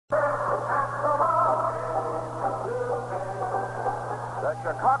The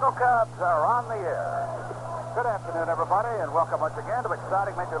Chicago Cubs are on the air. Good afternoon, everybody, and welcome once again to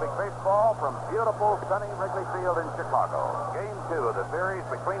exciting Major League Baseball from beautiful, sunny Wrigley Field in Chicago. Game 2 of the series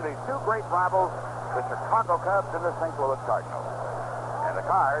between these two great rivals, the Chicago Cubs and the St. Louis Cardinals. And the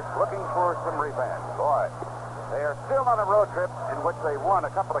Cards looking for some revenge. Boy, they are still on a road trip in which they won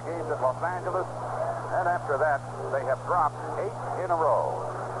a couple of games at Los Angeles, and after that, they have dropped 8 in a row.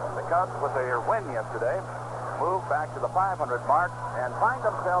 The Cubs, with their win yesterday, move back to the 500 mark and find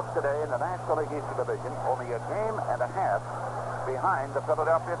themselves today in the National League Eastern Division only a game and a half behind the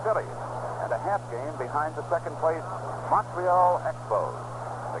Philadelphia Phillies and a half game behind the second-place Montreal Expos.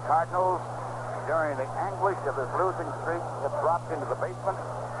 The Cardinals, during the anguish of this losing streak, have dropped into the basement.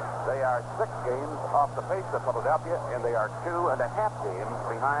 They are 6 games off the pace of Philadelphia, and they are 2.5 games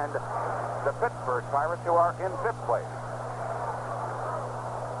behind the Pittsburgh Pirates, who are in 5th place.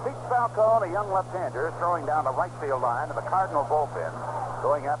 Pete Falcone, a young left-hander, throwing down the right field line of the Cardinal bullpen,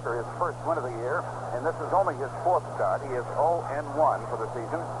 going after his first win of the year, and this is only his 4th start. He is 0-1 for the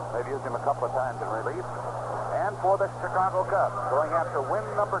season. They've used him a couple of times in relief. And for the Chicago Cubs, going after win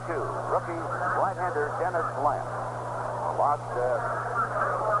number 2, rookie right-hander Dennis Lamb. Lost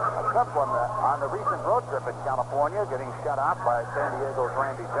a tough one on the recent road trip in California, getting shut out by San Diego's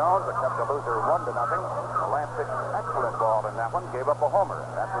Randy Jones. The Cubs a loser 1-0. Lamb pitched an excellent ball in that one, gave up a homer.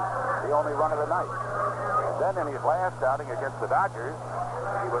 That was the only run of the night. And then in his last outing against the Dodgers,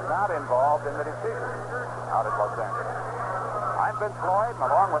 he was not involved in the decision out at Los Angeles. I'm Vince Floyd, and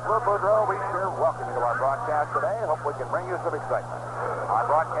along with Lou Boudreau, we sure welcome you to our broadcast today. Hope we can bring you some excitement. Our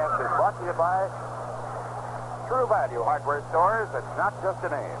broadcast is brought to you by True Value Hardware Stores. It's not just a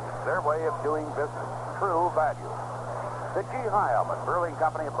name. It's their way of doing business. True Value. The G. Heilman Brewing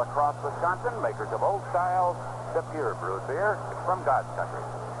Company of La Crosse, Wisconsin, makers of Old Style, the pure brewed beer. It's from God's country.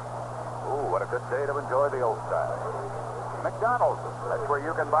 Ooh, what a good day to enjoy the Old Style. McDonald's, that's where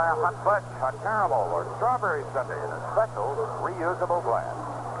you can buy a hot fudge, hot caramel, or strawberry sundae in a special reusable glass.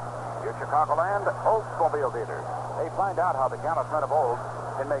 Your Chicagoland Oldsmobile dealers. They find out how the gallant men of old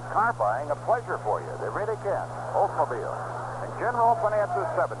can make car buying a pleasure for you. They really can. Oldsmobile. And General Finance's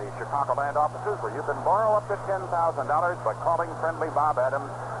 70 Chicagoland offices, where you can borrow up to $10,000 by calling friendly Bob Adams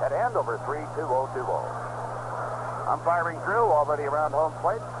at Andover 32020. Umpiring crew already around home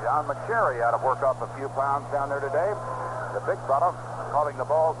plate. John McSherry out of work off a few pounds down there today. The big fellow calling the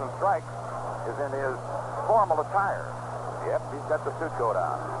balls and strikes is in his formal attire. Yep, he's got the suit coat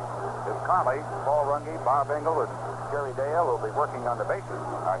on. His colleagues, Paul Runge, Bob Engel, and Jerry Dale, will be working on the bases,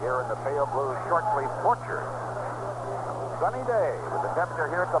 are here in the pale blue short-sleeve sport shirt. Sunny day with the temperature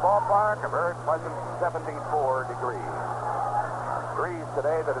here at the ballpark, a very pleasant 74 degrees. Breeze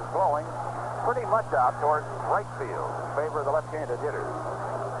today that is blowing pretty much out towards right field in favor of the left-handed hitters.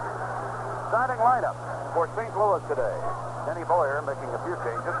 Starting lineup for St. Louis today. Denny Boyer making a few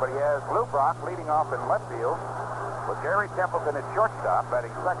changes, but he has Lou Brock leading off in left field with Garry Templeton at shortstop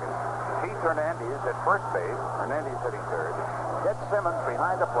batting second. Keith Hernandez at first base. Hernandez hitting third. Ted Simmons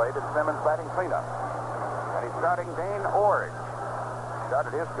behind the plate and Simmons batting cleanup. And he's starting Dane Iorg.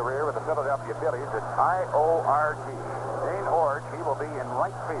 Started his career with the Philadelphia Phillies at IORG. Dane Iorg, he will be in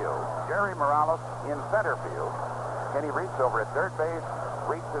right field. Jerry Morales in center field. Kenny Reitz over at third base.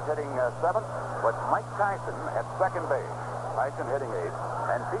 Reitz is hitting seventh, with Mike Tyson at second base. Tyson hitting eighth.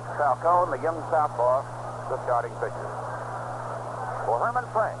 And Pete Falcone, the young southpaw, the starting pitcher. For Herman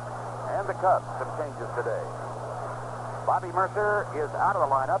Frank and the Cubs, some changes today. Bobby Mercer is out of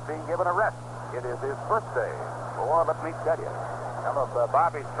the lineup, being given a rest. It is his birthday. Or let me tell you, some of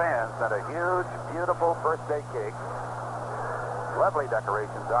Bobby's fans sent a huge, beautiful birthday cake. Lovely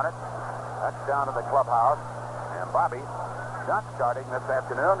decorations on it. That's down in the clubhouse. And Bobby not starting this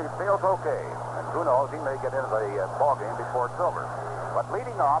afternoon. He feels okay. And who knows, he may get into the ball game before it's over. But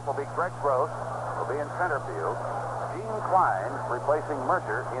leading off will be Greg Gross, will be in center field. Gene Clines replacing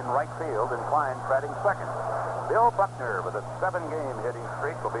Mercer in right field, and Clines batting second. Bill Buckner with a 7-game hitting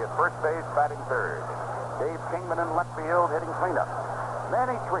streak will be at first base batting third. Dave Kingman in left field hitting cleanup.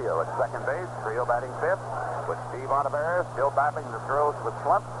 Manny Trillo at second base, Trillo batting fifth, with Steve Ontiveros still battling the throws with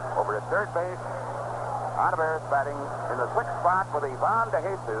slump. Over at third base, Ontiveros batting in the sixth spot with Ivan De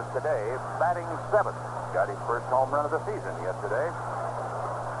Jesus today, batting seventh. Got his first home run of the season yesterday.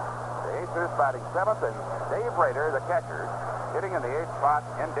 De Jesus batting seventh, and Dave Rader, the catcher, hitting in the eighth spot,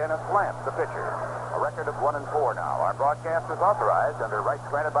 and Dennis Lamp, the pitcher. A record of 1-4 now. Our broadcast is authorized under rights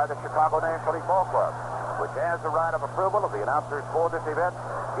granted by the Chicago National League Ball Club, which has the right of approval of the announcers for this event.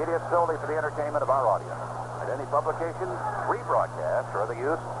 It is solely for the entertainment of our audience. And any publication, rebroadcast, or the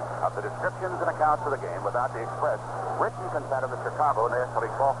use of the descriptions and accounts of the game without the express written consent of the Chicago National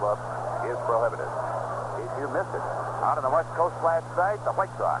League Ball Club is prohibited. In case you missed it, out on the West Coast last night, the White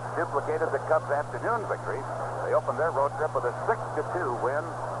Sox duplicated the Cubs' afternoon victory. They opened their road trip with a 6-2 win.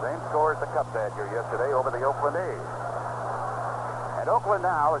 Same score as the Cubs had here yesterday over the Oakland A's. And Oakland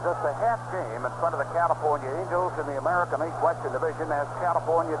now is just a half game in front of the California Angels in the American League Western Division as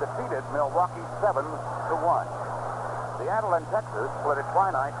California defeated Milwaukee 7-1. Seattle and Texas split a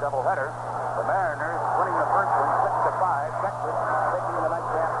twilight doubleheader. The Mariners winning the first one 6-5. Texas taking the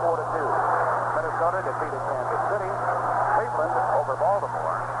nightcap 4-2. Minnesota defeated Kansas City. Cleveland over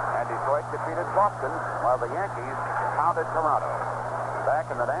Baltimore. And Detroit defeated Boston while the Yankees pounded Toronto. Back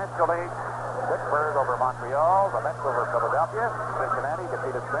in the National League, Pittsburgh over Montreal, the Mets over Philadelphia, Cincinnati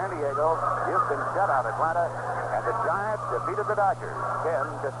defeated San Diego, Houston shut out Atlanta, and the Giants defeated the Dodgers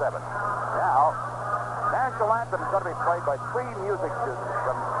 10-7. Now, national anthem is going to be played by three music students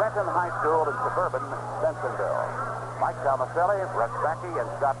from Benton High School in suburban Bensonville. Mike Tomaselli, Russ Backey, and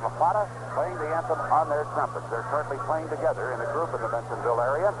Scott LaPlata playing the anthem on their trumpets. They're currently playing together in a group in the Bensonville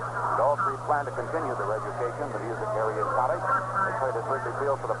area. And all three plan to continue their education in the music area in college. They played at Wrigley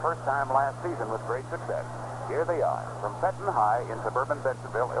Field for the first time last season with great success. Here they are from Benton High in suburban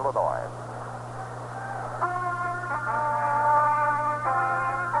Bensonville, Illinois.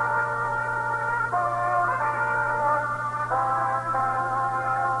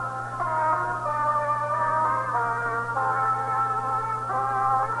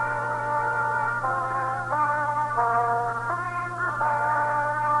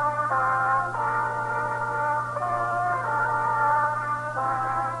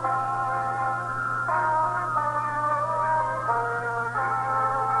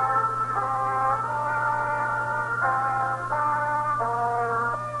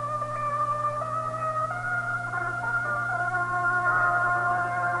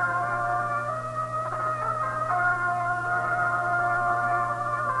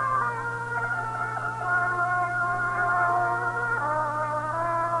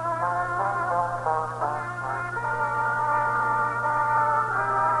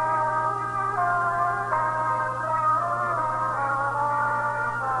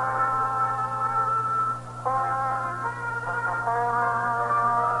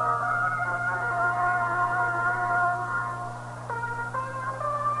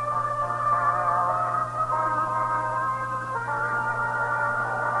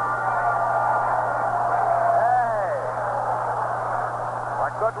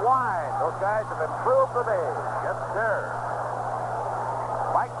 Guys have improved the day. Yes, sir.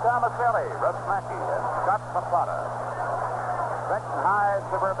 Mike Tomaselli, Russ Mackey, and Scott LaPlata. Benton High,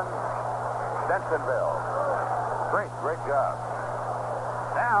 suburban Bensonville. Great job.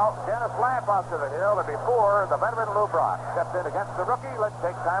 Now, Dennis Lamp out to the hill, and before the veteran Lou Brock stepped in against the rookie, let's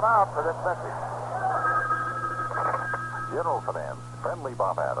take time out for this message. General Finance, friendly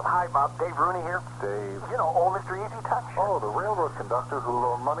Bob Adams. Hi, Bob. Dave Rooney here. Dave. You know, old Mr. Easy Touch. Oh, the railroad conductor who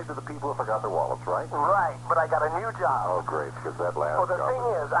loaned money to the people who forgot their wallets, right? Right, but I got a new job. Oh, great, because that last Well, the job thing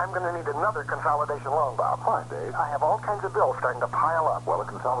is, I'm going to need another consolidation loan, Bob. Fine, Dave. I have all kinds of bills starting to pile up. Well, a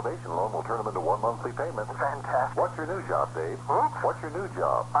consolidation loan will turn them into one monthly payment. Fantastic. What's your new job, Dave? What's your new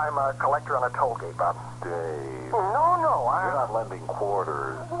job? I'm a collector on a toll gate, Bob. Dave. No, You're not lending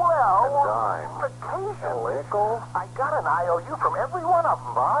quarters. Well, and dimes. occasionally. And nickels? I got an IOU from every one of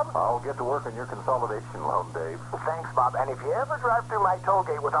them, Bob. I'll get to work on your consolidation loan, Dave. Thanks, Bob. And if you ever drive through my toll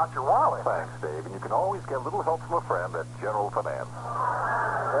gate without your wallet... Thanks, Dave. And you can always get a little help from a friend at General Finance.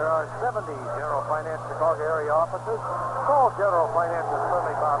 There are 70 General Finance Chicago area offices. Call General Finance's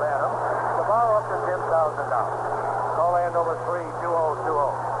friendly Bob Adams to borrow up to $10,000. Call Andover 32020.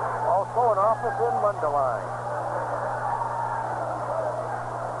 Also an office in Mundelein.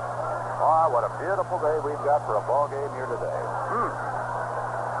 Oh, what a beautiful day we've got for a ball game here today.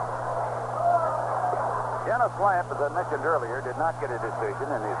 Dennis Lamp, as I mentioned earlier, did not get a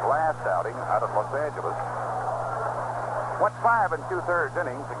decision in his last outing out of Los Angeles. Went 5 2/3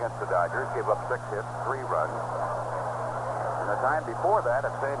 innings against the Dodgers, gave up 6 hits, 3 runs. And the time before that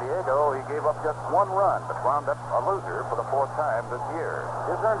at San Diego, he gave up just 1 run, but wound up a loser for the 4th time this year.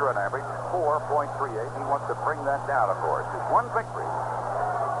 His earned run average, 4.38. He wants to bring that down, of course. His one victory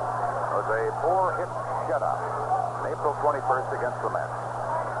was a 4-hit shutout on April 21st against the Mets.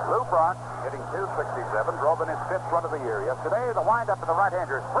 Lou Brock, hitting .267, drove in his 5th run of the year. Yesterday, the windup of the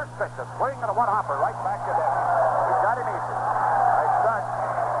right-hander's first pitch, a swing and a one-hopper right back to Dennis. He's got him easy. Nice start.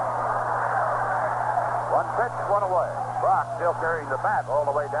 1 pitch, 1 away. Brock still carrying the bat all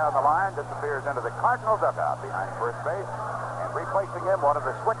the way down the line, disappears into the Cardinal dugout behind first base, and replacing him, one of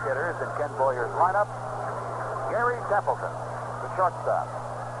the switch hitters in Ken Boyer's lineup, Garry Templeton, the shortstop.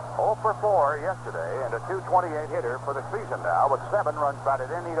 0 for 4 yesterday and a .228 hitter for the season now with 7 runs batted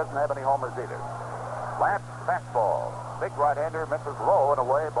in. He doesn't have any homers either. Last fastball. Big right-hander misses low and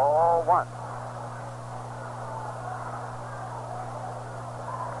away. Ball 1.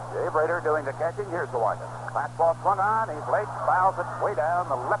 Dave Rader doing the catching. Here's the windup. Fastball swung on. He's late. Fouls it way down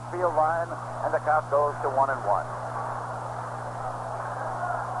the left field line, and the count goes to 1-1.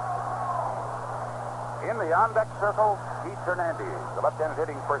 In the on-deck circle, Keith Hernandez, the left-handed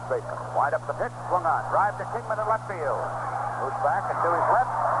hitting first baseman. Wind up the pitch, swung on. Drive to Kingman in left field. Moves back and to his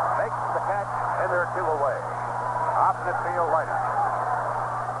left, makes the catch, and there are 2 away. Opposite field liner.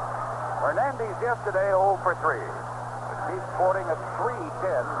 Hernandez yesterday 0 for 3. He's sporting a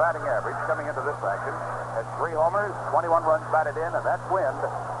 .310 batting average coming into this action. Has 3 homers, 21 runs batted in, and that wind,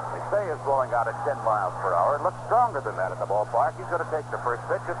 they say, is blowing out at 10 miles per hour. It looks stronger than that at the ballpark. He's going to take the first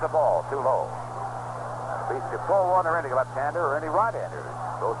pitch. It's a ball, too low. If you pull one or any left-hander or any right-hander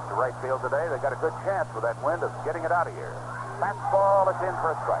goes to right field today, they got a good chance with that wind of getting it out of here. Fastball is in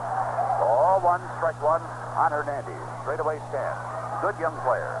for a strike. Ball 1, strike 1 on Hernandez. Straightaway stand. Good young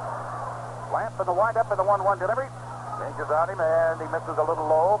player. Lamp in the windup in the 1-1 delivery. Changes on him, and he misses a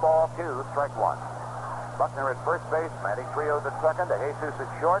little low. Ball 2, strike 1. Buckner at first base. Manny Trillo at second. DeJesus at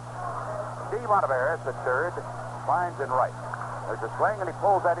short. Steve Ontiveros at third. Clines in right. There's a swing, and he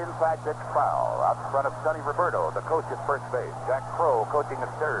pulls that inside pitch foul out in front of Sonny Roberto, the coach at first base. Jack Crow coaching at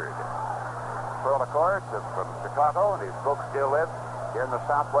third. Crow, of course, is from Chicago, and his folks still live here in the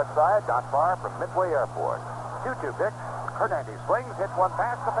southwest side, not far from Midway Airport. 2-2 pitch. Hernandez swings, hits one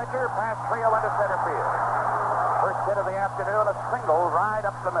past the pitcher, past Trillo into center field. First hit of the afternoon, a single right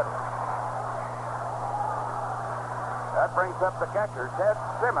up the middle. That brings up the catcher, Ted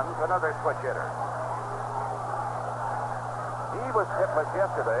Simmons, another switch hitter. He was hitless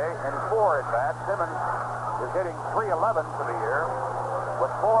yesterday in 4 at-bats. Simmons is hitting .311 for the year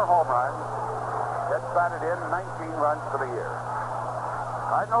with 4 home runs. That's batted in 19 runs for the year.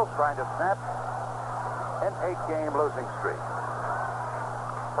 Cardinals trying to snap an 8-game losing streak.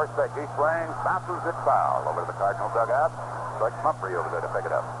 First pitch, he swings, bounces it foul over to the Cardinal dugout. George Mumphrey over there to pick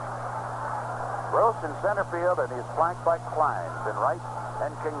it up. Gross in center field, and he's flanked by Clines in right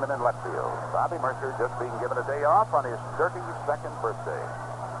and Kingman in left field. Bobby Mercer just being given a day off on his 32nd birthday.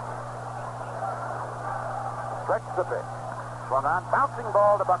 Stretch the pitch. Swung on, bouncing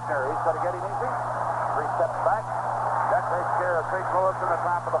ball to Buckner. He's going to get him easy. 3 steps back. That takes care of St. Louis in the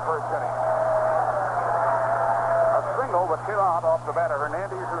top of the first inning. A single with 2 out off the batter.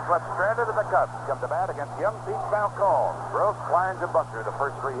 Hernandez is left stranded, and the Cubs come to bat against young Pete Falcone. Gross, Clines, and Buckner, the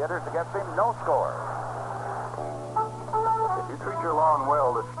first 3 hitters against him. No score. If you treat your lawn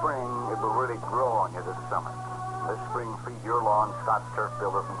well this spring, it will really grow on you this summer. This spring, feed your lawn Scott's Turf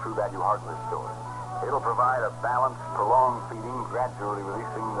Builder from True Value Hardware Stores. It'll provide a balanced, prolonged feeding, gradually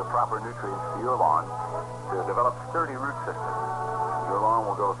releasing the proper nutrients to your lawn to develop sturdy root systems. Your lawn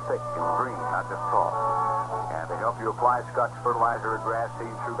will grow thick and green, not just tall. And to help you apply Scott's fertilizer or grass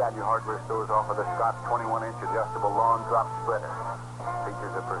seed, True Value Hardware Stores offer the Scott's 21-inch adjustable lawn drop spreader.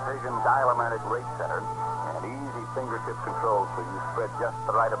 Features a precision dial-o-matic rate setter and easy fingertip control so you spread just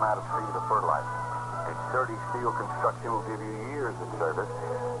the right amount of seed of fertilizer. Its sturdy steel construction will give you years of service,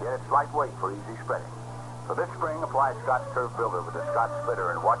 yet it's lightweight for easy spreading. So this spring, apply Scott's Turf Builder with the Scotch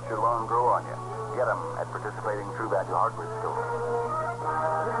Splitter and watch your lawn grow on you. Get them at participating True Value Hardware stores.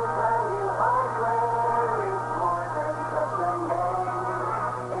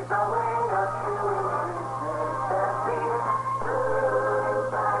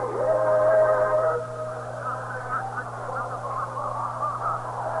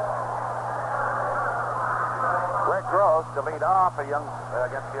 To lead off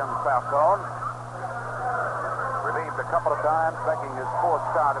against young Falcone. Relieved a couple of times, making his 4th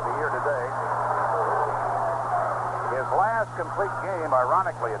start of the year today. His last complete game,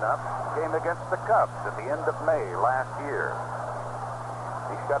 ironically enough, came against the Cubs at the end of May last year.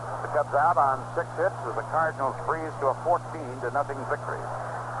 He shut the Cubs out on 6 hits as the Cardinals freeze to a 14-0 victory.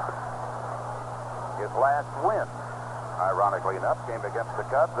 His last win, ironically enough, came against the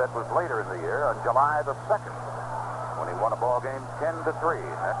Cubs. That was later in the year on July the 2nd. When he won a ball game 10-3.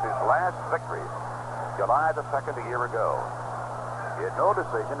 That's his last victory. July the 2nd a year ago. He had no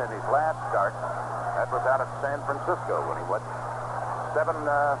decision in his last start. That was out at San Francisco when he went 6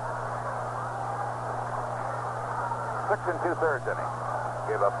 2/3 innings.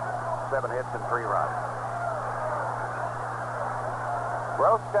 Gave up 7 hits and 3 runs.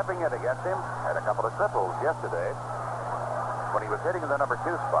 Gross stepping in against him. Had a couple of triples yesterday when he was hitting in the number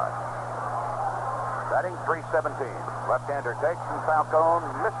 2 spot. Batting .317. Left-hander takes, and Falcone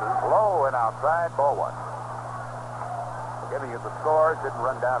misses low and outside. Ball 1. Giving you the scores. Didn't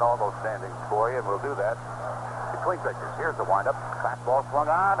run down all those standings for you, and we'll do that between pitches. Here's the windup. Fastball swung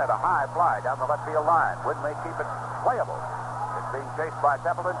on and a high fly down the left field line. Wood may keep it playable. It's being chased by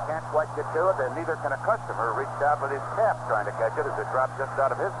Templeton. Can't quite get to it, and neither can a customer. Reached out with his cap trying to catch it as it dropped just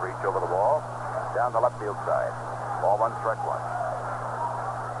out of his reach over the wall down the left field side. Ball one, strike one.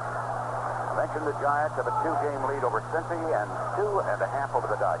 I mentioned the Giants have a 2-game lead over Cincy and 2.5 over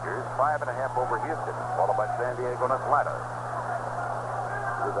the Dodgers, 5.5 over Houston, followed by San Diego and Atlanta.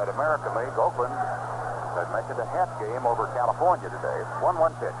 To that American League, Oakland had mentioned a half game over California today.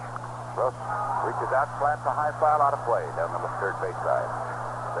 1-1 pitch. Gross reaches out, slants a high foul out of play down the third base side.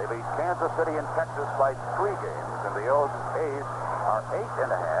 They lead Kansas City and Texas by 3 games, and the A's are 8.5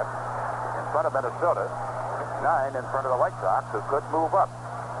 in front of Minnesota, 9 in front of the White Sox, who could move up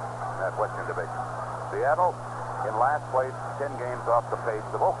in that Western Division. Seattle in last place, 10 games off the pace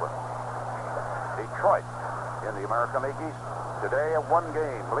of Oakland. Detroit in the American League East today, a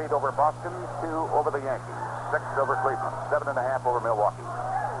 1-game lead over Boston, 2 over the Yankees, 6 over Cleveland, 7.5 over Milwaukee.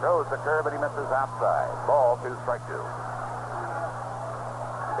 Throws the curve and he misses outside. Ball 2, strike 2.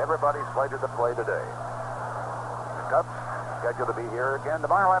 Everybody's slated to play today. The Cubs scheduled to be here again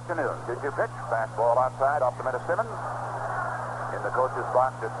tomorrow afternoon. 2-2 pitch, fastball outside off the middle Simmons. In the coach's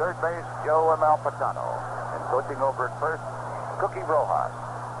box at third base, Joe Amalfitano. And coaching over at first, Cookie Rojas.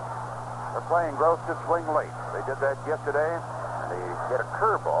 They're playing Gross to swing late. They did that yesterday, and they hit a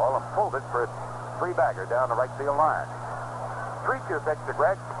curveball and pulled it for a 3-bagger down the right field line. 3-2 pitch to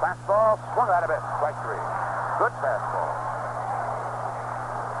Greg. Fastball, swung out of it. Strike 3. Good fastball.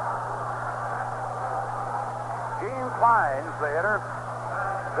 Gene Clines, the hitter,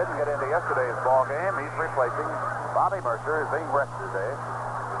 didn't get into yesterday's ball game. He's replacing Bobby Mercer, is being rested today.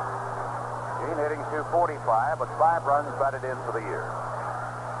 Gene hitting .245 with 5 runs batted in for the year.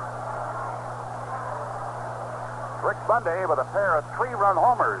 Rick Bundy with a pair of 3-run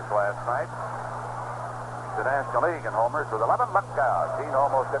homers last night. The National League in homers with 11 left out. Gene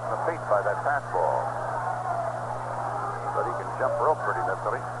almost hit in the feet by that fastball. But he can jump rope pretty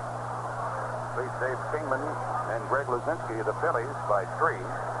nippily. Leads Dave Kingman and Greg Luzinski of the Phillies by 3.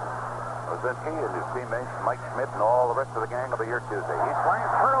 Luzinski and his teammates Mike Schmidt and all the rest of the gang will be here Tuesday. He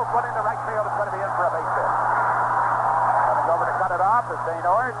swings, hurls one into right field. It's going to be in for a base hit. Coming over to cut it off is Dane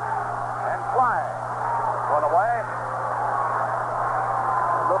Iorg and flying. One away.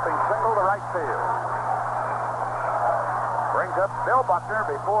 A looping single to right field. Brings up Bill Buckner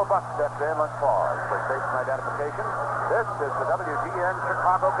before Buck steps in. Let's pause for station identification. This is the WGN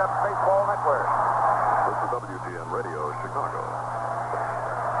Chicago Cubs Baseball Network. This is WGN Radio, Chicago.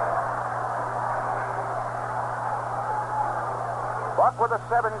 Buck with a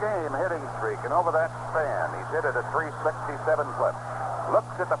 7-game hitting streak, and over that span, he's hit at a .367 clip.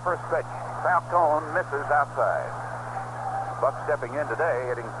 Looks at the first pitch. Falcone misses outside. Buck stepping in today,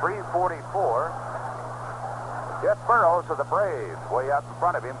 hitting .344. Jeff Burroughs of the Braves, way out in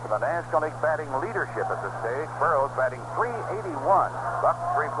front of him for the National League batting leadership at this stage. Burroughs batting .381. Buck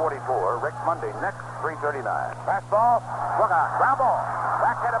 .344. Rick Monday next, .339. Fastball, swung on, ground ball.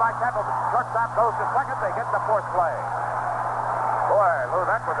 Backhanded by Templeton. Shortstop goes to second. They get the fourth play. Boy, Lou,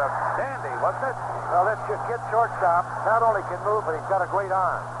 that was a dandy, wasn't it? Well, this kid shortstop not only can move, but he's got a great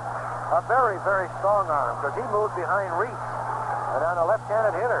arm. A very, very strong arm, because he moved behind Reitz and on a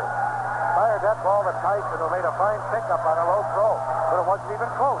left-handed hitter. Fired that ball to Tyson, who made a fine pickup on a low throw, but it wasn't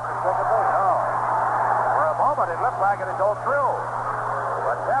even close at second base. No. For a moment, it looked like it had gone through.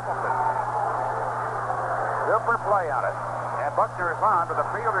 But Templeton, super play on it. And Buckner is on to the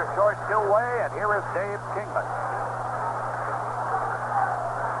fielder short still way, and here is Dave Kingman.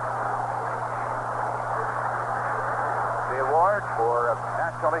 The award for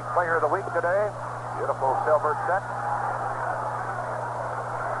National League Player of the Week today. Beautiful silver set.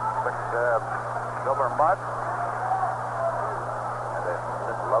 Silver mud. And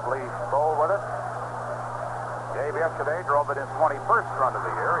this lovely stroll with it. Dave yesterday drove it his 21st run of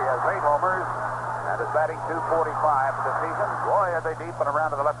the year. He has 8 homers and is batting .245 for the season. Boy, are they deep and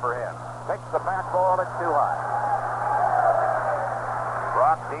around to the left for him. Takes the fastball, it's too high.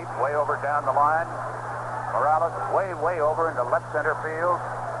 Brock deep, way over down the line. Morales way, way over into left center field.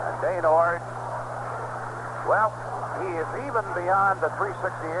 And Dane Iorg, well, he is even beyond the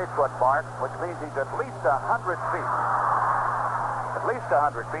 368-foot mark, which means he's at least 100 feet. At least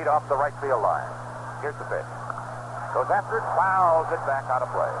 100 feet off the right field line. Here's the pitch. Goes after it, fouls it back out of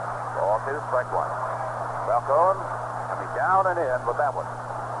play. Ball 2, strike 1. Falcone coming down and in with that one.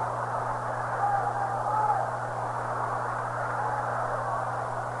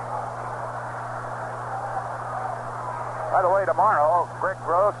 By the way, tomorrow, Greg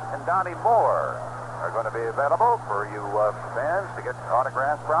Gross and Donnie Moore are going to be available for you fans to get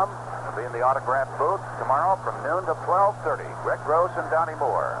autographs from. They'll be in the autograph booth tomorrow from noon to 12:30. Greg Gross and Donnie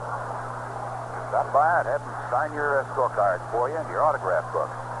Moore. Stop by and have them sign your scorecards for you and your autograph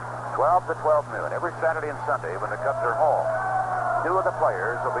books. 12 to 12 noon, every Saturday and Sunday when the Cubs are home. 2 of the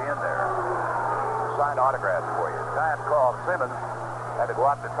players will be in there to sign autographs for you. Time called Simmons had to go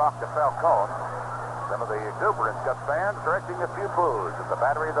out to talk to Falcone. Some of the exuberant Cubs fans directing a few boos at the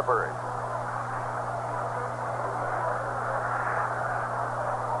battery of the Birds.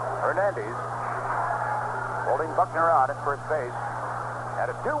 Hernandez holding Buckner out at first base. And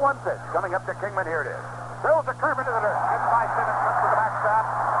a 2-1 pitch coming up to Kingman. Here it is. Throws a curve into the dirt. Hit by Simmons, comes to the backstop.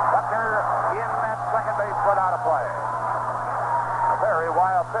 Buckner in that second base, put out of play. A very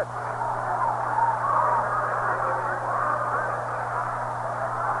wild pitch.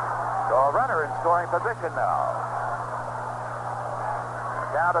 So a runner in scoring position now. A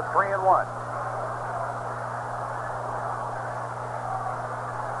count of 3-1.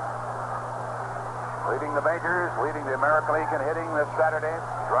 Leading the majors, leading the American League in hitting this Saturday.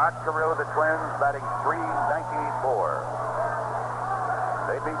 Rod Carew, the Twins, batting .394.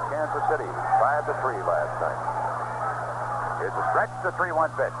 They beat Kansas City 5-3 last night. Here's a stretch, the 3-1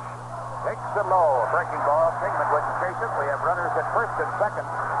 pitch. Takes it low, a breaking ball. Kingman wouldn't chase it. We have runners at first and second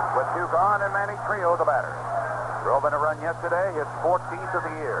with 2 gone, and Manny Trillo, the batter. Drove in a run yesterday, his 14th of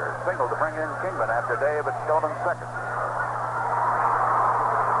the year. Single to bring in Kingman after Dave had stolen second.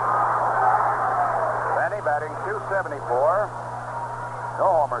 Manny batting .274. No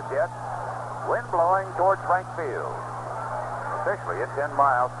homers yet. Wind blowing towards right field. Officially at 10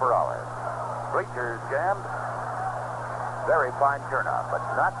 miles per hour. Bleachers jammed. Very fine turnout, but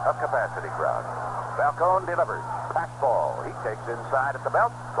not a capacity crowd. Falcone delivers. Fastball. He takes inside at the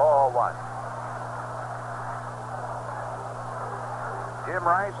belt. Ball 1. Jim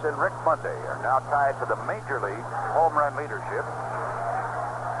Rice and Rick Monday are now tied for the Major League home run leadership.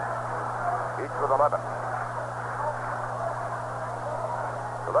 Each with 11.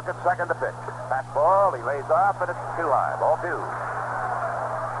 So look at second to pitch. Fastball. He lays off, and it's too high. Ball 2.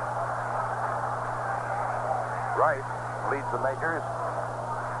 Rice leads the majors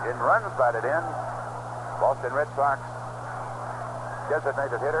in runs batted in. Boston Red Sox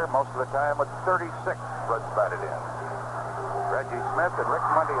designated hitter most of the time with 36 runs batted in. Reggie Smith and Rick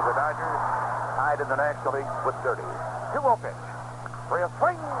Monday of the Dodgers tied in the National League with 30. 2-0 pitch. Real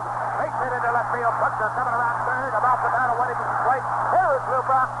swing. Makes it into left field. Buckner coming around third. About to battle waiting for the plate. Here is Lou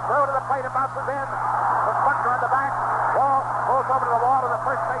Brock. Throw to the plate. It bounces in. With Buckner on the back. Ball goes over to the wall to the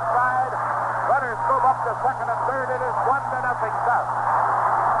first base side. Runners move up to second and third. It is 1-0 Cubs.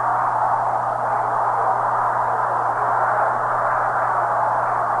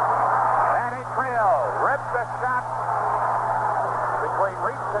 Manny Trillo ripped the shot between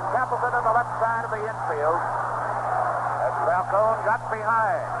Reitz and Templeton on the left side of the infield. As Falcone got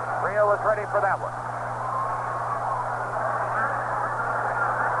behind. Trillo was ready for that one.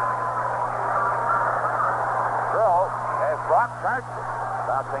 Throw as Brock charged it.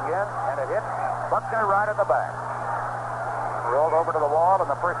 Bouncing in, and it hit Buckner right at the back. Rolled over to the wall on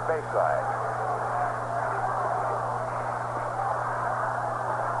the first base side.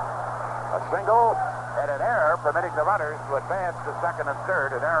 A single and an error permitting the runners to advance to second and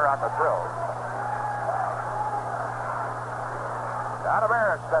third. An error on the throw.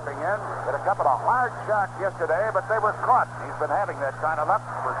 Ontiveros stepping in. Hit a couple of hard shots yesterday, but they were caught. He's been having that kind of luck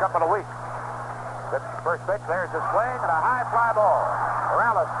for a couple of weeks. The first pitch, there's a swing and a high fly ball.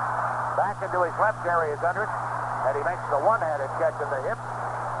 Morales back into his left. Garry is under it, and he makes the one-handed catch at the hip.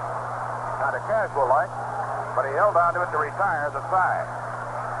 Kind of casual-like, but he held on to it to retire the side.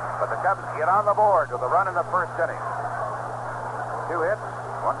 But the Cubs get on the board with a run in the first inning. 2 hits,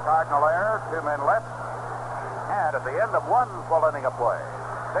 1 Cardinal error, 2 men left. And at the end of 1 full inning of play,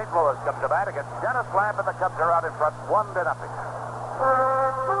 St. Louis comes to bat against Dennis Lamb, and the Cubs are out in front 1-0.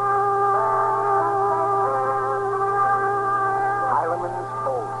 Heileman's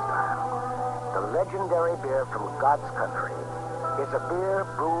Old Style, the legendary beer from God's country, is a beer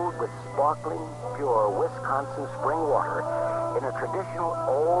brewed with sparkling, pure Wisconsin spring water in a traditional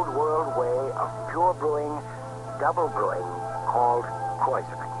old world way of pure brewing, double brewing, called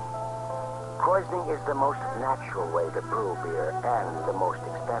krausening. Krausening is the most natural way to brew beer and the most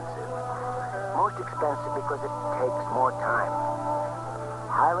expensive. Most expensive because it takes more time.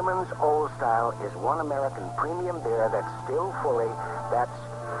 Heileman's Old Style is one American premium beer that's fully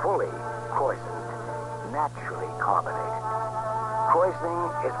krausened, naturally carbonated.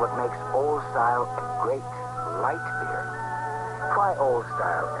 Krausening is what makes Old Style a great, light beer. Try Old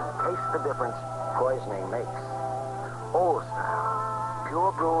Style and taste the difference krausening makes. Old Style,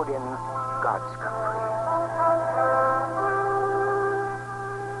 pure brewed in God's country.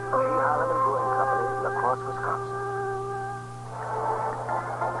 G. Harriman Brewing Company, La Crosse, Wisconsin.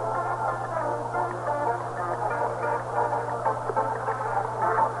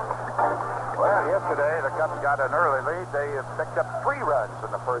 Well, yesterday the Cubs got an early lead. They picked up 3 runs in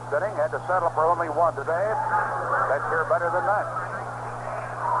the first inning. Had to settle for only 1 today. That's sure better than none.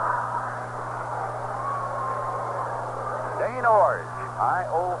 Dane Iorg,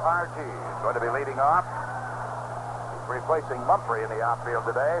 I-O-R-G, is going to be leading off. He's replacing Mumphrey in the outfield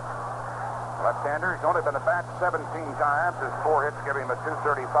today. Left-hander. He's only been at bat 17 times. His 4 hits give him a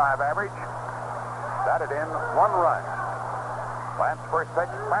 .235 average. Batted in 1 run. Lance first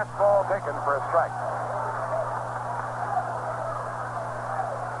pitch, fastball taken for a strike.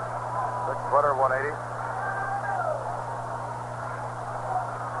 6-footer, 180.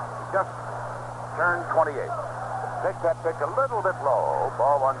 Just turned 28. Takes that pitch a little bit low.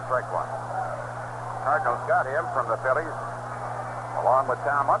 Ball 1, strike 1. Cardinals got him from the Phillies, along with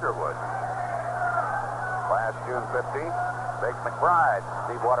Tom Underwood. Last June 15th, Big McBride,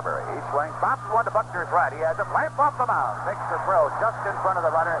 Steve Waterbury. He swings, pops one to Buckner's right. He has it, lamp off the mound. Takes the throw just in front of the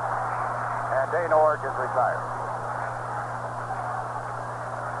runner, and Dane Iorg is retired.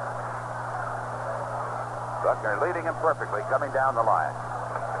 Buckner leading him perfectly, coming down the line.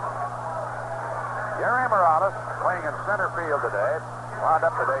 Gary Morales playing in center field today. Wound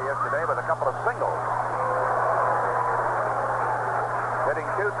up yesterday with a couple of singles. Hitting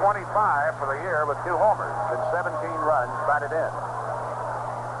 .225 for the year with 2 homers and 17 runs batted in.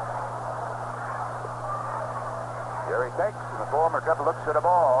 Gary takes, and the former Cub looks at the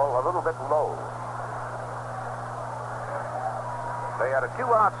ball a little bit low. They had a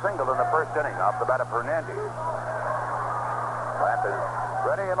 2-out single in the first inning off the bat of Hernandez. Lamp is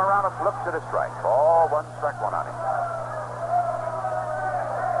ready, and Morales looks at a strike. Ball 1, strike 1 on him.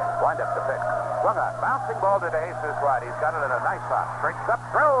 Wind up the pitch. Swung on. Bouncing ball to Jesus right. He's got it in a nice hop. Straights up,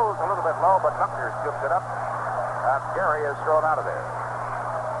 throws a little bit low, but Buckner scoops it up. Gary is thrown out of there.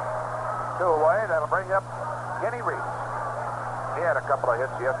 2 away. That'll bring up Kenny Reitz. He had a couple of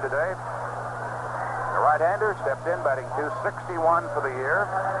hits yesterday. The right-hander stepped in, batting .261 for the year.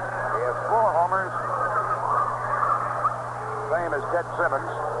 He has 4 homers, same as Ted Simmons,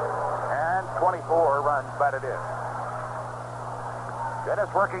 and 24 runs batted in.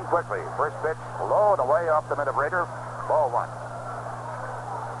 Dennis working quickly. First pitch low and away off the mid of Rader. Ball 1.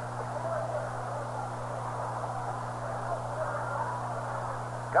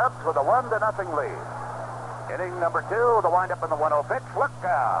 Cubs with a 1-0 lead. Inning number 2, the windup in the 1-0 pitch. Look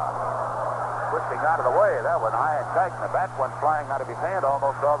out. Twisting out of the way. That one high and tight, and the bat went flying out of his hand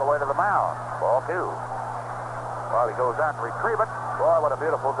almost all the way to the mound. Ball 2. While he goes out to retrieve it, boy, what a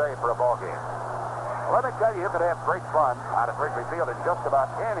beautiful day for a ball game. Let me tell you, you could have great fun out at Wrigley Field in just about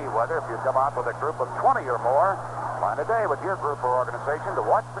any weather if you come out with a group of 20 or more. Plan a day with your group or organization to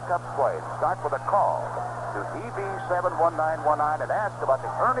watch the Cubs play. Start with a call to EB71919 and ask about the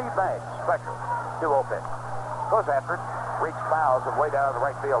Ernie Banks special 2-0 pitch. Goes after it, reach fouls and way down the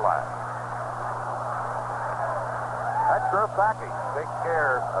right field line. That group package takes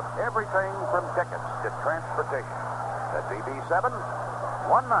care of everything from tickets to transportation. That's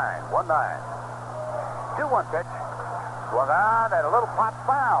EB71919. 2-1 pitch. Swung on and a little pop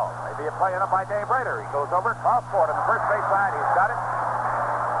foul. Maybe a play up by Dave Rader. He goes over, cross court on the first base side. He's got it.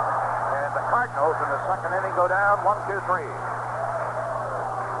 And the Cardinals in the second inning go down 1-2-3.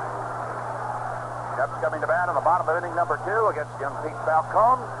 Cubs coming to bat in the bottom of inning number 2 against young Pete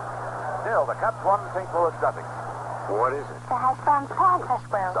Falcone. Still, the Cubs 1, St. Louis 0. What is it? The hash brown pie, hash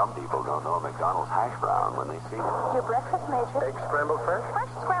brown. Some people don't know a McDonald's hash brown when they see it. Your breakfast, Major. Eggs scrambled fresh?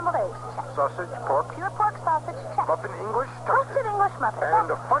 Fresh scrambled eggs. Check. Sausage, pork? Pure pork sausage. Check. Muffin English? Toasted English muffin. And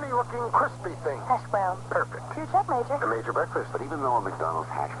a funny-looking crispy thing. Hash brown. Perfect. Pure check, Major. A major breakfast. But even though a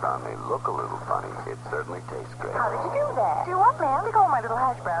McDonald's hash brown may look a little funny, it certainly tastes great. How did you do that? Do what, ma'am? Stick all my little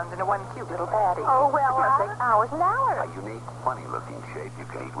hash browns into one cute little patty. Oh, well, It must take hours and hours. A unique, funny-looking shape you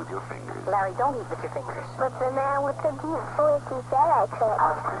can eat with your fingers. Larry, don't eat with your fingers. But the man with the deep voice, he said I could.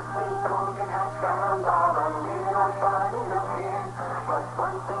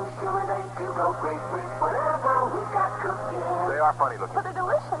 They are funny looking. But they're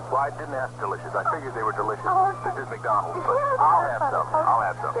delicious. Well, I didn't ask delicious. I figured they were delicious. Oh, This is McDonald's, but Yes, I'll they're have funny. some. I'll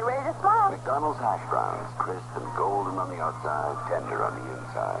have some. Get ready to smile. McDonald's hash browns, crisp and golden on the outside, tender on the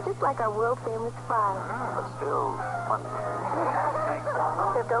inside. Just like our world-famous fries. But still funny.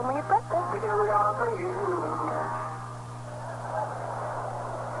 Served only at breakfast.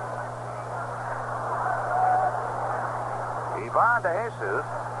 Ivan De Jesus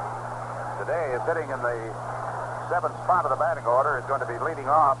today is hitting in the seventh spot of the batting order, is going to be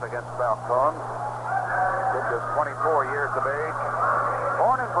leading off against Falcone. Kid is 24 years of age,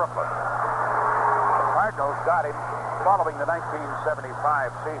 born in Brooklyn. The Cardinals got him following the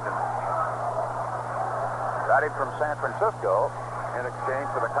 1975 season. Got him from San Francisco in exchange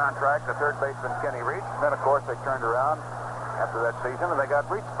for the contract of third baseman Kenny Reitz. And then, of course, they turned around after that season and they got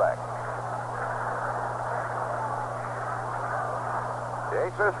Reitz back. The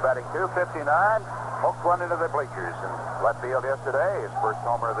Aces batting .259, hooked one into the bleachers in left field yesterday. His first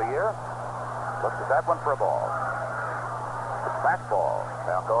homer of the year. Looks at that one for a ball. Fastball.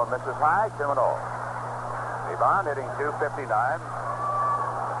 Falcone misses high, 2-0. Ivan hitting .259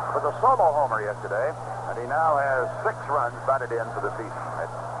 with a solo homer yesterday, and he now has 6 runs batted in for the season.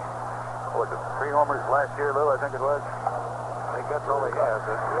 What was it, 3 homers last year, Lou, I think it was? I think that's all he has.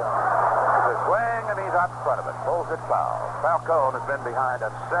 It's a swing, and he's out in front of it. Pulls it foul. Falcone has been behind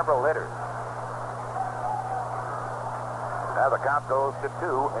on several hitters. Now the count goes to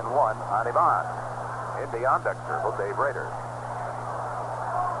 2-1 on Ivan. In the on-deck circle, Dave Rader.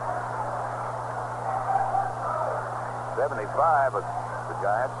 75 of the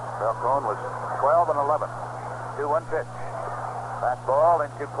Giants. Falcone was 12 and 11. 2-1 pitch. Fastball in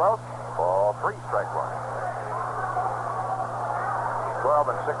too close. Ball 3, strike 1.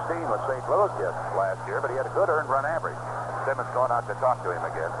 12 and 16 with St. Louis last year, but he had a good earned run average. Simmons going out to talk to him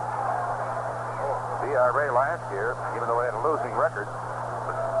again. ERA last year, even though he had a losing record,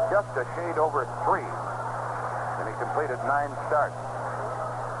 was just a shade over 3. And he completed 9 starts.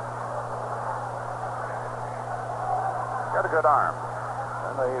 Got a good arm.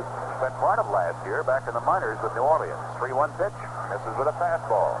 And they spent part of last year back in the minors with New Orleans. 3-1 pitch. Misses with a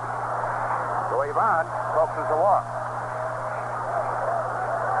fastball. So Ivan coaxes a walk.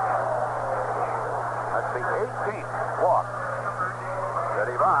 That's the 18th walk that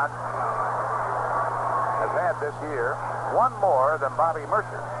Ivan has had this year. 1 more than Bobby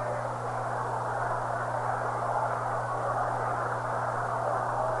Mercer.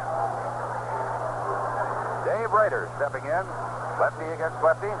 Dave Rader stepping in. Lefty against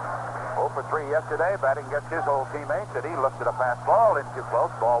lefty. 0 for 3 yesterday. Batting against his old teammates. And he looks at a fastball in too close.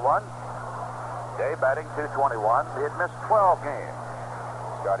 Ball 1. Dave batting .221. He had missed 12 games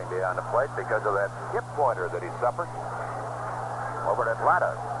starting beyond the plate because of that hip pointer that he suffered over at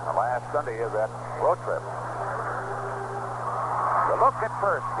Atlanta the last Sunday of that road trip. The look at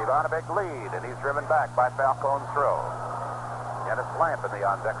first. Ivan a big lead. And he's driven back by Falcone's throw. And a slamp in the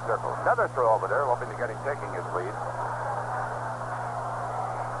on-deck circle. Another throw over there, hoping to get him taking his lead.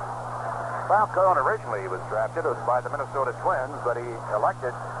 Falcone originally was drafted by the Minnesota Twins, but he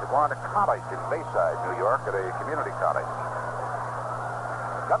elected to go on to college in Bayside, New York, at a community college.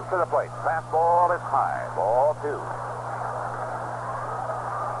 Comes to the plate. Fastball is high. Ball 2.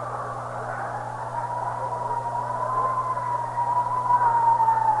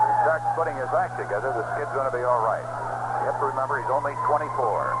 He starts putting his act together. This kid's going to be all right. You have to remember he's only 24.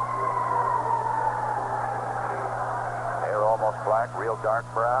 Hair almost black, real dark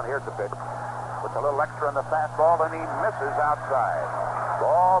brown. Here's the pitch. Puts a little extra on the fastball, and he misses outside.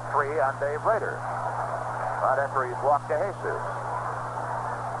 Ball 3 on Dave Rader. Right after he's walked to Jesus.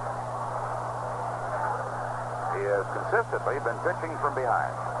 He has consistently been pitching from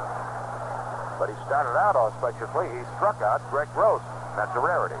behind. But he started out auspiciously. He struck out Greg Gross. That's a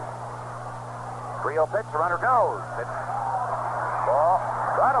rarity. 3-0 pitch, the runner goes. Ball.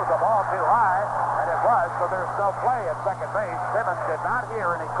 Thought it was a ball too high, and it was, so there's no play at second base. Simmons did not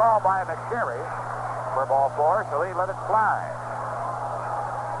hear any call by McSherry for ball 4, so he let it fly.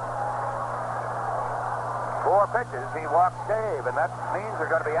 4 pitches, he walks Dave, and that means there's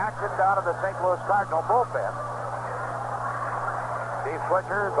going to be action down to the St. Louis Cardinal bullpen. Steve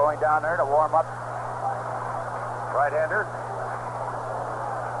Switzer going down there to warm up right-hander.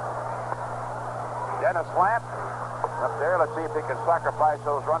 Dennis Lamp up there. Let's see if he can sacrifice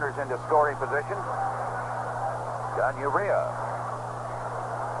those runners into scoring position. John Urea.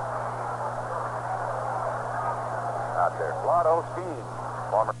 Out there. Claude Osteen.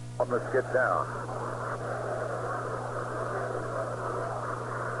 Former. Let's get down.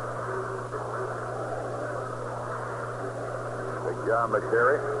 Big John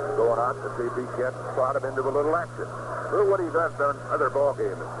McSherry going out to see if he can't slot him into a little action. Well, what he does on other ball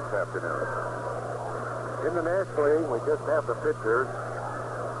games this afternoon. In the National League, we just have the pitchers.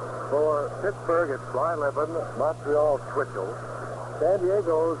 For Pittsburgh, it's Blyleven, Montreal, Twitchell. San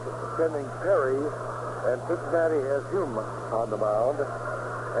Diego's sending Perry, and Cincinnati has Hume on the mound.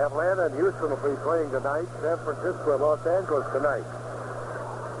 Atlanta and Houston will be playing tonight. San Francisco and Los Angeles tonight.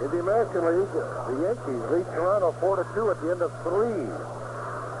 In the American League, the Yankees lead Toronto 4-2 at the end of 3.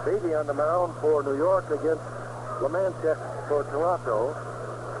 Beatty on the mound for New York against Lemanchek for Toronto.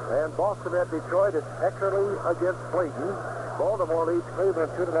 And Boston at Detroit. It's Eckerly against Clayton. Baltimore leads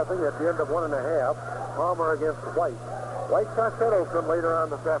Cleveland 2-0 at the end of 1.5. Palmer against White. White Sox Edelson later on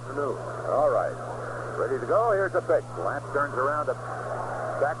this afternoon. All right. Ready to go? Here's the pitch. Lance turns around to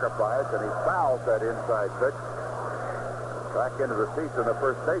sacrifice, and he fouls that inside pitch back into the seats on the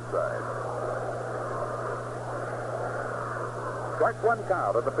first base side. Strike one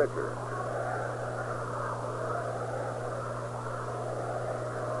count of the pitcher.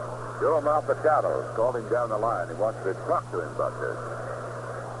 Joe Malpicato called him down the line. He wants to talk to him about this.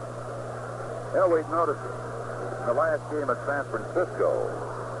 You know, we've noticed in the last game at San Francisco,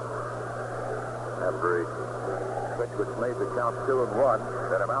 after he pitch which made the count 2-1,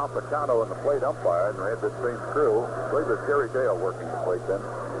 that Malpicato and the plate umpire, and they had this same crew, I believe it was Terry Dale working the plate then,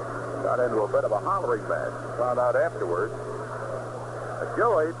 got into a bit of a hollering match. Found out afterwards that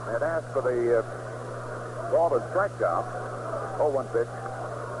Joey had asked for the ball and strike count. 0-1 pitch.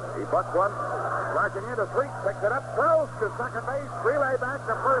 He bucks one, striking into three, picks it up, throws to second base, relay back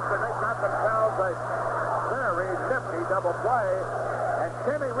to first, and they got themselves a very nifty double play. And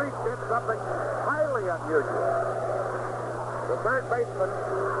Kenny Reitz did something highly unusual. The third baseman,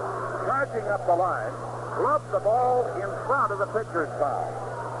 charging up the line, gloved the ball in front of the pitcher's foul.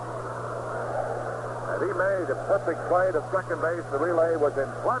 And he made a perfect play to second base. The relay was in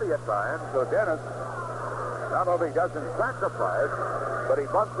plenty of time, so Dennis not only doesn't sacrifice, but he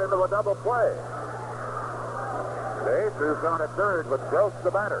bumps into a double play. Dave, who's on at third with Gross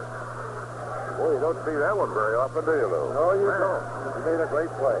the batter. Boy, you don't see that one very often, do you, Lou? No, you don't. He made a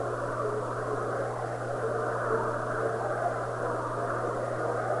great play.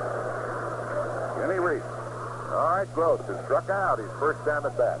 Kenny Reitz. All right, Gross is struck out. He's first down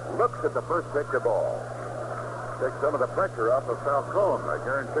at bat. Looks at the first pitch of ball. Takes some of the pressure off of Falcone, I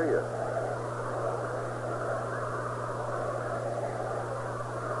guarantee you.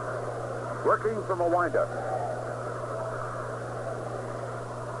 Working from a windup.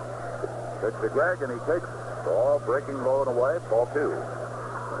 Pitch to Greg, and he takes ball, breaking low and away, ball two.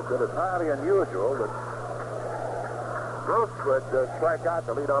 It is highly unusual that Gross would strike out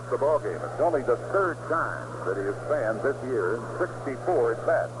to lead off the ball game. It's only the third time that he has fanned this year in 64 at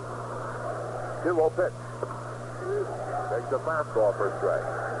bat. 2-0 pitch. Takes a fastball for a strike.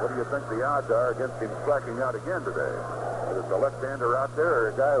 What do you think the odds are against him striking out again today? Is a left-hander out there or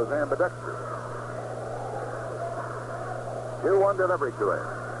a guy who's ambidextrous? 2-1 delivery to him.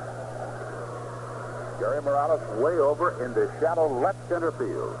 Gary Morales way over into shallow left center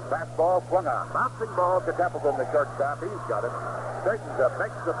field. Fastball swung on. Bouncing ball to Templeton, the shortstop. He's got it. Straightens up,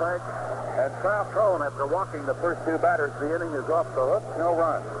 makes the play. And Falcone, after walking the first two batters, the inning is off the hook. No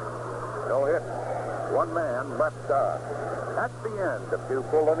run. No hit. One man left on. That's the end of 2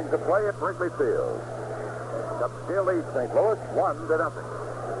 full innings of play at Wrigley Field. Cubs still lead St. Louis 1-0.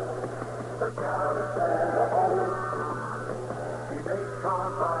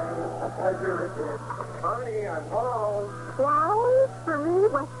 Honey, I'm home. Flowers for me?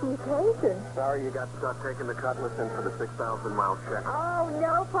 What's the occasion? Sorry you got stuck taking the cutlass in for the 6,000-mile check. Oh,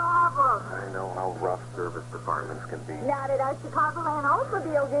 no problem. I know how rough service departments can be. Not at our Chicagoland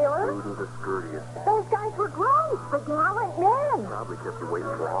automobile dealer. Rude and discourteous. Those guys were great, but gallant men. Probably kept you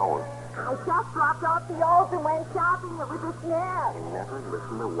waiting for hours. I just dropped off the old and went shopping. It was a snap. You never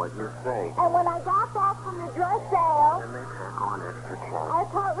listen to what you say. And when I got back from the dress sale, And they tack on extra our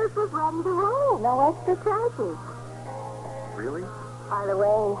charge. cutlass was ready to roll. No extra charges. Really? By the way,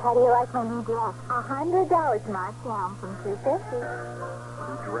 how do you like my new dress? $100 marked down from $250.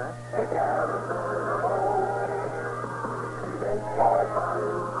 New dress?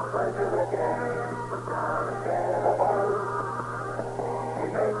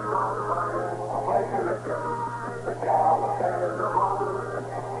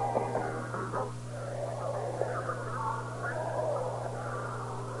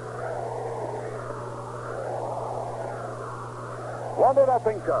 One to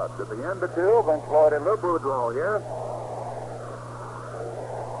nothing Cubs at the end of 2. Vince Lloyd and Lou Boudreau here.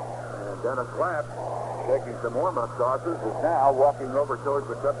 And Dennis Lamp, taking some warm-up tosses, is now walking over towards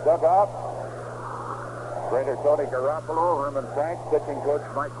the Cubs dugout. Trainer Tony Garofalo, Herman Frank, pitching coach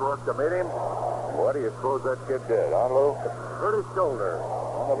Mike Rourke to meet him. What do you suppose that kid did, huh, Lou? Hurt his shoulder.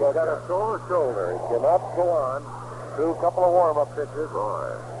 He's Got a sore shoulder. He cannot go on. Threw a couple of warm-up pitches.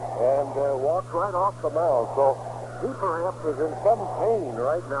 Boy. And walked right off the mound. So he perhaps is in some pain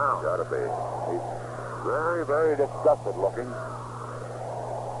right now. Gotta be. He's very, very disgusted looking.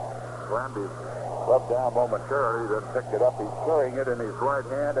 Slammed his glove down momentarily, then picked it up. He's carrying it in his right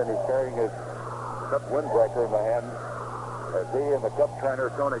hand, and he's carrying his Cup windbreaker in the hand as he and the Cup trainer,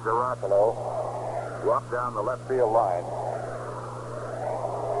 Tony Garofalo, Drop down the left field line.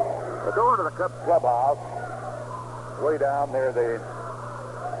 The door to the Cubs clubhouse, way down near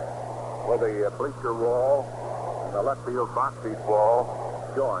where the bleacher wall and the left field box seat wall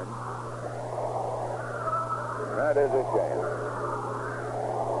join. That is a shame.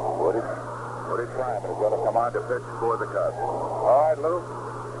 Woody Fryman is going to come on to pitch for the Cubs. All right, Lou.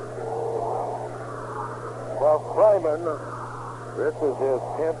 Well, Fryman, this is his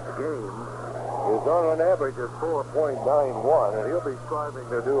 10th game. He's on an average of 4.91, and he'll be striving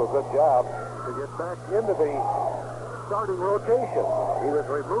to do a good job to get back into the starting rotation. He was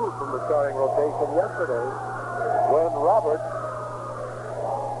removed from the starting rotation yesterday when Roberts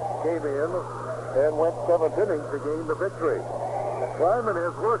came in and went 7th innings to gain the victory. Fryman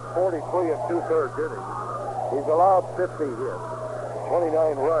has worked 43 2/3 innings. He's allowed 50 hits,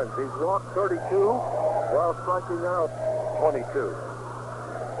 29 runs. He's walked 32 while striking out 22.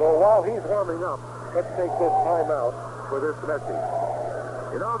 So while he's warming up, let's take this time out for this message.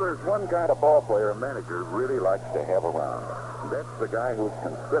 You know, there's one kind of ball player a manager really likes to have around. And that's the guy who's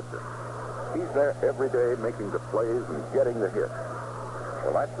consistent. He's there every day making the plays and getting the hits.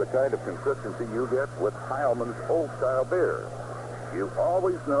 Well, that's the kind of consistency you get with Heilmann's old-style beer. You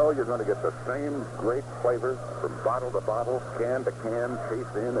always know you're going to get the same great flavor from bottle to bottle, can to can,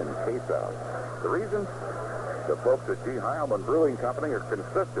 case in and case out. The reason? The folks at G. Heilmann Brewing Company are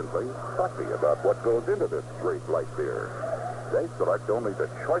consistently fussy about what goes into this great light beer. They select only the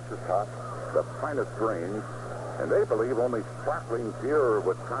choicest hops, the finest grains, and they believe only sparkling, pure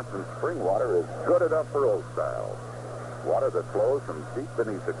Wisconsin spring water is good enough for old style. Water that flows from deep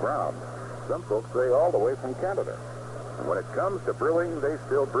beneath the ground. Some folks say all the way from Canada. And when it comes to brewing, they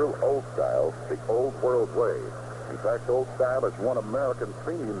still brew old style, the old world way. In fact, old style is one American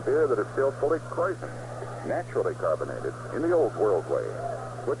premium beer that is still fully Kreuzen, naturally carbonated in the old world way,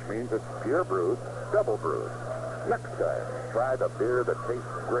 which means it's pure brewed, double brewed. Next time, try the beer that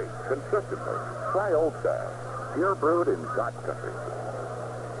tastes great consistently. Try old style, pure brewed in God's country.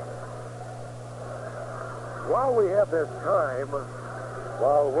 While we have this time,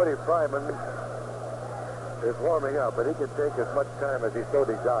 while Woody Fryman is warming up, and he can take as much time as he so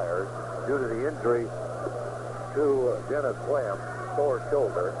desires due to the injury to Dennis Lamb, sore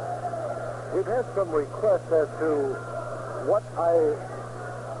shoulder, we've had some requests as to what I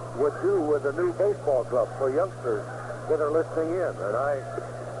would do with a new baseball glove for youngsters that are listening in. And I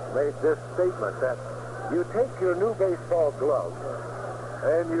made this statement that you take your new baseball glove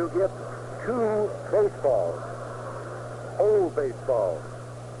and you get 2 baseballs, old baseballs,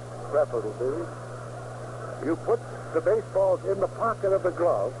 preferably. You put the baseballs in the pocket of the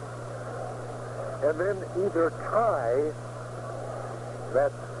glove and then either tie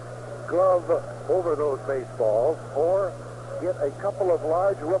that glove over those baseballs or get a couple of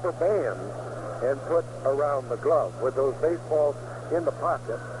large rubber bands and put around the glove with those baseballs in the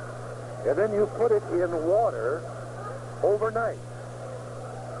pocket. And then you put it in water overnight.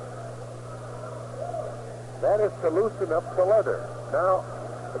 That is to loosen up the leather. Now,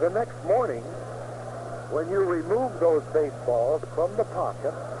 the next morning, when you remove those baseballs from the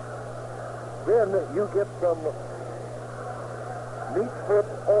pocket, then you get some neatfoot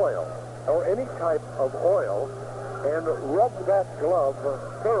oil or any type of oil and rub that glove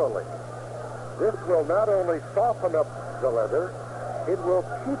thoroughly. This will not only soften up the leather, it will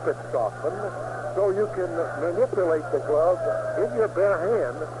keep it softened so you can manipulate the glove in your bare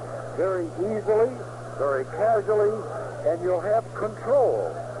hand very easily, very casually, and you'll have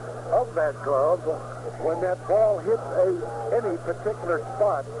control of that glove. When that ball hits any particular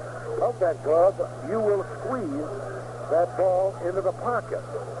spot of that glove, you will squeeze that ball into the pocket.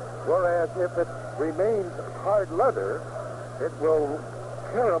 Whereas if it remains hard leather, it will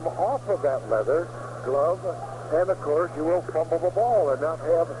tear them off of that leather glove, and of course you will fumble the ball and not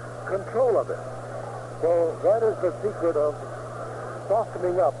have control of it. So that is the secret of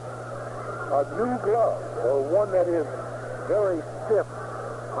softening up a new glove, or one that is very stiff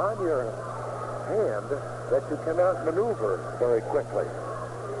on your hand that you cannot maneuver very quickly,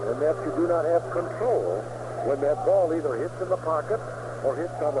 and that you do not have control when that ball either hits in the pocket or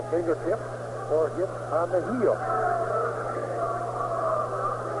hits on the fingertip or hits on the heel.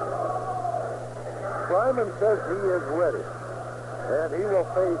 Fryman says he is ready, and he will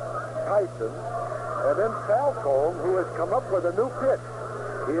face Tyson, and then Falcone, who has come up with a new pitch.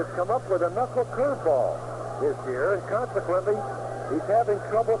 He has come up with a knuckle curveball this year, and consequently, he's having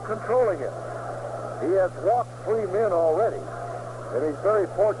trouble controlling it. He has walked 3 men already, and he's very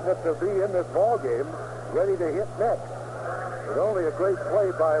fortunate to be in this ball game, ready to hit next. But only a great play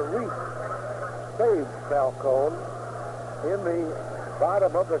by Reitz saved Falcone in the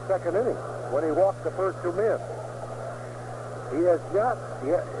bottom of the 2nd inning. when he walked the first two men. He has yet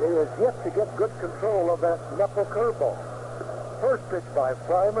to get good control of that knuckle curveball. First pitch by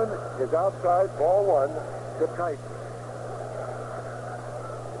Fryman is outside, ball one to Tyson.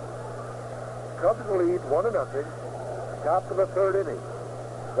 Cubs lead 1-0, top of the third inning.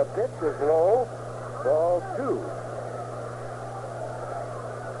 The pitch is low, ball two.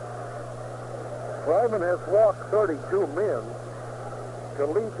 Fryman has walked 32 men to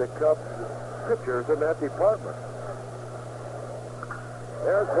lead the Cubs pitchers in that department.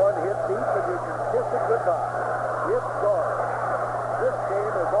 There's one hit deep, and you can kiss it goodbye. It's gone. This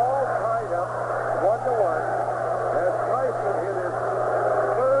game is all tied up 1-1 as Tyson hit his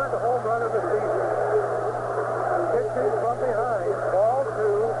third home run of the season. Pitching from behind, ball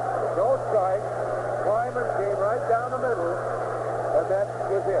two, no strike. Fryman came right down the middle, and that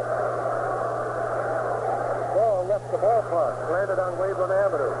was it. Ball left the ballpark, landed on Waveland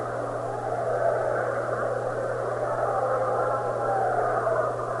Avenue.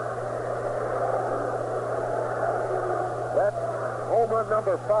 That's home run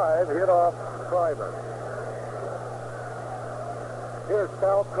number 5, hit off Fryman. Here's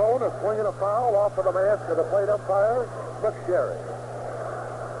Falcone, a swing and a foul off of the mask of the plate umpire, McSherry.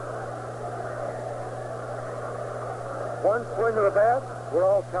 One swing of the bat, we're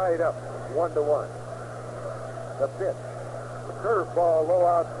all tied up, 1-1. The pitch, the curveball low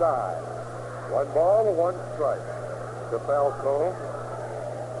outside. 1 ball, 1 strike to Falcone.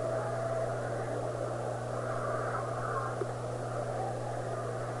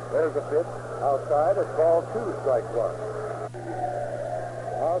 There's a pitch outside. It's ball 2, strike 1.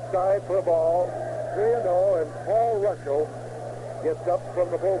 Outside for a ball, 3-0, and Paul Russell gets up from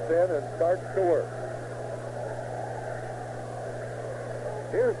the bullpen and starts to work.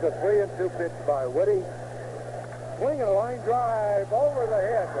 Here's the 3-2 pitch by Whitty. Swinging a line drive over the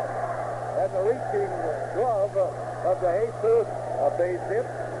head. And the reaching glove of the Jesus, a base hit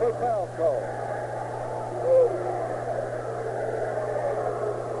for Falcone.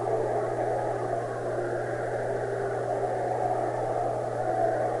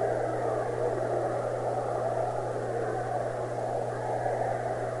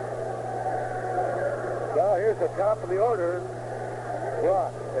 Now here's the top of the order.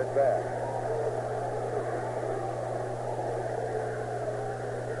 Brock is back.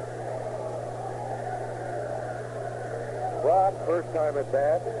 Brock, first time at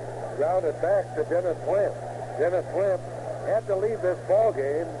bat, grounded back to Dennis Limp. Dennis Limp had to leave this ball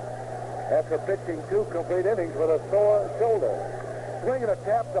game after pitching 2 complete innings with a sore shoulder. Swinging a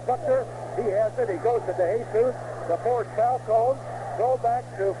tap to Buckner. He has it. He goes to Jesus. The force Falcone. Throw back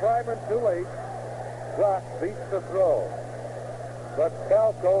to Fryman, too late. Brock beats the throw. But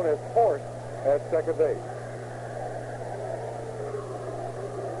Falcone is forced at second base.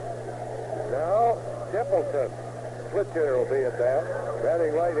 Now, Templeton, switch hitter, will be at that,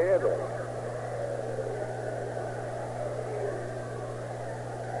 batting right-handed.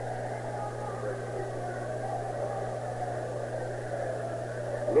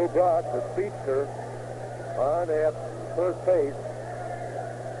 Lou Brock, the speedster, on at first base.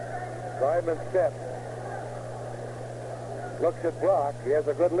 Fryman steps. Looks at Brock. He has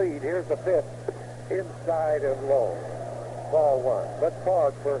a good lead. Here's the pitch. Inside and low. Ball 1. Let's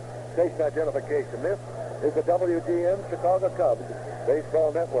pause for station identification. This is the WGN Chicago Cubs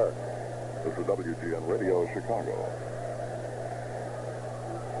Baseball Network. This is WGN Radio Chicago.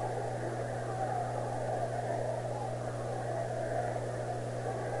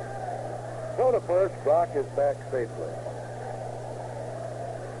 So to first, Brock is back safely.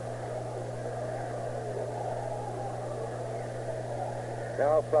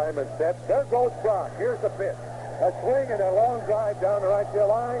 Now Fryman sets. There goes Brock. Here's the pitch. A swing and a long drive down the right field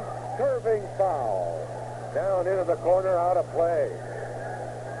line. Curving foul. Down into the corner, out of play.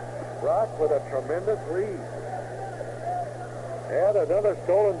 Brock with a tremendous lead. Had another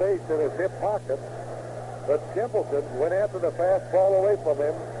stolen base in his hip pocket. But Templeton went after the fastball away from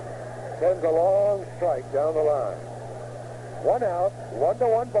him. Sends a long strike down the line. 1 out,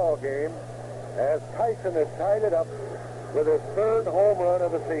 1-1 ball game as Tyson has tied it up with his 3rd home run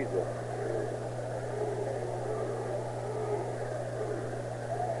of the season.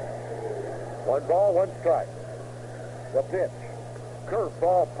 One ball, 1 strike. The pitch.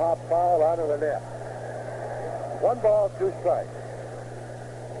 Curveball pop foul out of the net. 1 ball, 2 strikes.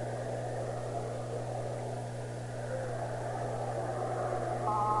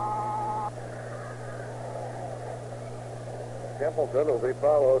 Templeton will be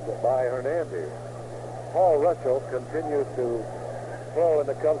followed by Hernandez. Paul Russell continues to throw in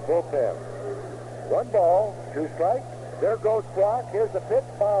the Cubs bullpen. 1 ball, 2 strikes. There goes Brock. Here's the pitch,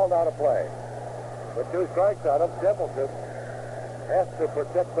 fouled out of play. With 2 strikes on him, Templeton has to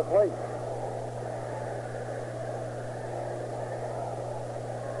protect the plate.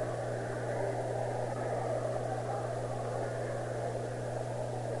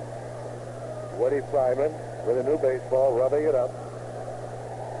 Woody Fryman with a new baseball, rubbing it up.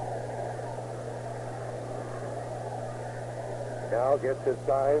 Now gets his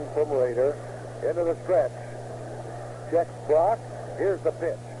sign from Rader into the stretch. Checks Brock. Here's the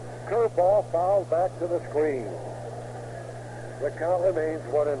pitch. Curveball fouled back to the screen. The count remains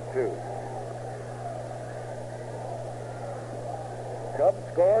 1-2. Cubs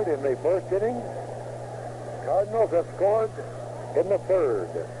scored in the first inning. Cardinals have scored in the third.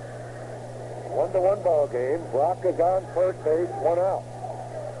 1-1 ball game. Brock is on first base, 1 out.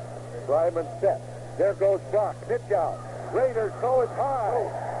 Fryman set. There goes Brock. Pitch out. Raiders throw is high.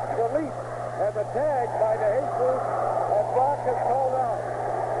 The leap and the tag by the Jesus, and Brock is called out.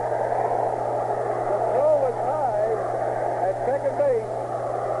 The throw was high at second base.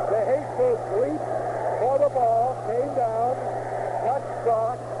 The Jesus leaped for the ball, came down, touched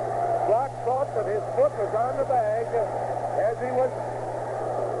Brock. Brock thought that his foot was on the bag as he was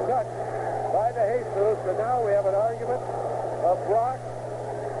touched by the Jesus, and now we have an argument of Brock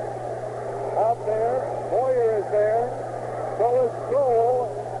out there. Boyer is there. So is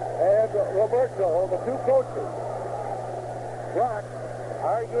Kroll and Roberto, the 2 coaches. Brock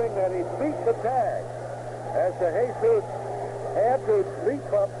arguing that he beat the tag as the Jesus had to leap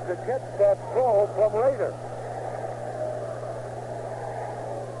up to catch that throw from Rader.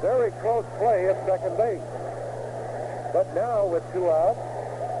 Very close play at second base. But now with 2 outs,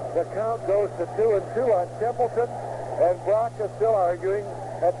 the count goes to 2-2 on Templeton, and Brock is still arguing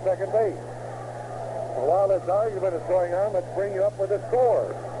at second base. And while this argument is going on, let's bring you up with the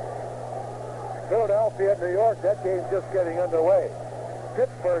scores. Philadelphia and New York, that game's just getting underway.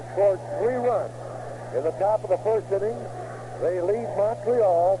 Pittsburgh scored 3 runs. In the top of the first inning, they lead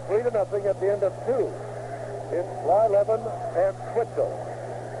Montreal 3-0 at the end of 2. It's Lylevin and Twitchell.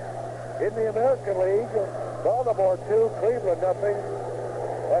 In the American League, Baltimore 2, Cleveland 0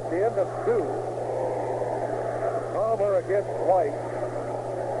 at the end of 2. Palmer against White.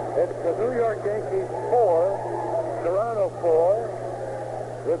 It's the New York Yankees 4, Toronto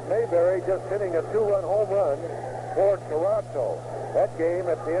 4, with Mayberry just hitting a 2-run home run for Toronto. That game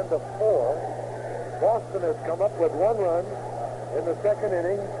at the end of 4. Boston has come up with 1 run in the second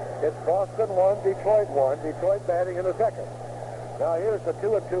inning. It's Boston 1, Detroit 1. Detroit batting in the second. Now here's the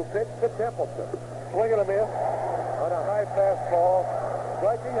 2-2 pitch to Templeton. Swing and a miss on a high fastball,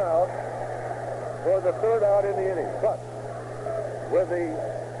 striking out for the 3rd out in the inning. But with the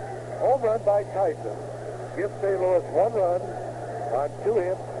home run by Tyson gives St. Louis 1 run on 2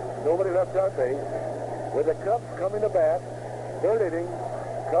 hits, nobody left on base. With the Cubs coming to bat, 3rd inning,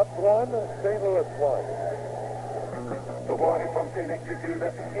 Cubs 1, St. Louis 1. The water pump connected to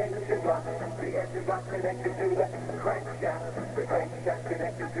the engine block. The engine block connected to the crankshaft. The crankshaft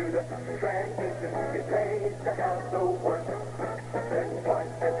connected to the transmission. It pays to have the work. Then twice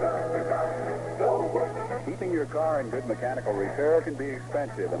and turn around the work. Keeping your car in good mechanical repair can be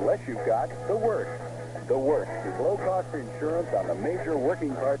expensive unless you've got the Works. The Works is low-cost insurance on the major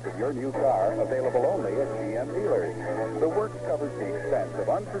working parts of your new car, available only at GM dealers. The Works covers the expense of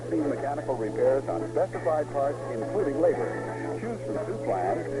unforeseen mechanical repairs on specified parts, including labor. Choose from 2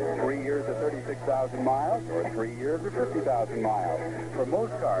 plans, 3 years at 36,000 miles or 3 years at 50,000 miles. For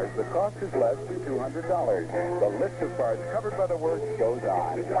most cars, the cost is less than $200. The list of parts covered by the Works goes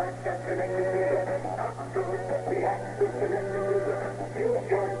on.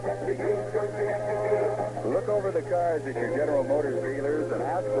 Look over the cars at your General Motors dealers and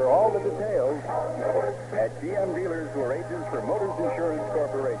ask for all the details at GM dealers who are agents for Motors Insurance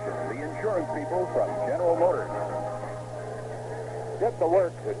Corporation, the insurance people from General Motors. Get the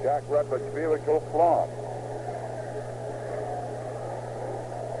Works at Jack Rutledge Vehicle Flaunt.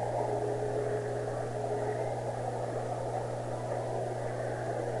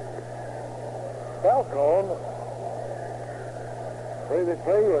 Falcone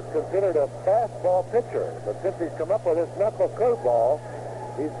previously was considered a fastball pitcher, but since he's come up with this knuckle curveball,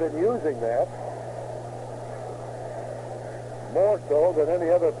 he's been using that more so than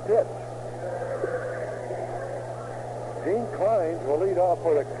any other pitch. Gene Clines will lead off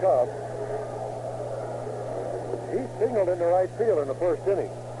for the Cubs. He signaled into right field in the first inning.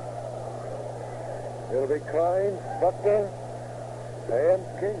 It'll be Clines, Buckner, and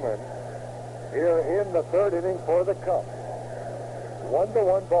Kingman here in the 3rd inning for the Cubs.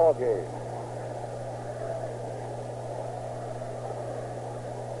 1-1 ball game.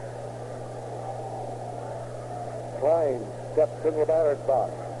 Clines steps into the batter's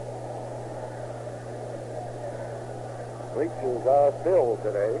box. Bleachers are filled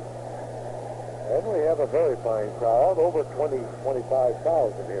today. And we have a very fine crowd, over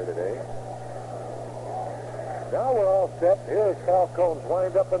 25,000 here today. Now we're all set. Here's Falcone's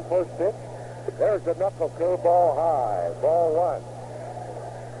wind-up and first pitch. There's the knuckle curveball high. Ball one.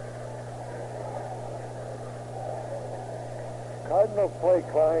 Cardinals play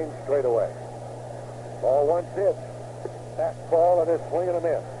Clines straight away. Ball one pitch. Fastball and a swing and a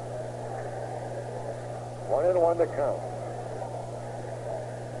miss. 1-1 to count.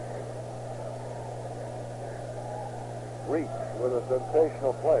 Reitz with a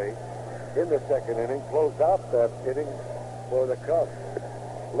sensational play in the second inning. Closed out that inning for the Cubs.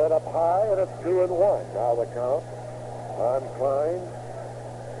 Led up high, and it's 2-1. Now the count on Clines.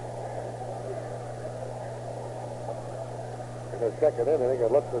 In the second inning,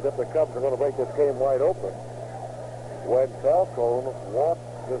 it looks as if the Cubs are going to make this game wide open when Falcone walks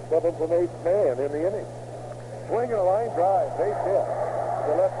the 7th and 8th man in the inning. Swing and a line drive, base hit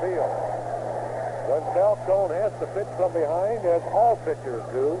to left field. When Falcone has to pitch from behind, as all pitchers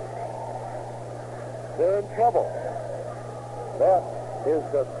do, they're in trouble. That is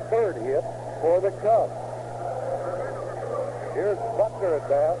the third hit for the Cubs. Here's Buckner at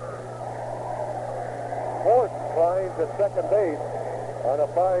bat. Fourth Clines at second base on a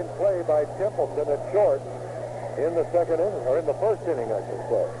fine play by Templeton at short in the second inning, or in the first inning, I should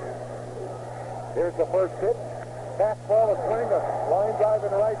say. Here's the first pitch. Fastball, a swing, a line drive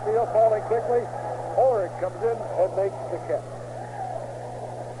in right field, falling quickly. Orrick comes in and makes the catch.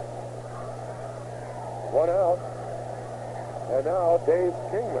 One out. And now Dave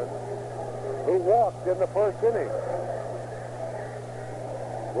Kingman, who walked in the first inning,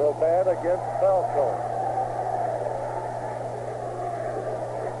 will bat against Falcone.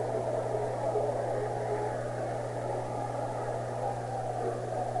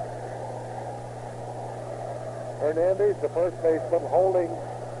 Hernandez, the first baseman, holding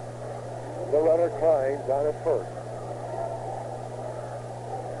the runner Clines on at first.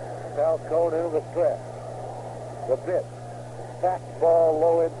 Falcone into the stretch. The pitch. Fastball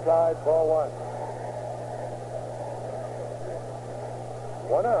low inside, ball one.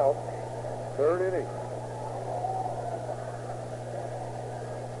 One out, third inning.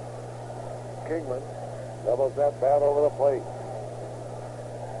 Kingman doubles that bat over the plate.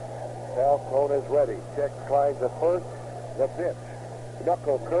 Falcone is ready. Checks Clines at first. The pitch.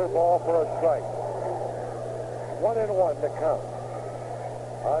 Knuckle curveball for a strike. 1-1 to count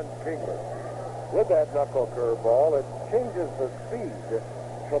on Kingman. With that knuckle curveball, it changes the speed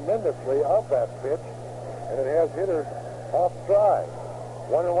tremendously of that pitch, and it has hitters off stride.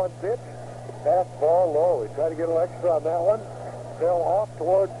 1-1 pitch. Fastball low. He tried to get a little extra on that one. Fell off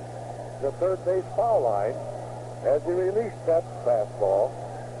towards the third base foul line as he released that fastball.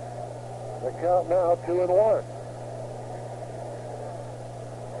 The count now 2-1.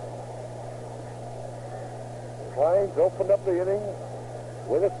 Clines opened up the inning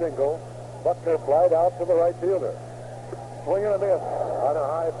with a single. Buckner flied out to the right fielder. Swing and a miss on a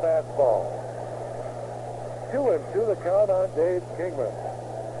high fastball. 2-2 the count on Dave Kingman.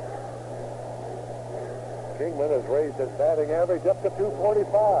 Kingman has raised his batting average up to .245.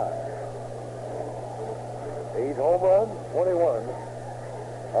 8 home runs, 21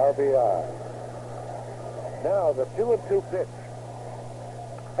 RBI. Now the 2-2 pitch.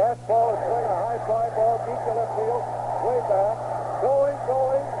 Fastball, swing, a high fly ball deep to left field. Way back. Going.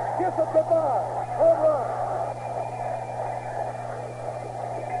 Kiss it goodbye. Home run.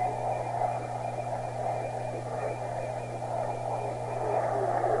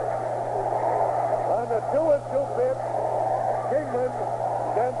 On the 2-2 pitch, Kingman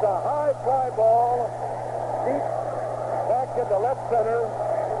sends a high fly ball deep back into left center,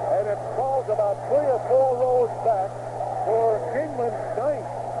 and it falls about 3 or 4 rows back for Kingman's 9th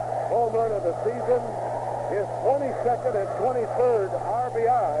home run of the season, his 22nd and 23rd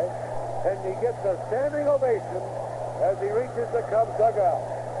RBI, and he gets a standing ovation as he reaches the Cubs dugout.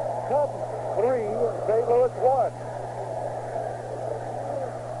 Cubs 3, St. Louis 1.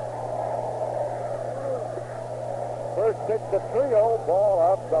 First pitch to Trillo, ball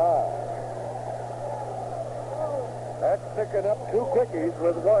outside. That's picking up 2 quickies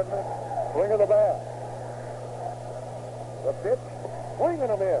with 1 swing of the bat. The pitch, swing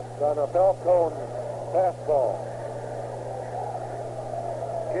and a miss on a Falcone fastball.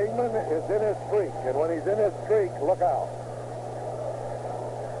 Kingman is in his streak, and when he's in his streak, look out.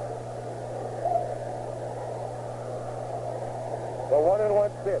 The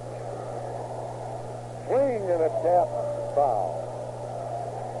 1-1 pitch. Swing and a tap foul.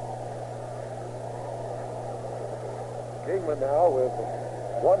 Kingman now with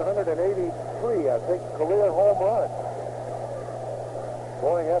 183, I think, career home runs.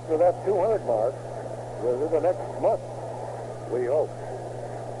 Going after that 200 mark within the next month, we hope.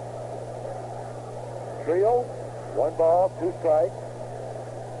 Trio, 1 ball, 2 strikes.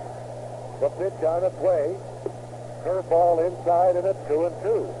 The pitch on its way. Curveball inside and it's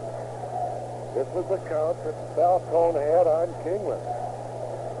 2-2. This was the count that Falcone had on Kingman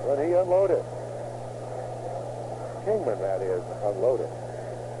when he unloaded. Kingman, that is, unloaded.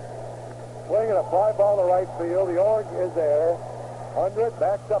 Swinging a fly ball to right field. The Iorg is there. Under it,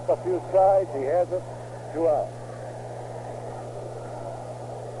 backs up a few strides. He has it. 2 out.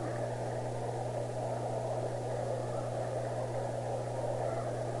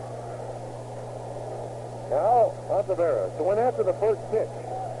 Now, Ontiveros went after the first pitch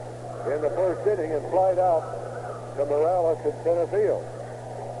in the first inning and flied out to Morales in center field.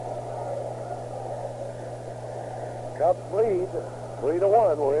 Cubs lead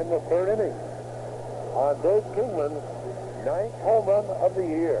 3-1. We're in the third inning. On Dave Kingman's 9th home run of the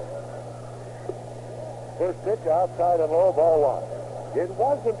year. First pitch outside and low, ball 1. It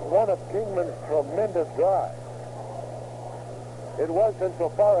wasn't one of Kingman's tremendous drives. It was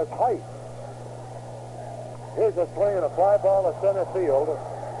insofar as height. Here's a swing and a fly ball to center field.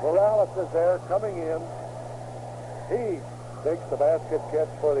 Morales is there coming in. He takes the basket catch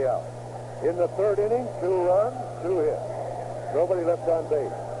for the out. In the third inning, 2 runs, 2 hits. Nobody left on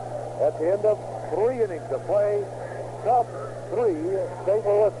base. At the end of 3 innings of play, Cubs 3, St.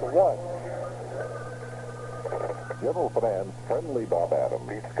 Louis 1. General Finance, friendly Bob Adams.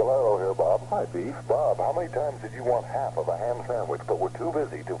 Pete Scalero here, Bob. Hi, Pete. Bob, how many times did you want half of a ham sandwich but were too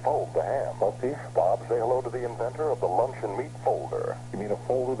busy to fold the ham? What, Pete? Bob, say hello to the inventor of the luncheon meat folder. You mean a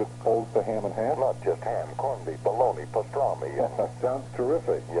folder that folds the ham in half? Not just ham, corned beef, bologna, pastrami, and... Sounds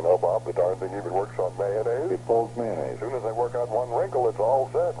terrific. You know, Bob, the darn thing even works on mayonnaise. It folds mayonnaise. As soon as I work out one wrinkle, it's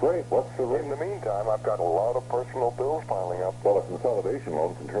all set. Great. What's the In the meantime, I've got a lot of personal bills piling up. Well, a consolidation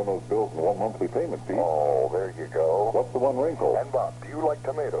loan can turn those bills into one monthly payment, Pete. Oh, there you go. What's the one wrinkle? And, Bob, do you like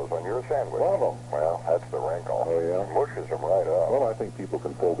tomatoes on your sandwich? One of them. Well, that's the wrinkle. Oh, yeah? Mushes them right up. Well, I think people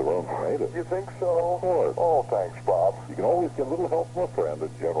can fold their own tomatoes. You think so? Of course. Oh, thanks, Bob. You can always get a little help from a friend at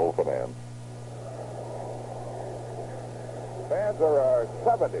General Finance. Fans, there are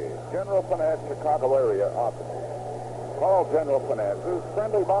 70 General Finance Chicago area offices. Call General Finance's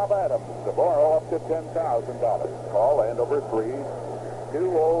friendly Bob Adams to borrow up to $10,000. Call Andover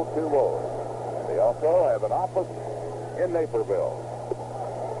 3-2020. They also have an office in Naperville.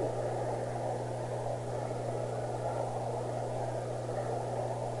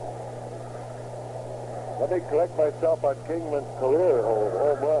 Let me correct myself on Kingman's career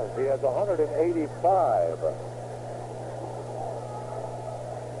home runs. He has 185.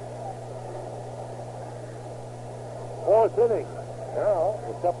 Fourth inning. Now,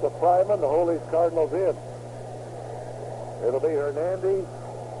 it's up to Fryman to hold these Cardinals in. It'll be Hernandez,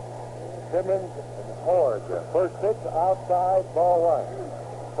 Simmons, and Iorg. First pitch outside, ball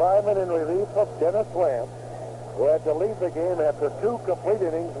 1. Fryman in relief of Dennis Lamb, who had to leave the game after 2 complete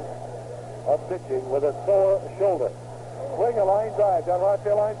innings of pitching with a sore shoulder. Swing a line drive down right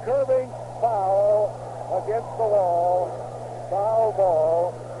field line, curving, foul against the wall, foul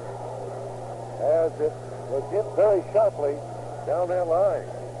ball, as it was hit very sharply down that line.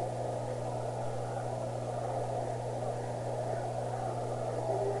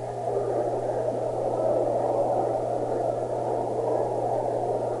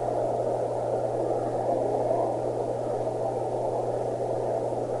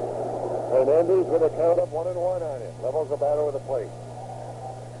 Hernandez with a count of 1-1 on him. Levels the batter with a plate.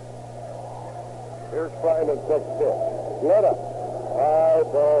 Here's Fryman's next pitch. Let up.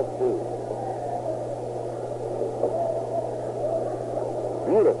 5-2.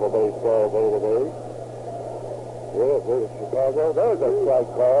 Beautiful baseball day today. Here in Chicago. There's a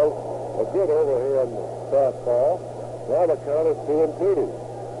strike call. A good overhand fastball. Now the count is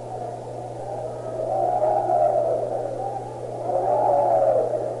 2-2.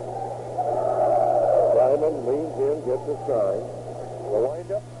 Leans in, gets a sign. The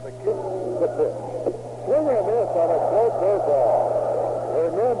windup, the kick, the pitch. Swing and a miss on a close curveball.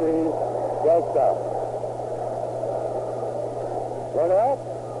 Hernandez strikes out. Run out.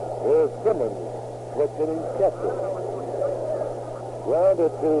 Here's Simmons switching catcher.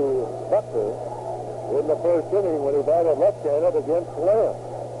 Grounded to Buckner in the first inning when he batted left-handed against Lamb.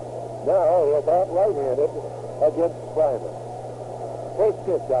 Now he'll bat right-handed against Fryman. First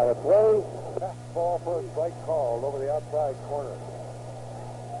pitch on its way. Ball for a strike called over the outside corner.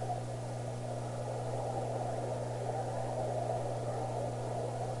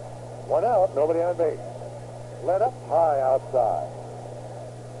 One out, nobody on base. Let up high outside.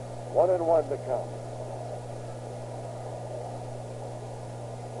 1-1 to count.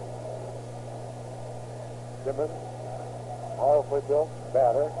 Simmons, powerfully built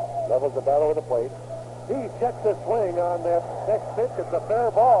batter, levels the bat over the plate. He checks the swing on that next pitch. It's a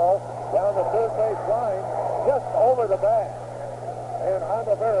fair ball down the third base line, just over the bat. And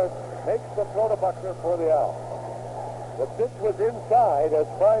Ontiveros makes the throw to Buckner for the out. The pitch was inside as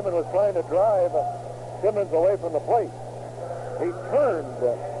Fryman was trying to drive Simmons away from the plate. He turned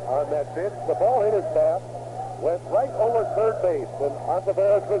on that pitch. The ball hit his bat, went right over third base, and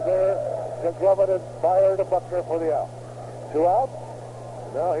Ontiveros was there to glove it and fire to Buckner for the out. 2 out.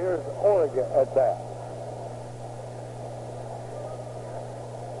 Now here's Oregon at bat.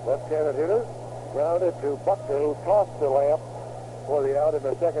 Left-handed hitter, grounded to Buckner, who tossed the lamp for the out in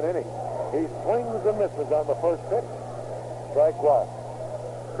the second inning. He swings and misses on the first pitch. Strike 1.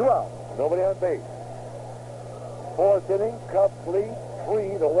 2 out. Nobody on base. Fourth inning, Cubs lead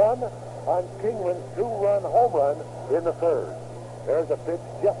 3-1 on Kingman's 2-run home run in the third. There's a pitch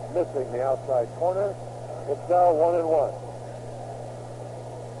just missing the outside corner. It's now 1-1.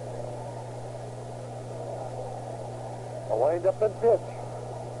 A wind-up and pitch.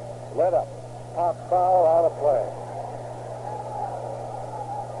 Let up. Pop foul out of play.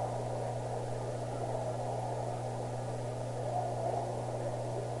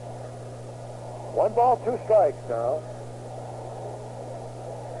 One ball, 2 strikes now.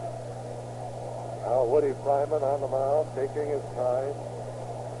 Now Woody Fryman on the mound, taking his time.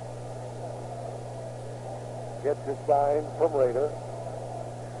 Gets his sign from Rader.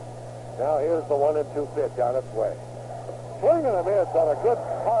 Now here's the 1-2 pitch on its way. Swing and a miss on a good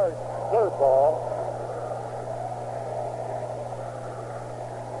hard third ball.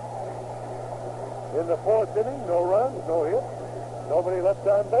 In the fourth inning, no runs, no hits, nobody left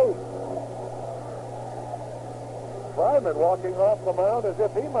on base. Fryman walking off the mound as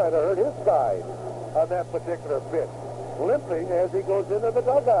if he might have hurt his side on that particular pitch, limping as he goes into the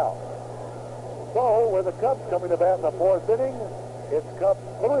dugout. So, with the Cubs coming to bat in the fourth inning, it's Cubs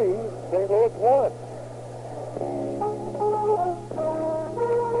 3, St. Louis 1.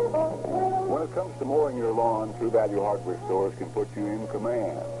 When it comes to mowing your lawn, True Value Hardware stores can put you in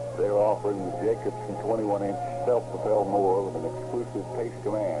command. They're offering the Jacobson 21-inch self-propelled mower with an exclusive Pace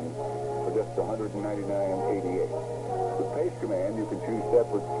Command for just $199.88. With Pace Command, you can choose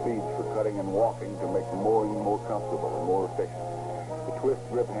separate speeds for cutting and walking to make mowing more comfortable and more efficient. The twist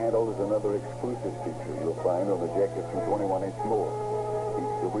grip handle is another exclusive feature you'll find on the Jacobson 21-inch mower.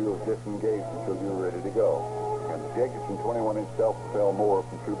 Keeps the wheels disengaged until you're ready to go. And the Jacobson 21-inch self-propelled mower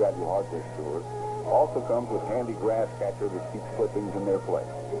from True Value Hardware stores also comes with handy grass catcher that keeps clippings in their place.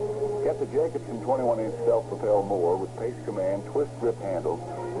 Get the Jacobson 21-inch self-propelled mower with Pace Command, twist grip handles,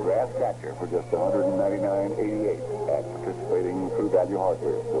 grass catcher for just $199.88 at participating True Value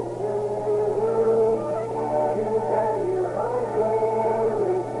Hardware stores.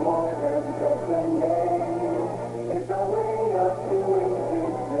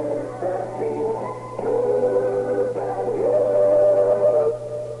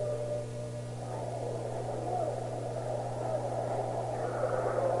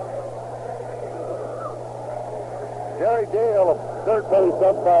 Jerry Dale, third base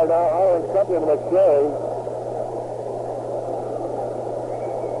umpire now, hiring something McShay.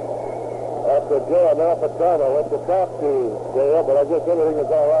 After Joe Amalfitano went to talk to Dale, but I guess everything is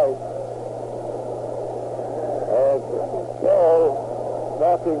all right. As Joe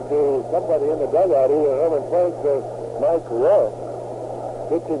talking to somebody in the dugout, either Herman Frank or Mike Rourke,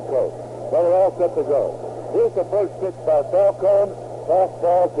 pitching coach. Well, we're all set to go. Here's the first pitch by Falcone.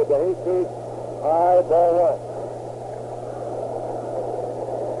 Fastball to DeJesus. High, ball 1.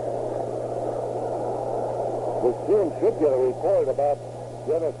 This team should get a report about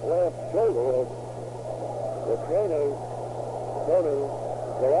Dennis Lamp's shoulder. The trainer, Tony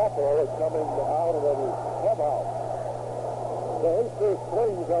Garofalo, is coming out of the clubhouse. The Hasters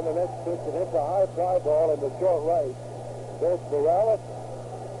swings on the next pitch and hits a high fly ball in the short right. Both Morales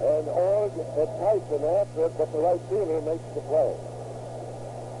and Org and Tyson after it, but the right fielder makes the play.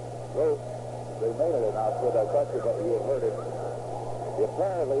 Well, they made it an outfit. I thought you had heard it.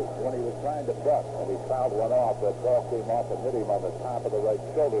 Apparently, when he was trying to duck and he fouled one off, that ball came off and hit him on the top of the right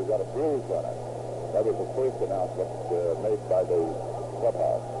shoulder. He got a bruise on it. That was the first announcement made by the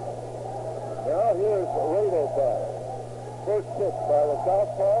clubhouse. Now here's Rader back. First pitch by the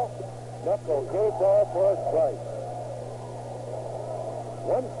southpaw. Knuckle curveball for a strike.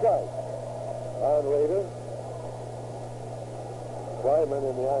 1 strike on Rader. Fryman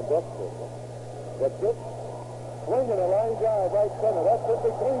in the on-deck circle. The pitch. Swinging a line drive right center. That's it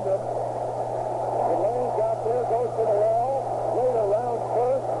between them. The line got there goes to the wall. Rader round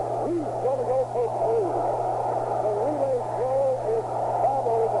first. He's going to go for three. The relay throw is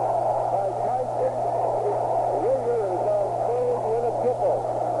followed by Tyson. Rader is on third with a triple.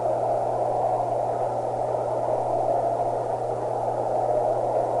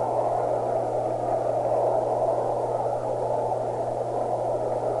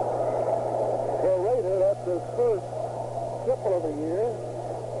 So Rader, that's his first triple of the year.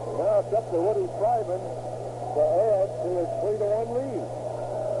 Now it's up to Woody Fryman to add to his 3-1 lead.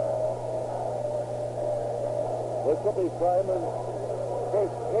 This will be Fryman's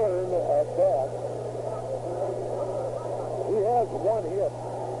first turn at bat. He has one hit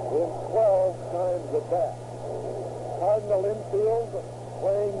in 12 times at bat. Cardinal infield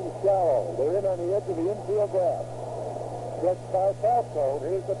playing shallow. They're in on the edge of the infield grass. Stretched by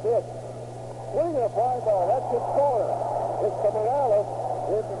Falcone. Here's the pitch. Swing a fly ball. That's his corner. It's to Morales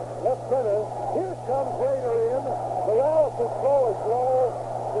in left center. Here comes Rader in. Morales' throw is low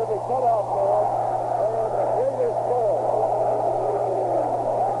to the cutoff man, and Rader scores.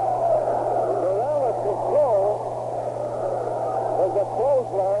 Morales' throw was a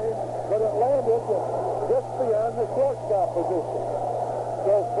clothesline, but it landed just beyond the shortstop position.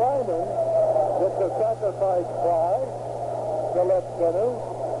 So Fryman gets a sacrifice fly to left center,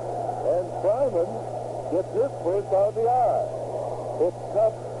 and Fryman gets his first RBI. It's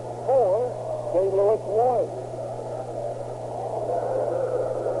Cubs 4, St. Louis 1.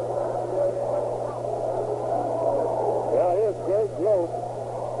 Now here's Greg Gross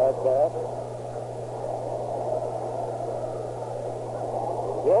at bat.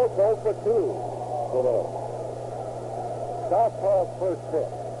 Gross 0 for 2 today. Southpaw's first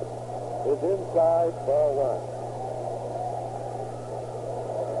pitch is inside ball 1.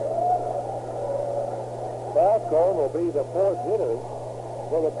 Falcone will be the fourth hitter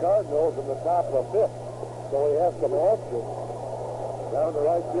for the Cardinals in the top of the fifth. So he has some action down the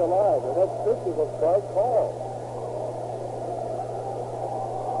right field line. And that pitch is a strike ball.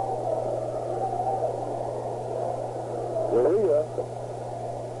 Urea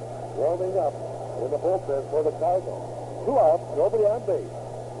warming up in the bullpen for the Cardinals. 2 outs, nobody on base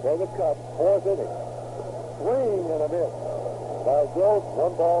for the Cubs, 4th inning. Swing and a miss by Gross,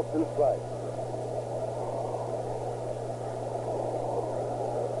 1 ball, 2 strikes.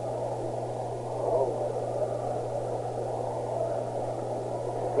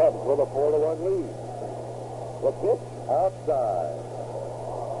 Cubs with a 4-1 lead. The pitch outside.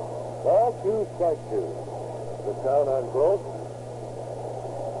 Ball 2, strike 2. The count on Gross.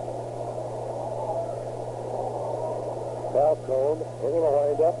 Falcone in the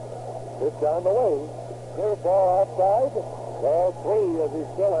windup. It's down the wing. Curveball outside. Ball 3 as he's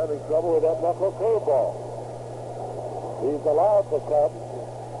still having trouble with that knuckle curveball. He's allowed the Cubs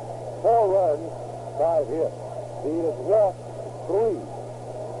 4 runs, 5 hits. He has walked 3.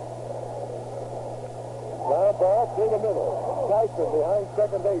 Ground ball through the middle. Tyson behind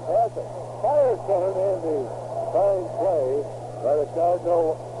second base has it. Fires to Hernandez. Fine play by the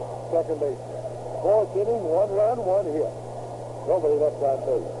Cardinal second baseman. 4th inning, 1 run, 1 hit. Nobody left on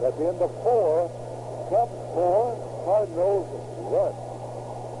base. At the end of 4, Cubs 4, Cardinals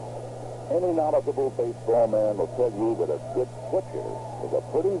 1. Any knowledgeable baseball man will tell you that a good pitcher is a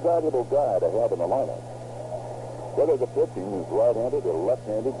pretty valuable guy to have in the lineup. Whether the pitching is right-handed or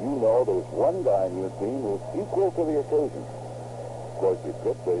left-handed, you know there's one guy in your team who's equal to the occasion. Of course, you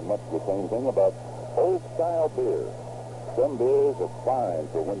could say much the same thing about old-style beer. Some beers are fine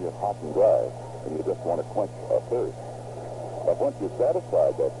for when you're hot and dry and you just want to quench a thirst. But once you've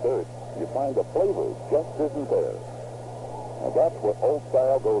satisfied that thirst, you find the flavor just isn't there. And that's what Old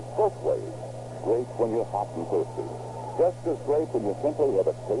Style goes both ways. Great when you're hot and thirsty. Just as great when you simply have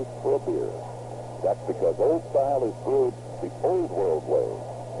a taste for a beer. That's because Old Style is brewed the old world way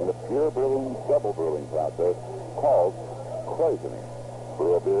in a pure brewing, double brewing process called poisoning.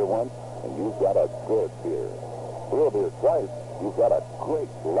 Brew a beer once, and you've got a good beer. Brew a beer twice, you've got a great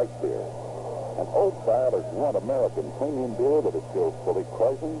light beer. And Old Style is one American premium beer that is still fully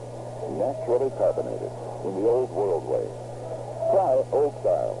poisoned, naturally carbonated in the old world way. Try Old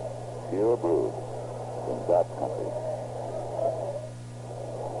Style, pure brewed in that country.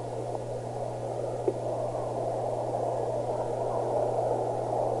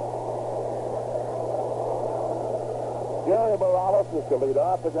 Gary Morales is to lead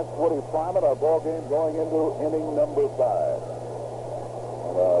off against Woody Fryman. Our ball game going into inning number 5.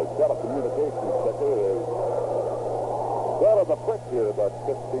 And our telecommunications checker is well on the quick here about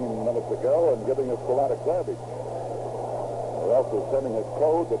 15 minutes ago and giving us a lot of garbage. We're also sending a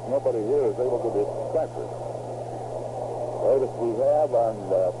code that nobody here is able to decipher. Latest we have on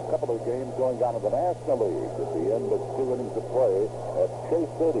a couple of games going on in the National League. At the end of 2 innings of play at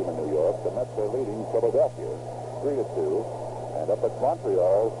Chase Stadium in New York, the Mets are leading Philadelphia 3-2. And up at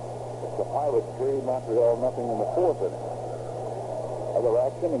Montreal, it's the Pirates 3, Montreal nothing in the 4th inning. Other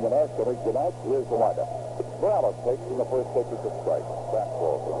action in the National League tonight, here's the windup. Morales takes in the first pitch at the strike.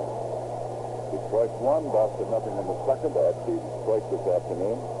 Fastball for him. He strikes one, Boston nothing in the second. That's the strike this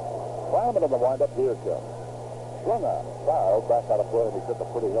afternoon. Climbing in the windup, here it comes. Swung on, foul, back out of play, and he took a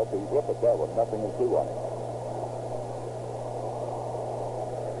pretty healthy grip at that one. Nothing in 2 on him.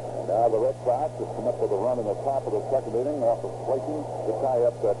 And now the Red Sox have come up with a run in the top of the second inning off of Clayton to tie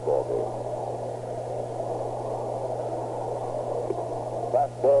up that ball game.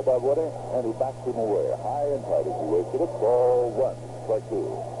 Fastball by Woody, and he backs him away. High and tight as he wasted it. Ball 1, strike 2.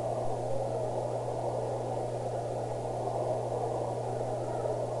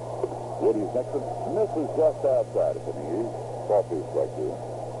 Woody's next one misses just outside of the knees. Ball 2, strike 2.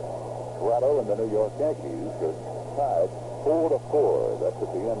 Toronto and the New York Yankees are tied 4-4. That's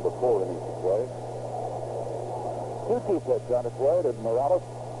at the end of 4 innings of play. 2-2 pitch on its way to Morales.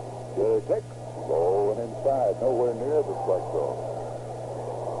 Garry takes. Low and inside. Nowhere near the strike zone.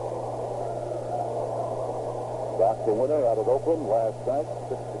 Back the winner out of Oakland last night,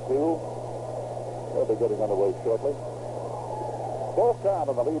 6-2. They'll be getting underway shortly. Full count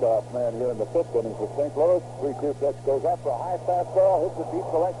on the leadoff man here in the 5th inning for St. Louis. 3-2 pitch goes up for a high fastball, hits it deep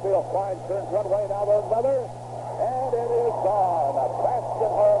to right field. Fine turns one way, now there's another. And it is gone. A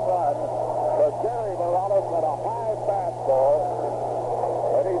basket home run for Garry Morales at a high fastball.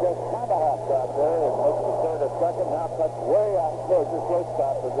 And he just tomahawked out there and looks to third at second. Now cuts way out towards the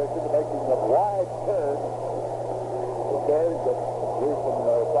shortstop position, making the wide turn. Garry gets through from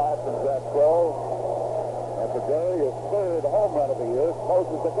 5 from Zach Kroll. And for Garry, his 3rd home run of the year,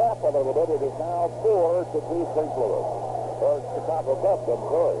 closes the gap a little bit. It is now 4-2 St. Louis. Or Chicago Cubs, I'm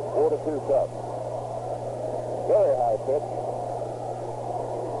sorry. 4-2 Cubs. Very high pitch.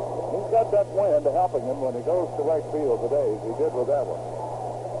 He's got that wind helping him when he goes to right field today, as he did with that one.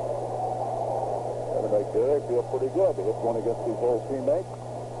 That'll make Garry feel pretty good to hit one against his old teammate.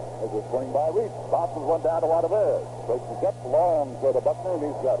 As a swing by Reitz. Bounces one down to Ontiveros. Takes the gap long for the Buckner, and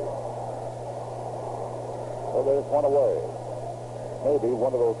he's got him. Well, there's one away. Maybe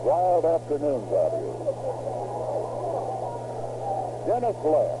one of those wild afternoons out here. Dennis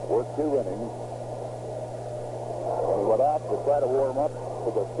left. Worked 2 innings. When he went out to try to warm up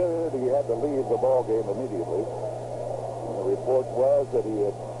for the 3rd, he had to leave the ball game immediately. And the report was that he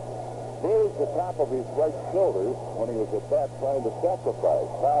had bruised the top of his right shoulder when he was at bat trying to sacrifice.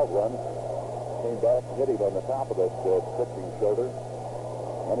 Foul run. Came back, hit him on the top of that pitching shoulder.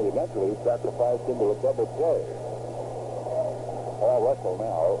 And he eventually sacrificed into a double play. Paul Russell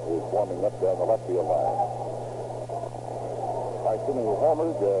now is warming up down the left field line. Tyson, who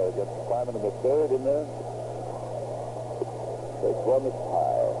homered, gets climbing in the 3rd in there. Takes one that's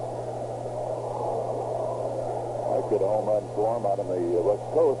high. Might get a home run for him out on the West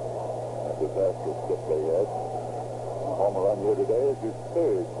Coast. That disastrous skip they had. Homer run here today is his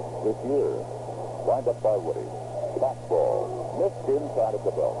 3rd this year. Wind up by Woody. Fastball. Missed inside of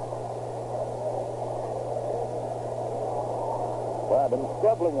the belt. Brandon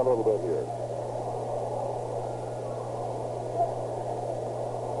struggling a little bit here.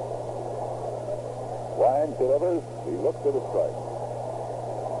 Ryan delivers. He looks at the strike.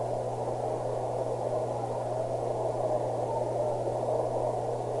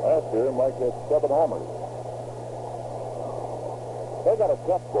 Last year, Mike had 7 homers. They got a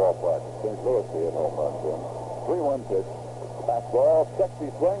tough ball practice. St. Louis had home runs in. 3-1 pitch. Fastball,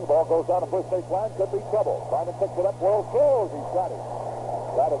 sexy swing. Ball goes down the first base line. Could be trouble. Simon picks it up. Well, throws. He's got it.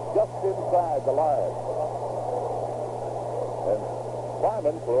 Got it just inside the line. And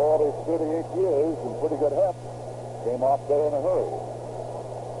Simon, for all his 38 years and pretty good heft, came off there in a hurry.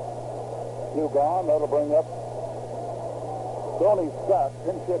 2 gone. That'll bring up Tony Scott,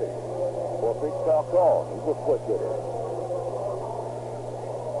 pinch hitting for Pete Falcone. He's a switch hitter.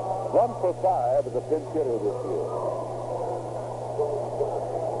 1 for 5 as a pinch hitter this year.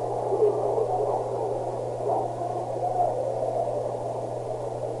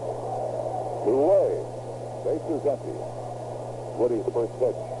 Two away. Bases empty. Woody's first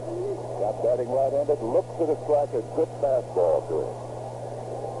pitch. Got batting right-handed. Looks at a strike. A good fastball to him.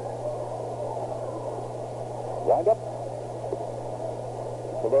 Wind up.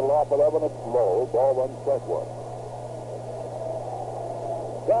 It's a little off 11. It's low. Ball 1, strike 1.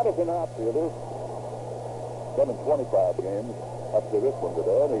 Scott is an outfielder. Done in 25 games up to this one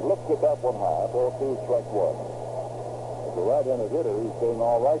today. And he looks at that one high. Ball 2, strike 1. As a right-handed hitter, he's doing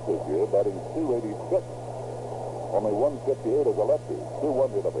all right this year, batting .286. Only 158 is a lefty.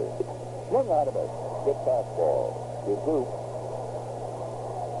 2-1 delivery. Swung out of it. Good fastball. To Duke.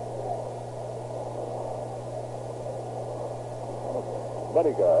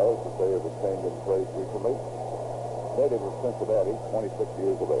 Many guys that they have obtained in trades recently. Native of Cincinnati, 26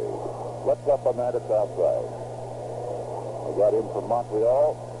 years of age. Left up on that, it's outside. They got him from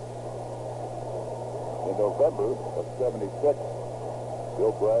Montreal in November of 76.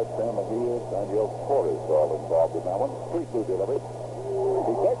 Bill Brad, Sam Mejia, Daniel Torres all involved in that one. 3-2 delivery.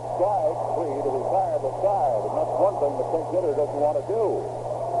 He takes strike 3 to retire the side, and that's one thing the pink hitter doesn't want to do.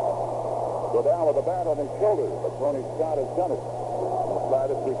 Go down with a bat on his shoulder, but Tony Scott has done it. And the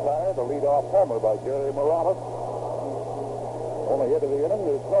side is retired, a leadoff homer by Gary Morales. Only hit of the inning,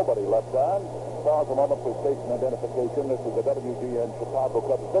 there's nobody left on. Pause a moment for station identification. This is the WGN Chicago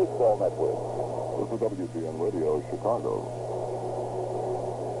Cubs Baseball Network. This is WGN Radio, Chicago.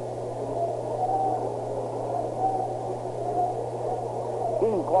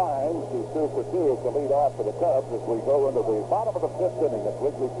 Gene Clines is 2 for 2 to lead off for the Cubs as we go into the bottom of the 5th inning at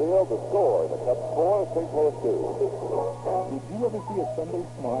Wrigley Field. The score, the Cubs 4, St. Louis 2. Did you ever see a Sunday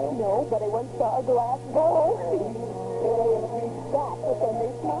smile? No, but I once saw a glass bowl. That's a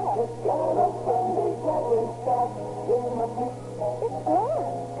Sunday smile. It's glass.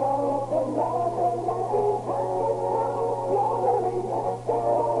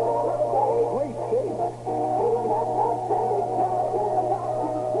 Great shape.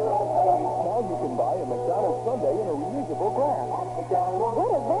 Now you can buy a McDonald's sundae in a reusable glass.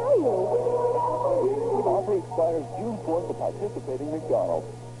 What a value. Offer expires June 4th at participating McDonald's.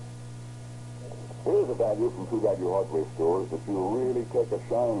 Here's a value from two value hardware stores that you really take a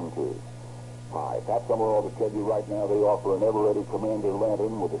shine to. Hi, Pat Summerall to tell you right now they offer an ever-ready Commander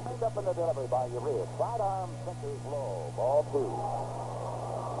lantern with a... Picked up in the delivery by Urias. Sidearm sinkers low. Ball 2.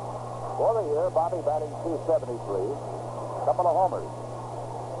 For the year, Bobby batting 273. Couple of homers.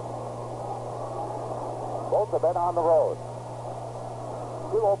 Both have been on the road.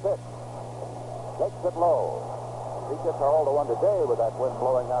 2-0 pitch. Takes it low. He gets a hold of one today with that wind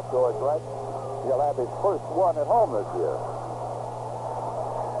blowing out towards right. He'll have his first one at home this year.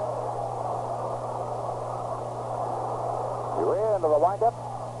 We're into the windup.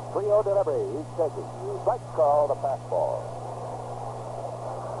 3-0 delivery. He's taking. Strike call, the fastball.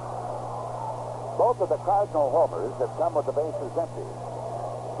 Both of the Cardinal homers have come with the bases empty.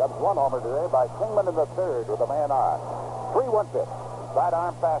 Cubs 1 homer today by Kingman in the 3rd with a man on. 3-1 pitch.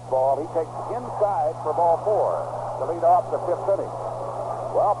 Sidearm fastball. He takes inside for ball 4 to lead off the 5th inning.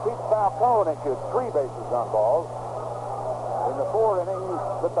 Well, Pete Falcone issued 3 bases on balls in the 4 innings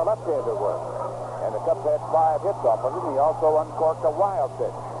that the left-hander worked. And the Cubs had 5 hits off of him. He also uncorked a wild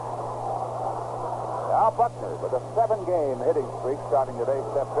pitch. Now Buckner, with a 7-game hitting streak starting today,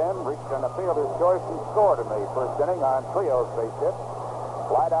 stepped in, reached on a fielder's choice, and scored in the 1st inning on Trillo's base hit.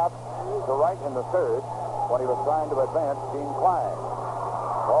 Flied out to right in the 3rd when he was trying to advance Gene Clines.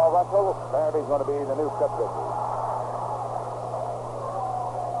 Paul Russell, apparently going to be the new Cub pitcher.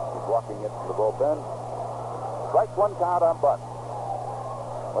 He's walking it to the bullpen. Strike 1 count on Buck.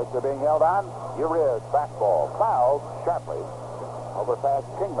 Whistler being held on. Urias fastball fouled sharply. Over past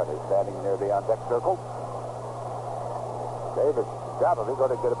Kingman is standing near the on-deck circle. Davis doubtedly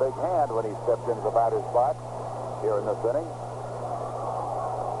going to get a big hand when he steps into the batter's box here in this inning.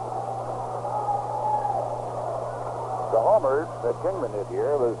 The homers that Kingman hit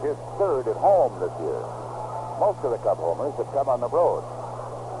here was his 3rd at home this year. Most of the Cub homers have come on the road.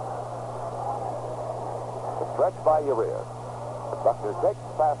 The stretch by Urias. Buckner takes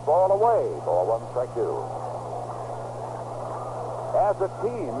fastball away. Ball 1, strike 2. As a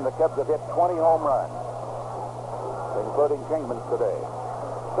team, the Cubs have hit 20 home runs, including Kingman's today.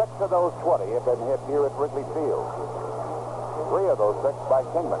 6 of those 20 have been hit here at Wrigley Field. 3 of those 6 by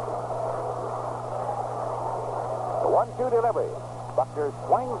Kingman. The 1-2 delivery. Buckner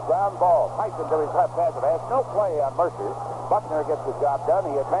swings ground ball. Tyson to his left as it has no play on Mercer. Buckner gets the job done.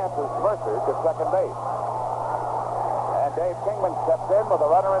 He advances Mercer to second base. And Dave Kingman steps in with a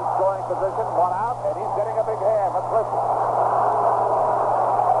runner in scoring position. 1 out, and he's getting a big hand. Let's listen.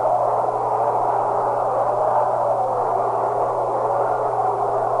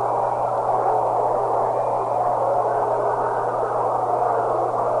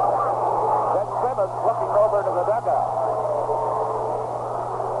 Ted Simmons looking over to the dugout.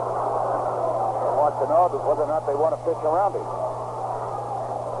 They want to know whether or not they want to pitch around him.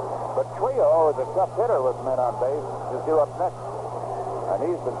 But Trillo, the tough hitter with men on base, is due up next. And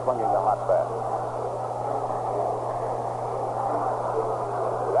he's been swinging the hot bat.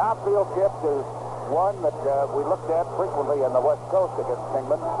 The outfield shift is one that we looked at frequently on the West Coast against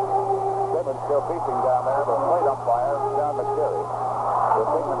Kingman. Simmons still feasting down there. The plate umpire, John McSherry. The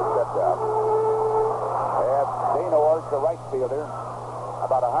Kingman has stepped out. They have Dane Iorg, the right fielder,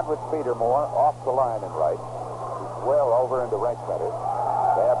 about 100 feet or more off the line in right. He's well over into right center.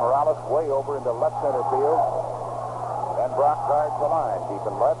 They have Morales way over into left center field. And Brock guards the line deep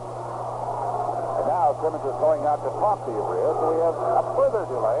in left. And now Simmons is going out to talk to you, Rhea. So we have a further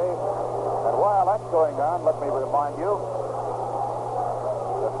delay. And while that's going on, let me remind you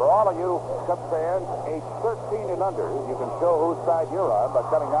that for all of you Cubs fans age 13 and under, you can show whose side you're on by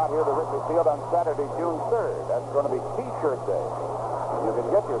coming out here to Wrigley Field on Saturday, June 3rd. That's going to be T-shirt day. You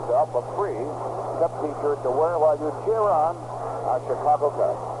can get yourself a free Cubs T-shirt to wear while you cheer on our Chicago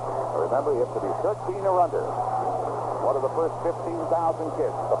Cubs. Remember, you have to be 13 or under. One of the first 15,000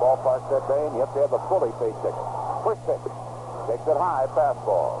 kids at the ballpark that day, and you have to have a fully paid ticket. First pitch. Takes it high,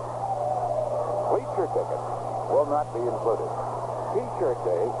 fastball. Bleacher ticket will not be included. T-shirt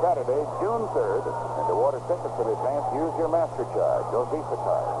day, Saturday, June 3rd. And to order tickets in advance, use your MasterCard, your Visa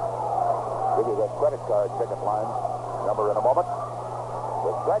card. Give you that credit card ticket line number in a moment.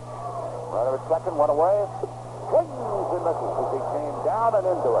 The stretch. Runner at second, one away. Swings and misses as he came down and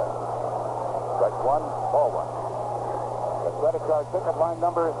into it. Strike one, ball one. The credit card ticket line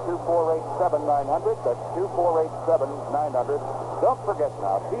number is 2487900. That's 2487900. Don't forget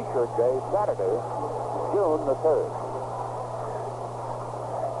now, T-shirt day, Saturday, June the 3rd.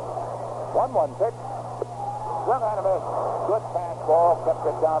 1-1 pitch. Swung on a miss. Good fastball. Kept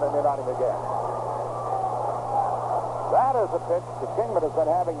it down and in on him again. That is a pitch that Kingman has been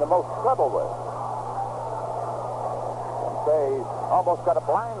having the most trouble with. And say, almost got a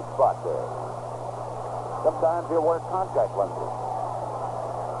blind spot there. Sometimes he'll wear contact lenses.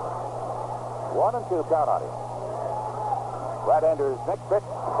 1-2 count on him. Right-hander's next pitch.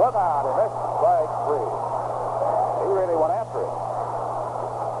 Swung on and missed. Strike three. He really went after it.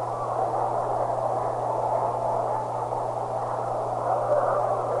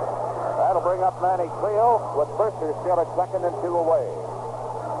 That'll bring up Manny Trillo with Mercer still at second and two away.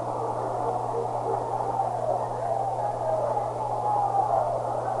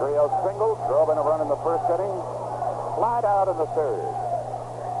 Trillo singled, drove in a run in the first inning, flied out in the third.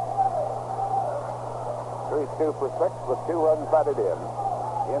 3-2 for 6 with 2 runs batted in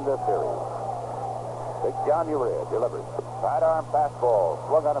this series. Big John Urea delivers. Sidearm fastball,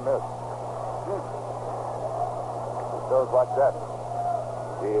 swung on a miss. It goes like that.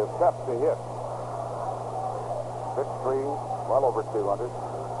 He is tough to hit. 6'3", well over 200.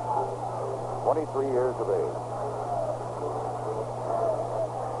 23 years of age.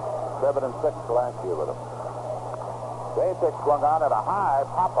 7 and 6 last year with him. Dave pitch swung on at a high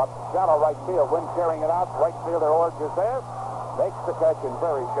pop-up, shallow right field. Wind carrying it out. Right fielder Iorg is there. Makes the catch in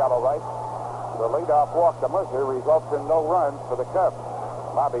very shallow right. The leadoff walk to Mercer results in no runs for the Cubs.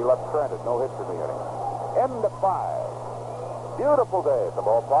 Bobby left stranded. No hits in the inning. End of 5. Beautiful day at the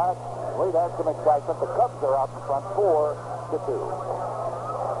ballpark. Lead has some excitement. The Cubs are out in front 4-2.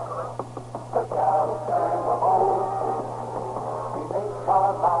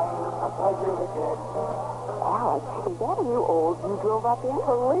 Alex, is that a new old you drove up in?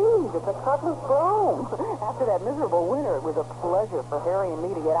 Please, it's a Cutlass Chrome. After that miserable winter, it was a pleasure for Harry and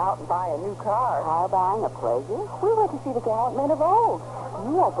me to get out and buy a new car. Car buying a pleasure? We went to see the gallant men of old.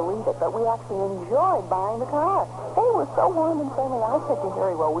 You won't believe it, but we actually enjoyed buying the car. They were so warm and friendly. I said to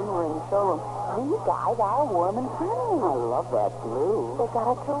Harry while we were in the showroom, these guys are warm and friendly. I love that blue. They've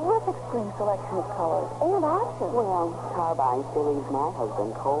got a terrific spring selection of colors and options. Well, car buying still leaves my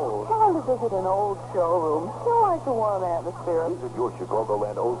husband cold. Tell him to visit an old showroom. He'll like the warm atmosphere. Visit your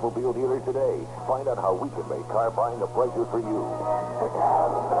Chicagoland Oldsmobile dealer today. Find out how we can make car buying a pleasure for you.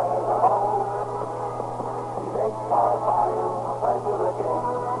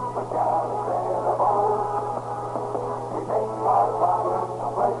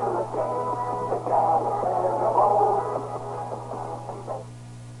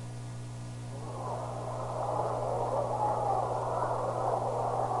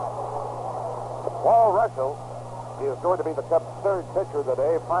 Paul Russell is going to be the Cubs' third pitcher of the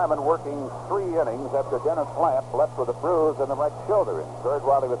day. Fireman working 3 innings after Dennis Lamp left with a bruise in the right shoulder. And third,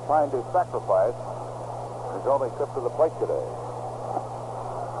 while he was trying to sacrifice his only trip to the plate today.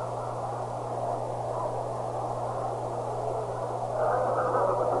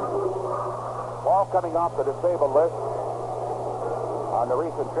 Paul coming off the disabled list on the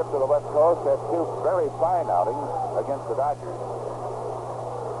recent trip to the West Coast had 2 very fine outings against the Dodgers.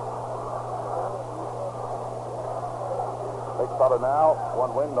 Big fella now,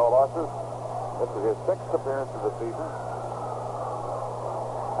 1 win, no losses. This is his 6th appearance of the season.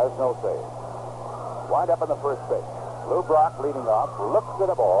 Has no save. Wind up in the first pitch. Lou Brock leading off, looks at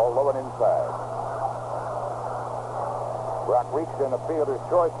the ball, low and inside. Brock reached in the fielder's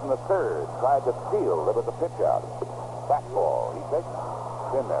choice from the third, tried to steal. There was a pitch out. Fastball. He takes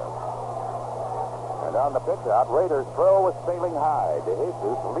in there. And on the pitch out, Rader's throw was sailing high.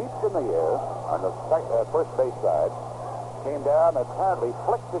 DeJesus leaped in the air on the first base side, came down and apparently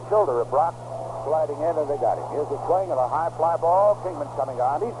flicked the shoulder of Brock, sliding in, and they got him. Here's a swing of a high fly ball. Kingman's coming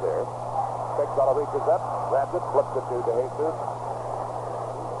on. He's there. Big fellow reaches up, grabs it, flips it to DeJesus.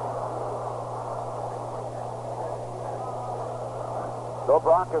 So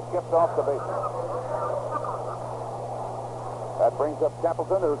Brock has skipped off the bases. That brings up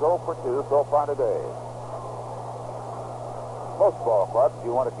Templeton, who's 0 for 2 so far today. Most ball clubs,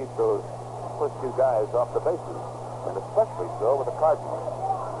 you want to keep those first two guys off the bases, and especially so with the Cardinals,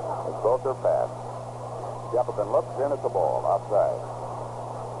 as both are fast. Templeton looks in at the ball, outside.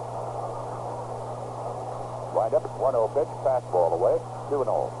 Wind up, 1-0 pitch, fastball away, 2-0.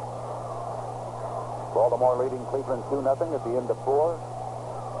 Baltimore leading Cleveland 2-0 at the end of 4.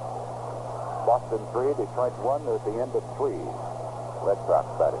 Boston 3, Detroit 1 at the end of 3. Red Sox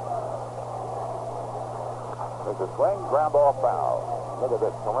batting. There's a swing, ground ball foul. Look at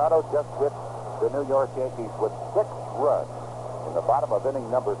this. Toronto just hit the New York Yankees with 6 runs in the bottom of inning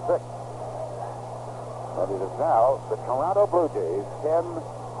number 6. And it is now the Toronto Blue Jays 10,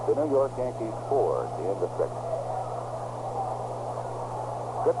 the New York Yankees 4 at the end of 6.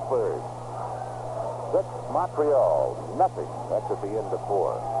 Pittsburgh 6, Montreal nothing. That's at the end of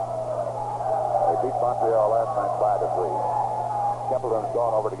 4. They beat Montreal last night 5-3. Templeton's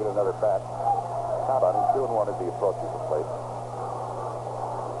gone over to get another bat. Count on him. 2-1 as he approaches the plate.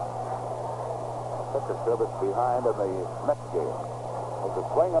 Pitcher service behind in the next game. There's a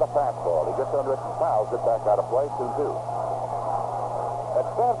swing and a fastball. He gets under it and fouls it back out of play. 2-2. At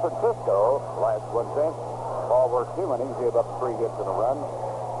San Francisco last Wednesday, ball worked 2 innings. He gave up 3 hits and a run.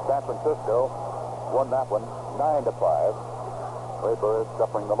 San Francisco won that one 9-5. Ray Burr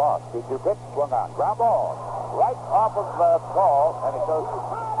suffering the loss. 2-2 pitch, swung on. Ground ball. Right off of the ball, and it goes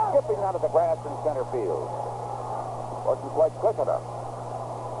skipping out of the grass in center field. Wasn't quite quick enough.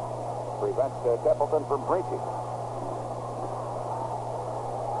 Prevents Templeton from reaching.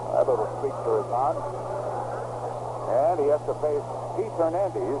 That little speedster is on. And he has to face Keith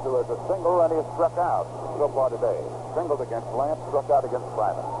Hernandez, who has a single, and he has struck out so far today. Singled against Lamp, struck out against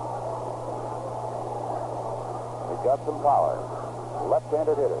Simon. He's got some power.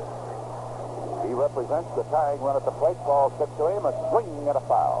 Left-handed hitter. He represents the tying run at the plate. Ball tipped to him, a swing and a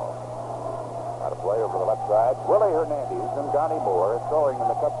foul. Out of play over the left side. Willie Hernandez and Donnie Moore throwing in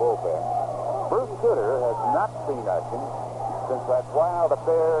the Cub bullpen. Bruce Sutter has not seen action since that wild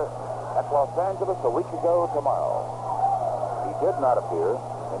affair at Los Angeles a week ago tomorrow. He did not appear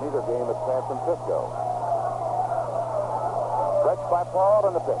in either game at San Francisco. Stretched by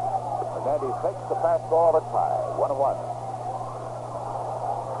Paul in the pitch. Hernandez takes the fastball to tie. 1-1.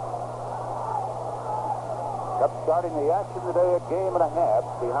 Cubs starting the action today, a game and a half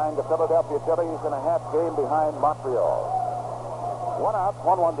behind the Philadelphia Phillies and a half game behind Montreal. 1 out,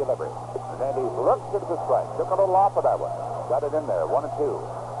 1-1 delivery. Hernandez looks at the strike. Took a little off of that one. Got it in there, 1-2.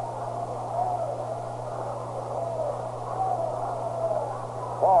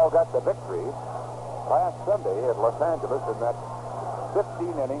 Paul got the victory last Sunday at Los Angeles in that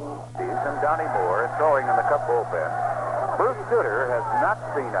 15-inning season. Donnie Moore throwing in the Cub bullpen. Bruce Sutter has not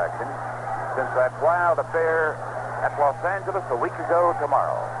seen action since that wild affair at Los Angeles a week ago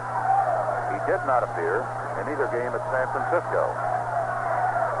tomorrow. He did not appear in either game at San Francisco.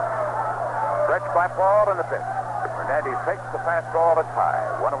 Stretched by Paul in the pitch. Hernandez takes the fastball to tie.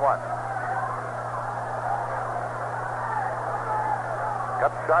 1-1.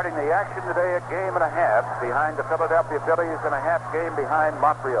 Cubs starting the action today, a game and a half behind the Philadelphia Phillies and a half game behind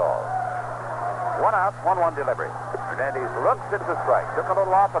Montreal. 1 out, 1-1 delivery. Hernandez looks at the strike. Took a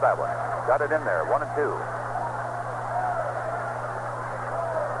little off of that one. Got it in there, 1-2.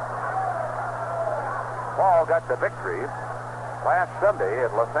 Paul got the victory last Sunday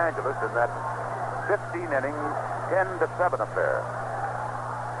at Los Angeles in that 15-inning, 10-7 affair.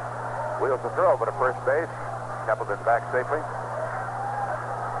 Wheels the throw over to first base. Templeton back safely.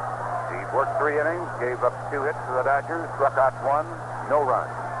 He worked 3 innings, gave up 2 hits to the Dodgers, struck out 1, no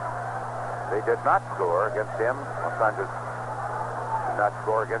runs. They did not score against him. Los Angeles did not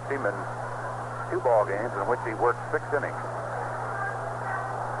score against him in 2 ball games in which he worked 6 innings.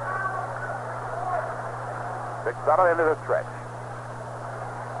 Big fella into the stretch.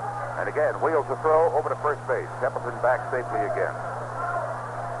 And again, wheels the throw over to first base. Templeton back safely again.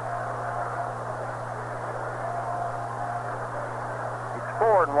 He's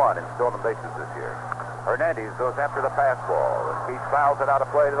 4-1 in stolen bases this year. Hernandez goes after the fastball. He fouls it out of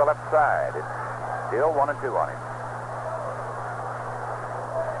play to the left side. It's still 1-2 on him.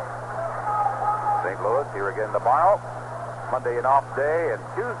 St. Louis here again tomorrow. Monday an off day, and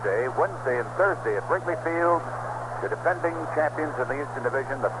Tuesday, Wednesday, and Thursday at Wrigley Field. The defending champions in the Eastern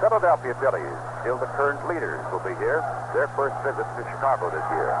Division, the Philadelphia Phillies, still the current leaders, will be here. Their first visit to Chicago this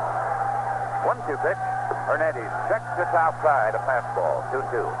year. 1-2 pitch. Hernandez checks it outside, a fastball.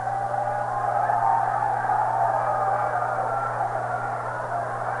 2-2.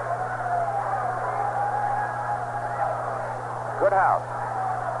 Good house.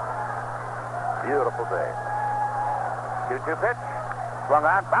 Beautiful day. 2-2 pitch. Swung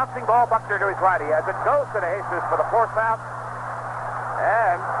on. Bouncing ball. Buckner to his right. He has it. Goes to the Jesus for the fourth out.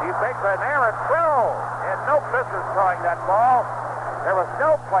 And he makes an errant throw. And no business throwing that ball. There was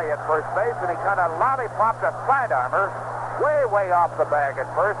no play at first base, and he kind of lollipopped a sidearmer way off the bag at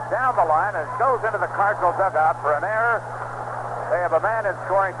first, down the line, and goes into the Cardinal dugout for an error. They have a man in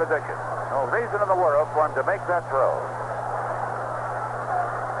scoring position. No reason in the world for him to make that throw.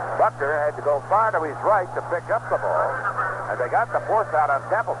 Buckner had to go far to his right to pick up the ball, and they got the fourth out on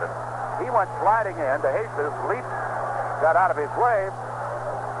Templeton. He went sliding in. Jesus leaped, got out of his way,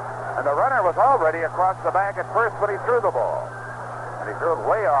 and the runner was already across the bag at first when he threw the ball. And he threw it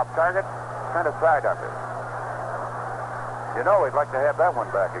way off target, kind of side under. You know, we'd like to have that one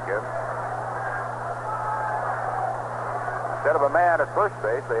back again. Instead of a man at first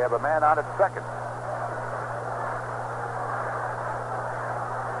base, they have a man on at second.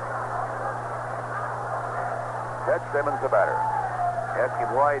 Ted Simmons, the batter. Asked him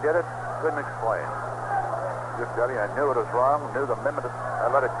why he did it. Couldn't explain. Just tell you, I knew it was wrong. Knew the minute I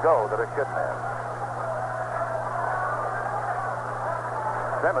let it go that I shouldn't have.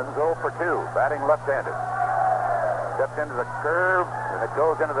 Simmons 0 for 2, batting left-handed. Steps into the curve, and it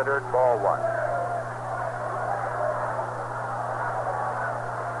goes into the dirt, ball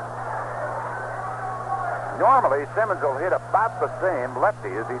 1. Normally, Simmons will hit about the same lefty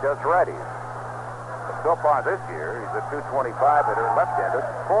as he does righties. But so far this year, he's a 225 hitter left-handed,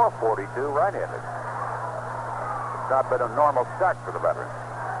 442 right-handed. It's not been a normal start for the veteran.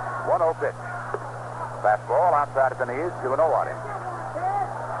 1-0 pitch. Fastball outside at the knees, 2-0 on him.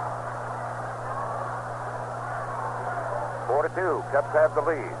 4-2. Cubs have the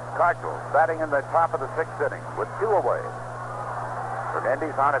lead. Cardinals batting in the top of the 6th inning with 2 away.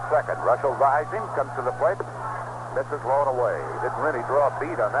 Hernandez on at second. Russell eyes him, comes to the plate, misses low and away. He didn't really draw a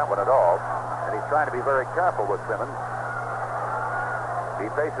beat on that one at all, and he's trying to be very careful with Simmons. He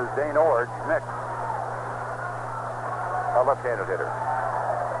faces Dane Iorg next, a left-handed hitter.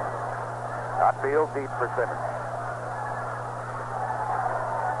 Outfield deep for Simmons.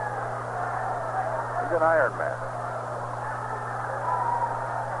 He's an Iron Man.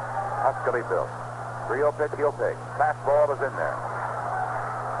 Huskily built. 3-0 pitch he'll take. Fastball is in there.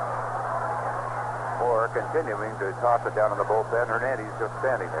 Moore continuing to toss it down in the bullpen. Hernandez just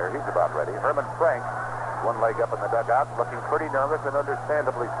standing there. He's about ready. Herman Frank, one leg up in the dugout, looking pretty nervous and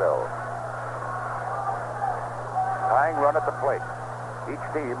understandably so. Tying run at the plate. Each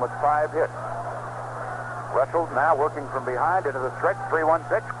team with 5 hits. Russell now working from behind into the stretch. 3-1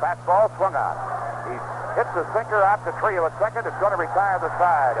 pitch. Fastball swung on. He hits the sinker out to Trillo at second. It's going to retire the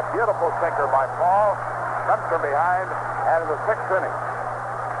side. A beautiful sinker by Paul. Comes from behind out of the 6th inning.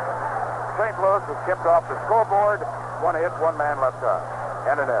 St. Louis has chipped off the scoreboard. 1 hit, 1 man left on.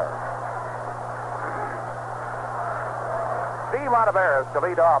 And an error. Steve Ontiveros to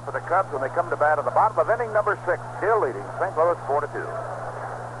lead off for the Cubs when they come to bat at the bottom of inning number 6. Still leading St. Louis 4-2.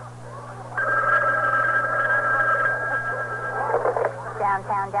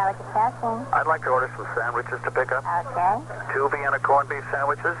 Downtown delicatessen. I'd like to order some sandwiches to pick up. Okay. 2 Vienna corned beef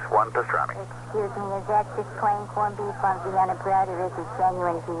sandwiches, 1 pastrami. Excuse me, is that just plain corned beef on Vienna bread, or is it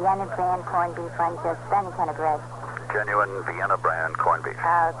genuine Vienna brand corned beef on just any kind of bread? Genuine Vienna brand corned beef.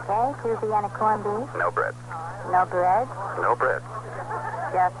 Okay, 2 Vienna corned beef. No bread. No bread? No bread.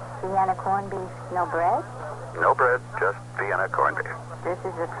 Just Vienna corned beef, no bread? No bread, just Vienna corned beef. This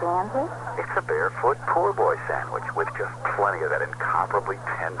is a sandwich? It's a barefoot poor boy sandwich with just plenty of that incomparably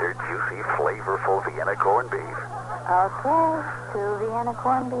tender, juicy, flavorful Vienna corned beef. Okay, 2 Vienna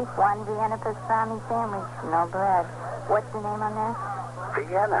corned beef, 1 Vienna pastrami sandwich, no bread. What's the name on there?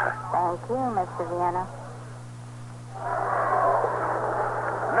 Vienna. Thank you, Mr. Vienna.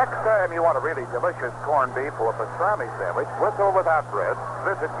 Next time you want a really delicious corned beef or pastrami sandwich, with or without bread,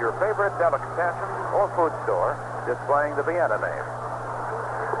 visit your favorite delicatessen or food store displaying the Vienna name.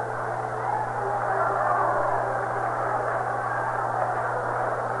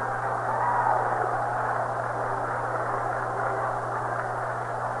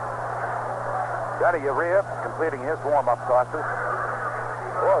 Manny Trillo completing his warm-up tosses.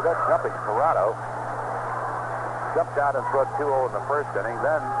 Oh, that's jumping Toronto. Jumped out and threw 2-0 in the first inning,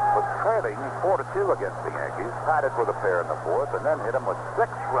 then was trailing 4-2 against the Yankees. Tied it with a pair in the fourth, and then hit him with 6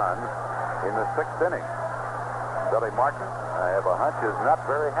 runs in the 6th inning. Billy Martin, I have a hunch, is not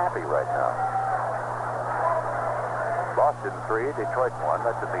very happy right now. Boston 3, Detroit 1.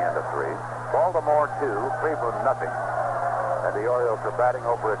 That's at the end of 3. Baltimore 2, Cleveland nothing. And the Orioles are batting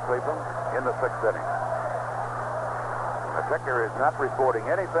over at Cleveland in the 6th inning. The ticker is not reporting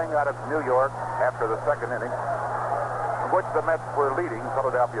anything out of New York after the 2nd inning, in which the Mets were leading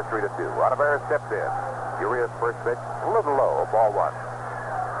Philadelphia 3-2. Ontiveros stepped in. Urias first pitch, a little low, ball 1.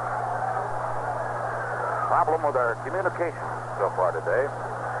 Problem with our communication so far today.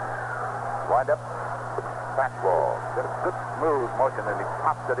 Wind up, fastball. Got a good smooth motion, and he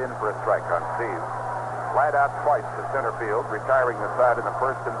popped it in for a strike on Steve. Flat out twice to center field, retiring the side in the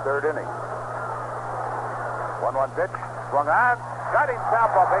 1st and 3rd innings. 1-1 pitch, swung on, got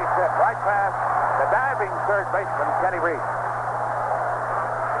himself a base hit right past the diving third baseman, Ken Reitz.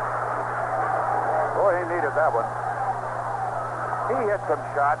 Boy, he needed that one. He hit some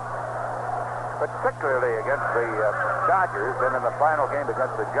shots, particularly against the Dodgers and in the final game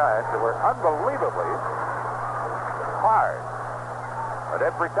against the Giants, that were unbelievably hard. But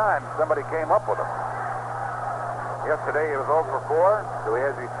every time somebody came up with them. Yesterday he was 0 for 4, so he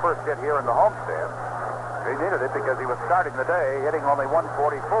has his first hit here in the homestand. He needed it because he was starting the day hitting only 144.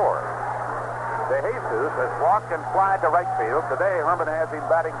 De Jesus has walked and flied to right field. Today Herman has him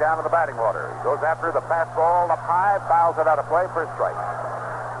batting down in the batting order. He goes after the fastball up high, fouls it out of play for a strike.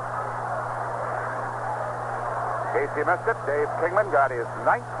 Casey missed it. Dave Kingman got his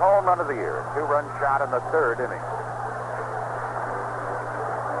 9th home run of the year. 2-run shot in the 3rd inning.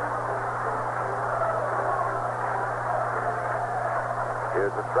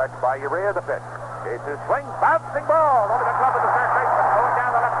 Here's a stretch by Urea, the pitch. Jesus swings, bouncing ball over the glove of the third baseman, going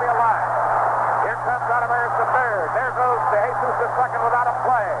down the left field line. Here comes Ontiveros to third. There goes De Jesus to second without a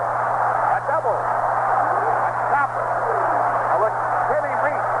play. A double. A stopper. With Kenny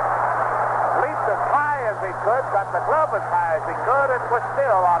Reitz leaped as high as he could, got the glove as high as he could, and was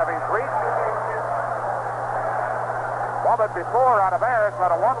still out of his reach. Moment before, Ontiveros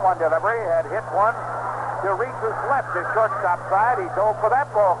on a 1-1 delivery had hit one to Reitz's left, his shortstop side. He dove for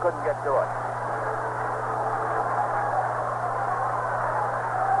that ball, couldn't get to it.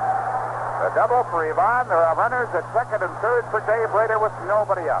 A double for Ivan. There are runners at 2nd and 3rd for Dave Rader with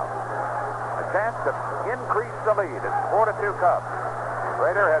nobody out. A chance to increase the lead. It's 4-2 Cubs.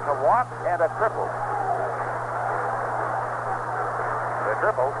 Rader has a walk and a triple. The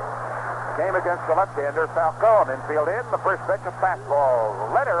triple came against the left-hander Falcone. Infield in. The first pitch, a fastball.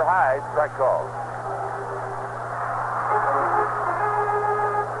 Letter high, strike call.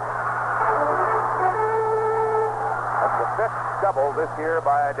 That's the 5th double this year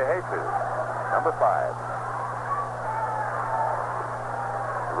by De Jesus. Number 5.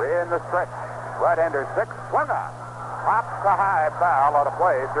 In the stretch. Right-hander 6. Swung on. Pops a high foul out of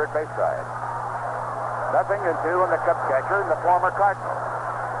play, third base side. 0-2 in the Cubs catcher and the former Cardinal.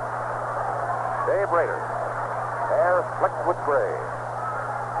 Dave Rader. Hair flicked with gray.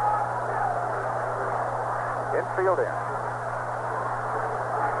 Infield in.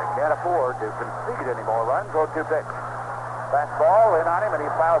 They can't afford to concede any more runs. 0-2 pitch. Fastball in on him, and he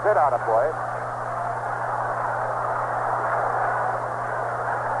fouls it out of play.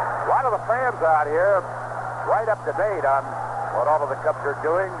 A lot of the fans out here right up to date on what all of the Cubs are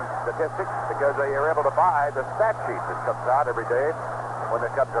doing, statistics, because they are able to buy the stat sheet that comes out every day when the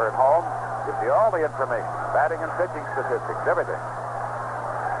Cubs are at home. Gives you all the information, batting and pitching statistics, everything.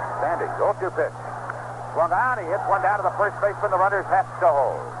 Standing, 0-2 pitch. Swung on, he hits one down to the first baseman. The runners have to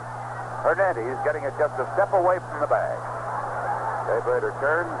hold. Hernandez getting it just a step away from the bag. Dave Rader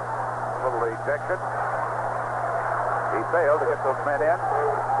turns, a little ejection. He failed to get those men in.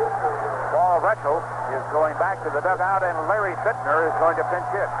 Paul Retchel is going back to the dugout, and Larry Fittner is going to pinch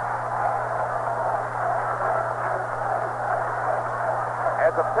hit.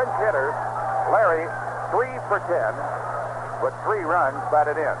 As a pinch hitter, Larry 3 for 10 with 3 runs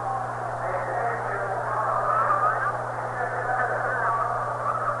batted in.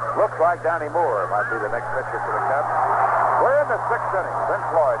 Looks like Donnie Moore might be the next pitcher for the Cubs. We're in the 6th inning. Vince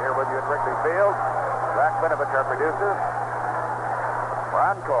Lloyd here with you at Wrigley Field. Zach Vinovich, our producer.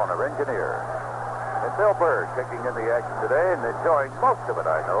 Ron Colner, engineer. And Bill Bird kicking in the action today and enjoying most of it,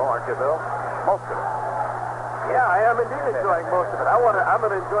 I know, aren't you, Bill? Most of it. Yeah, I am indeed enjoying most of it. I'm going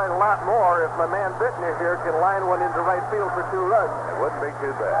to enjoy a lot more if my man Bittner here can line one into right field for 2 runs. It wouldn't be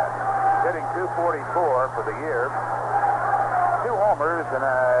too bad. He's hitting .244 for the year. 2 homers, and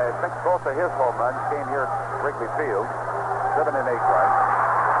I think both of his home runs came here at Wrigley Field. 7 and 8 runs.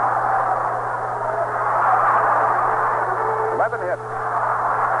 11 hits.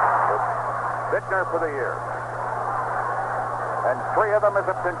 Bittner for the year. And 3 of them as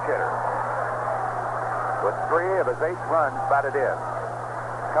a pinch hitter. With 3 of his 8 runs batted in.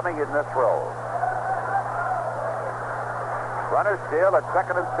 Coming in this role. Runners still at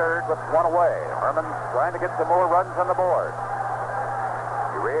second and third with 1 away. Herman trying to get some more runs on the board.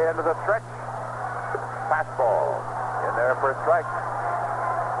 Urea into the stretch. Fastball. In there for a strike.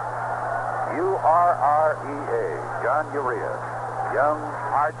 U-R-R-E-A. John Urea. Young,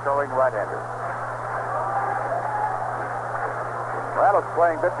 hard-throwing right-hander. Well, it's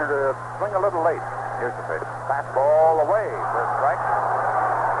playing Bittner to swing a little late. Here's the pitch. Fastball away for a strike.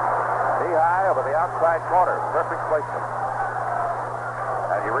 Knee high over the outside corner. Perfect placement.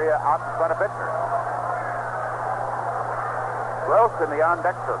 And Urea out in front of Bittner. Gross in the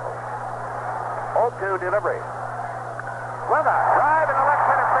on-deck circle. 0-2 delivery. Swung out. Drive in the left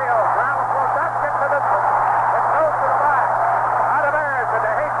center field. Brown will not get to this one. It goes to the back. Ontiveros and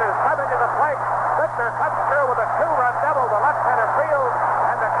DeJesus coming to the plate. Bittner comes through with a 2-run double to left center field,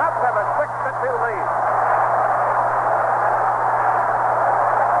 and the Cubs have a 6-2 lead.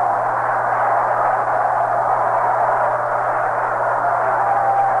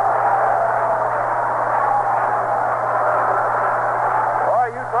 Boy,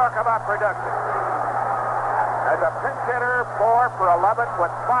 you talk about production. As a pinch hitter, 4 for 11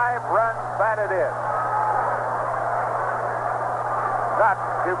 with 5 runs batted in. Not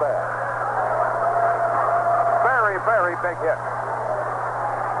too bad. Very, very big hit.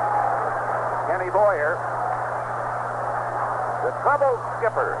 Kenny Boyer, the troubled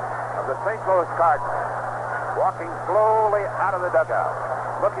skipper of the St. Louis Cardinals, walking slowly out of the dugout,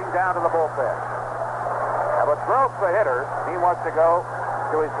 looking down to the bullpen. And with Gross the hitter, he wants to go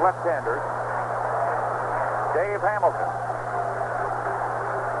to his left-hander, Dave Hamilton.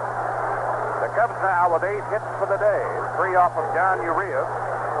 The Cubs now with 8 hits for the day. 3 off of John Urea.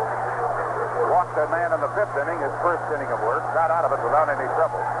 Walked a man in the 5th inning, his first inning of work. Got out of it without any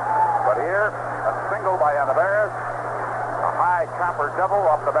trouble. But here, a single by Ontiveros. A high chopper double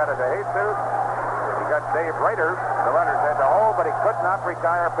off the bat of DeJesus. He got Dave Rader. The runners had to hold, but he could not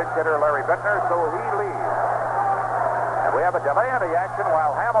retire pinch hitter Larry Bittner, so he leaves. And we have a delay in the action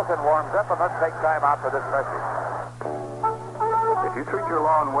while Hamilton warms up, and let's take time out for this message. If you treat your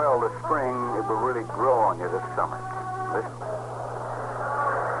lawn well this spring, it will really grow on you this summer.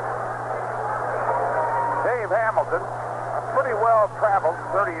 Dave Hamilton, a pretty well-traveled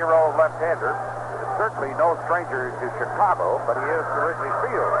 30-year-old left-hander, is certainly no stranger to Chicago, but he is to Wrigley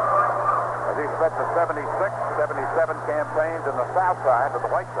Field. As he spent the 76, 77 campaigns in the South Side of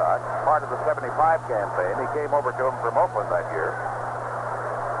the White Sox, part of the 75 campaign. He came over to him from Oakland that year.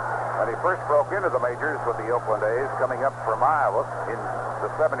 And he first broke into the majors with the Oakland A's, coming up from Iowa in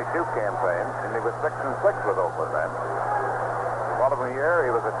the 72 campaign, and he was 6-6 with Oakland then. The following year,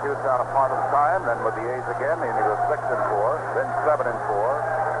 he was at Tucson a part of the time, then with the A's again, and he was 6-4, then 7-4.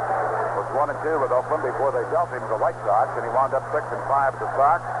 Was 1-2 with Oakland before they dealt him to the White Sox, and he wound up 6-5 at the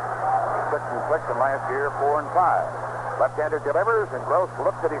Sox, 6-6, and last year 4-5. Left-hander delivers, and Gross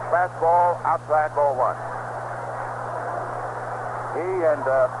looked at his fastball outside ball 1. He and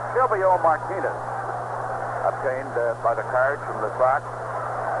Silvio Martinez, obtained by the Cards from the Sox.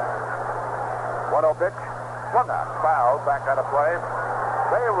 1-0 pitch, swung out, fouled, back out of play.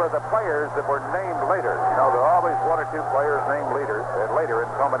 They were the players that were named later. You know, there are always 1 or 2 players named later in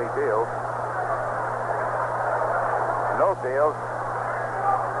so many deals. In those deals,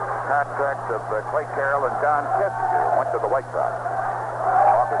 contracts of Clay Carroll and Don Kessinger went to the White Sox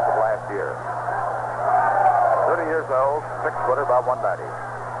August of last year. 30 years old, 6-footer, about 190.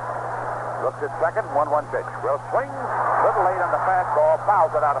 Looks at second, 1-1 pitch. Gross swings, a little late on the fastball,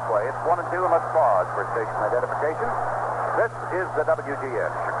 fouls it out of play. It's 1-2, and let's pause for station identification. This is the WGN,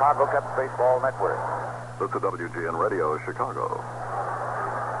 Chicago Cubs Baseball Network. This is WGN Radio, Chicago.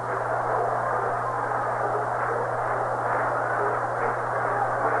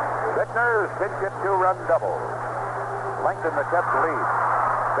 Bittner's pinch hit 2-run double. Lengthen the Cubs lead.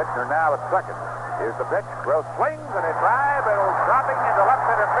 Bittner now at second. Here's the pitch. Gross swings and a drive. It'll dropping into left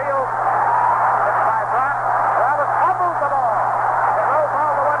center field. Hit by Brock. Morales fumbles the ball. It rolls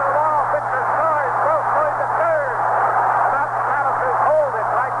all the way to the wall. Bittner scores. Gross going to third. And that's Morales' hold it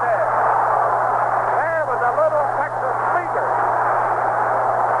right there. There was a little Texas leaguer.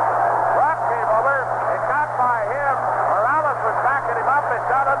 Brock came over. It got by him. Morales was backing him up. It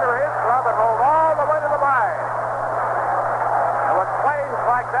got under his glove and rolled all the way to the line. And with plays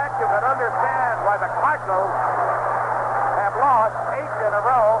like that, you can understand why the Cardinals have lost 8 in a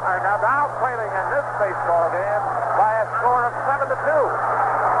row, are now trailing in this baseball game by a score of 7-2.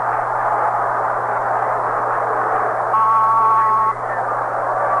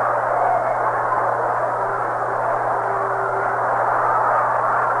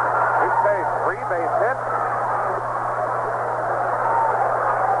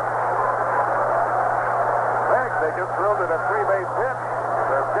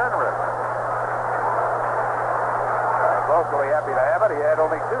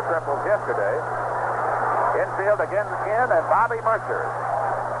 Yesterday. Infield again in, and Bobby Mercer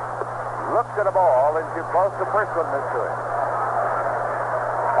looks at a ball and too close. The first one missed to him.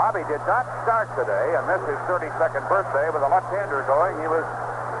 Bobby did not start today, and this is his 32nd birthday with a left-hander going. He was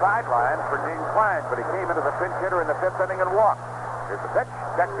sidelined for Gene Clines, but he came into the pinch hitter in the 5th inning and walked. Here's the pitch.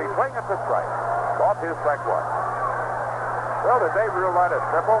 Dexy swing at the strike. Ball 2, strike 1. Well, did they rule out a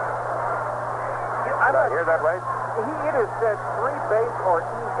triple? Did I hear that right? He either said 3 base or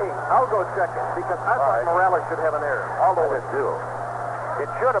E8. I'll go check it because I thought Morales should have an error. Although it do. It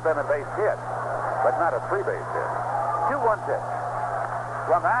should have been a base hit, but not a 3-base hit. 2-1 pitch.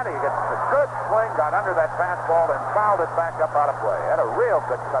 From that, he gets a good swing, got under that fastball, and fouled it back up out of play. Had a real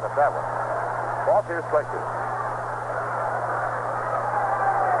good cut at that one. Ball 2, strike 2.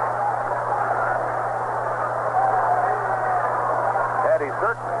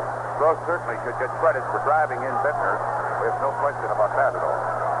 Gross certainly should get credit for driving in Bittner. There's no question about that at all.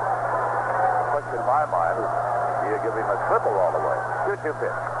 The question in my mind is, do you give him a triple all the way? 2-2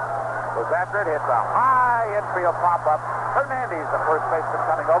 pitch. Goes after it, hits a high infield pop-up. Hernandez, the first baseman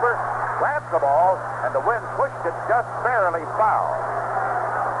coming over, grabs the ball, and the wind pushed it just barely foul.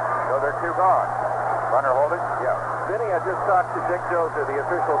 So they're 2 gone. Runner holding? Yeah. Vinny, I just talked to Dick Joser, the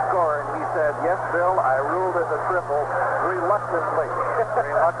official scorer, and he said, yes, Bill, I ruled it a triple reluctantly.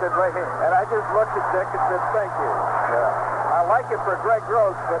 Reluctantly? And I just looked at Dick and said, thank you. Yeah. I like it for Greg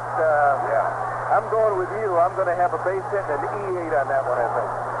Gross, but I'm going with you. I'm going to have a base hit and an E8 on that one, I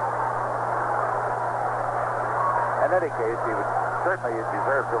think. In any case, he would certainly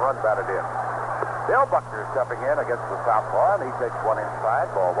deserve to run batted in. Bill Buckner stepping in against the southpaw, and he takes one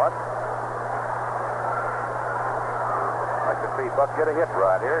inside, ball 1. Like to see Buck get a hit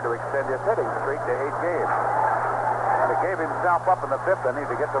right here to extend his hitting streak to 8 games. And he gave himself up in the 5th inning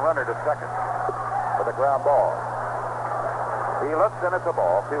to get the runner to second with a ground ball. He looks and it's a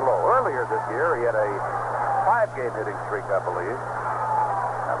ball too low. Earlier this year, he had a 5-game hitting streak, I believe.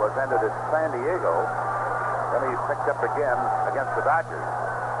 That was ended at San Diego. Then he picked up again against the Dodgers.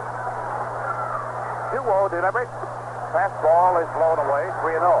 2-0 delivery. Fastball is blown away,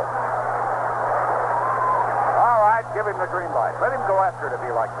 3-0. All right, give him the green light. Let him go after it if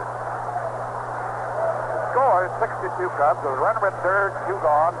he likes it. Score is 6-2 Cubs with a runner at third, 2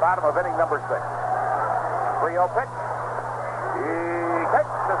 gone, bottom of inning number 6. 3-0 pitch. He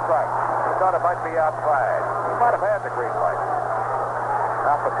takes the strike. He thought it might be outside. He might have had the green light.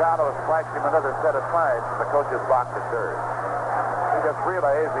 Now Pagano has flashed him another set of signs from the coach's box at third. He just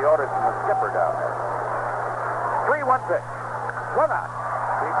realized the orders from the skipper down there. 3-1 pitch. 1 out.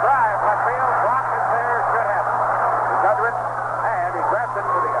 He drives left field. Block is there. Should have it. He's under it. And he grabs it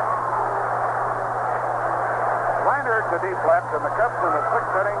for the out. Liner to deep left, and the Cubs in the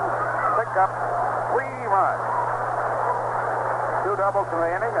 6th inning pick up 3 runs. 2 doubles in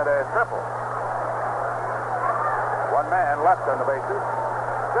the inning and a triple. 1 man left on the bases.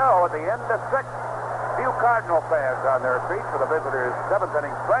 So at the end of 6, few Cardinal fans on their feet for the visitors' 7th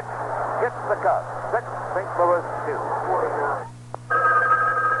inning stretch. It's the Cubs. 6, St. Louis 2.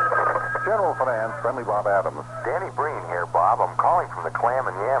 General Finance, friendly Bob Adams. Danny Breen here, Bob. I'm calling from the Clam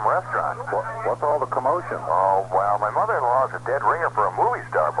and Yam restaurant. What's all the commotion? Oh, well, my mother-in-law's a dead ringer for a movie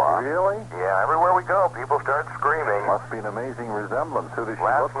star, Bob. Really? Yeah, everywhere we go, people start screaming. Must be an amazing resemblance. Who does she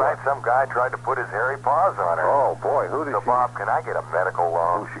Last look night, like? some guy tried to put his hairy paws on her. Oh, boy, who did So, she... Bob, can I get a medical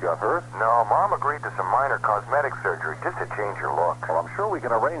loan? Who, she got hurt? No, Mom agreed to some minor cosmetic surgery just to change her look. Well, I'm sure we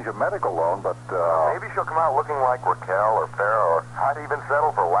can arrange a medical loan, but, Maybe she'll come out looking like Raquel or Farrah, or I'd even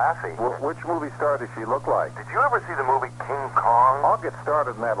settle for Lassie. Which movie star does she look like? Did you ever see the movie King Kong? I'll get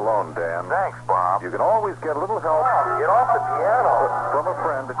started in that loan, Dan. Thanks, Bob. You can always get a little help Get off the piano. from a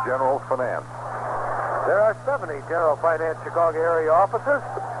friend at General Finance. There are 70 General Finance Chicago area offices.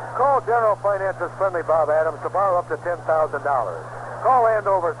 Call General Finance's friendly Bob Adams to borrow up to $10,000. Call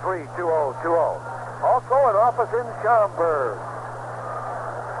Andover 32020. Also an office in Schaumburg.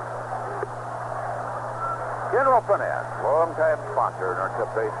 General Finance, longtime sponsor in our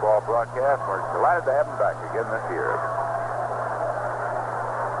Cup baseball broadcast. We're delighted to have him back again this year.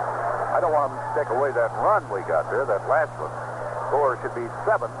 I don't want him to take away that run we got there, that last one. Score should be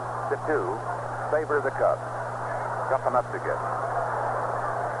 7-2, favor of the Cubs. Nothing up to get.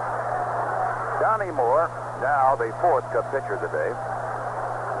 Donnie Moore, now the fourth Cub pitcher of the day.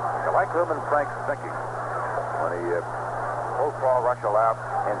 I like Herman Frank's thinking when he pulled Paul Russell out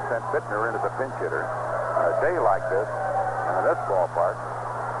and sent Bittner into the pinch hitter. On a day like this, and in this ballpark,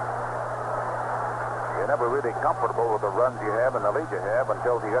 you're never really comfortable with the runs you have and the lead you have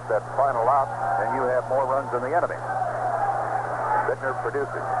until you get that final out and you have more runs than the enemy. Bittner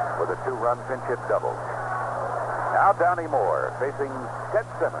produces with a 2-run pinch hit double. Now Donnie Moore facing Ted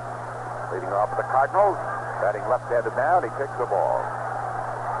Simmons, leading off the Cardinals, batting left-handed now, and he kicks the ball.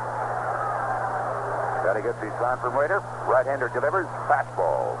 Then he gets his sign from Rader. Right-hander delivers.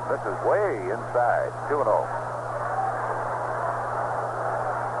 Fastball. This is way inside. 2-0.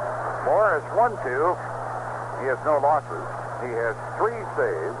 Moore has 1-2. He has no losses. He has 3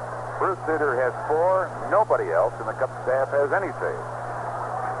 saves. Bruce Sutter has 4. Nobody else in the Cub staff has any saves.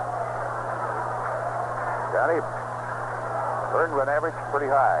 Johnny earned run average pretty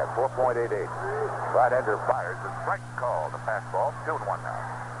high, 4.88. Right-hander fires. The strike call. The fastball. 2-1 now.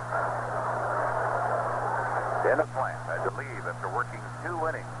 Dennis Plant had to leave after working 2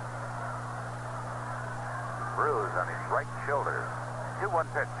 innings. Bruise on his right shoulder. 2-1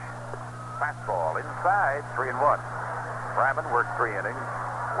 pitch. Fastball inside, 3-1. Fryman worked 3 innings.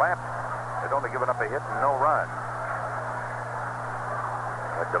 Lamp had only given up a hit and no run.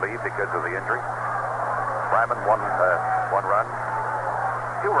 Had to leave because of the injury. Fryman one run.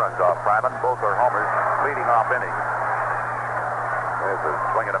 2 runs off Fryman. Both are homers, leading off innings. There's a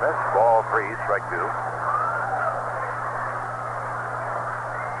swing and a miss. Ball 3, strike 2.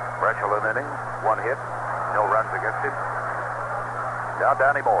 Breschel in innings, 1 hit, no runs against him. Now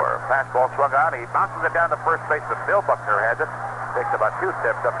Donnie Moore, fastball swung on. He bounces it down to first base, but Bill Buckner has it. Takes about 2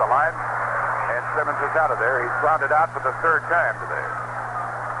 steps up the line, and Simmons is out of there. He's grounded out for the 3rd time today.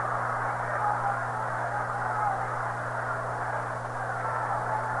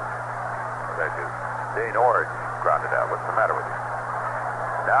 That is Dane Iorg grounded out. What's the matter with you?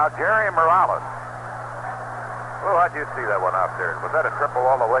 Now Jerry Morales. Well, how'd you see that one out there? Was that a triple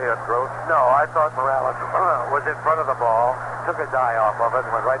all the way at Gross? No, I thought Morales was in front of the ball, took his eye off of it,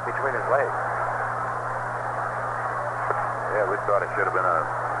 and went right between his legs. Yeah, we thought it should have been a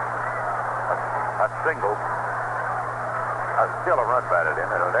single. Still a run batted in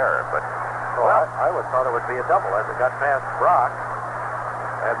and an error, but... Well, I would thought it would be a double as it got past Brock,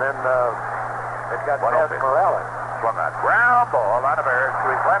 and then it got past Morales. Swung on. Ground ball out of air to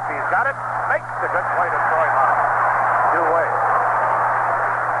his left. He's got it. Makes the good play to throw him out. 2 away.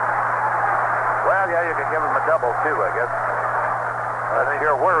 Well, yeah, you could give him a double, too, I guess. I think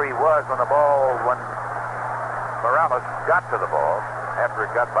here where he was when Morales got to the ball after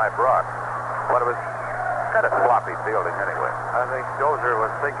it got by Brock. But it was kind of sloppy fielding anyway. I think Dozier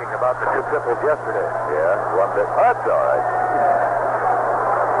was thinking about the 2 triples yesterday. Yeah, one bit. Oh, that's all right.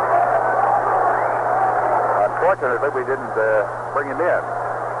 Unfortunately, we didn't bring him in.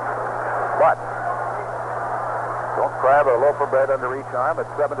 But don't grab a loaf of bread under each arm. It's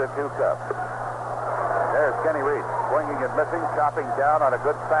 7-2 Cubs. There's Kenny Reitz, swinging and missing, chopping down on a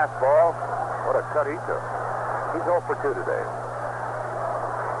good fastball. What a cut he took. He's 0 for 2 today.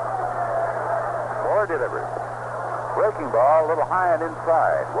 Moore delivers. Breaking ball, a little high and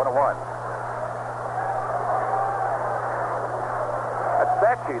inside. 1-1. That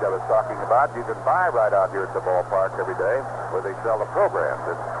stat sheet I was talking about, you can buy right out here at the ballpark every day where they sell the programs.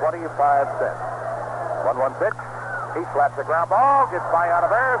 It's 25 cents. 1-1 pitch. He slaps the ground ball, gets by out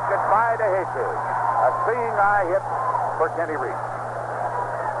of air, gets by to Jesus. A seeing eye hit for Kenny Reitz.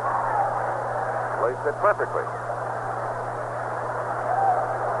 Placed it perfectly.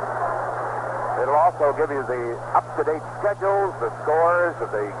 It'll also give you the up-to-date schedules, the scores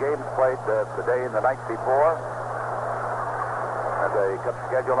of the games played the day and the night before. And they kept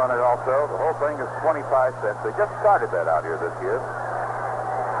schedule on it also. The whole thing is 25 cents. They just started that out here this year.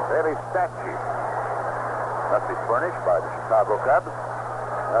 Daily stat sheet. Must be furnished by the Chicago Cubs.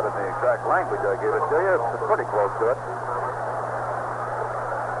 Not in the exact language I gave it to you. It's pretty close to it.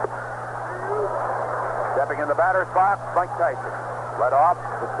 Stepping in the batter's box, Mike Tyson. Led off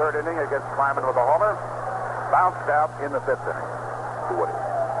the 3rd inning against Fryman with a homer. Bounced out in the 5th inning. 2 innings.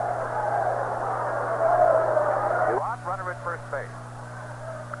 2 out, runner at first base.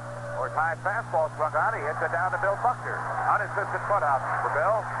 Or high fastball swung on. He hits it down to Bill Buckner. Unassisted foot out for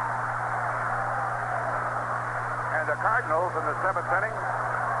Bill. And the Cardinals in the 7th inning.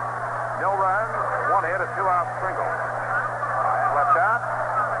 No runs, 1 hit, a 2-out single. And left out.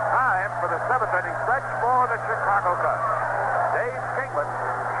 Time for the 7th inning stretch for the Chicago Cubs. Dave Kingman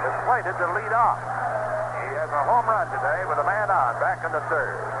is slated to lead off. He has a home run today with a man on back in the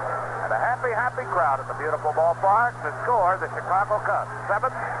 3rd. And And a happy, happy crowd at the beautiful ballpark. The score, the Chicago Cubs 7,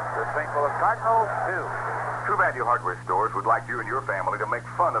 the St. Louis Cardinals 2. True Value Hardware stores would like you and your family to make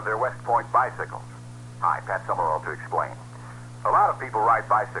fun of their West Point bicycles. Hi, Pat Summerall to explain. A lot of people ride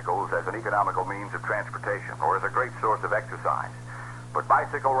bicycles as an economical means of transportation or as a great source of exercise. But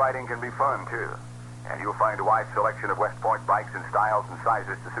bicycle riding can be fun, too. And you'll find a wide selection of West Point bikes in styles and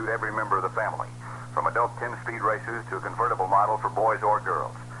sizes to suit every member of the family, from adult 10-speed racers to a convertible model for boys or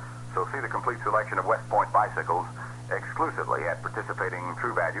girls. So see the complete selection of West Point bicycles exclusively at participating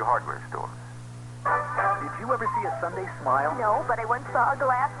True Value Hardware stores. Did you ever see a Sunday smile? No, but I once saw a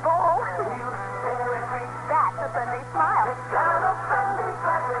glass bowl. That's a Sunday smile. It's glass.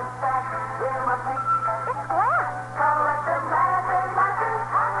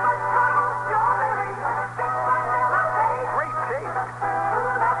 Great taste.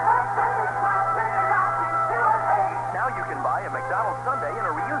 Now you can buy a McDonald's sundae in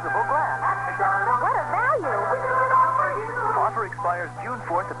a reusable glass. What a value. Offer expires June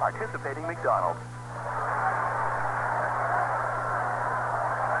 4th at participating McDonald's.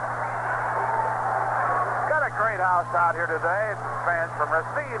 Got a great house out here today. Fans from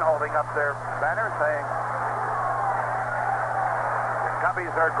Racine holding up their banner saying, the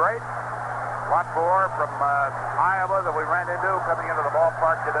Cubbies are great. Lot more from Iowa that we ran into coming into the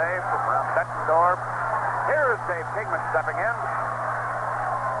ballpark today from Bettendorf. Here's Dave Kingman stepping in.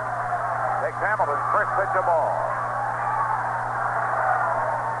 Takes Hamilton's first pitch of ball.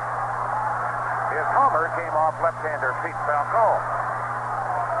 His homer came off left-hander Pete Falcone.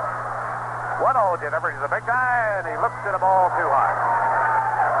 1-0 delivery to the big guy, and he looks at the ball too high.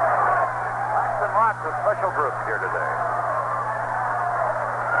 Lots of special groups here today.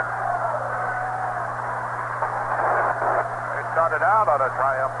 They started out on a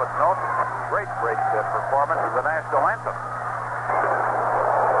triumphant note. Great performance of the national anthem.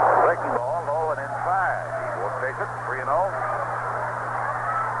 Breaking ball low and inside. He will chase it, 3-0.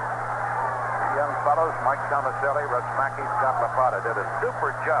 Young fellows, Mike Tomaselli, Rusmaki, Scott LaFata did a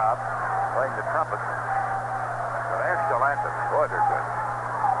super job playing the trumpet. The national anthem, boy, they're good.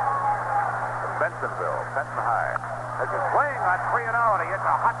 From Bensonville, Benton High. As a swing on 3-0, and he hits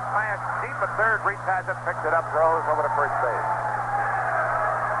a hot smash deep at third. Reitz has it, picks it up, throws over to first base.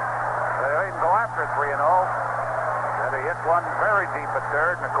 They didn't go after 3-0. And he hit one very deep at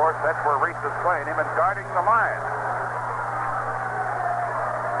third, and of course that's where Reitz is playing him and guarding the line.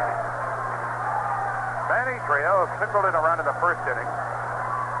 Manny Trillo singled in a run in the first inning.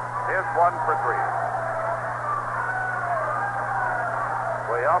 Is 1 for 3.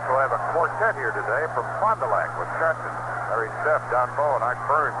 We also have a quartet here today from Fond du Lac, Wisconsin. Larry Steff, Don Bowe, and Art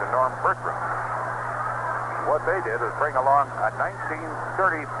Burns, and Norm Bertram. What they did is bring along a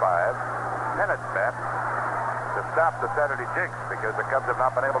 1935 tennis bat to stop the Saturday jinx because the Cubs have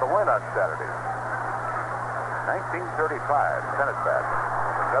not been able to win on Saturdays. 1935 tennis bat.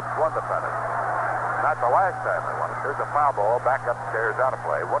 The Cubs won the pennant. Not the last time they won it. Here's a foul ball back upstairs out of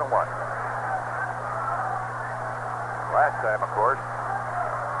play. 1-1. Last time, of course,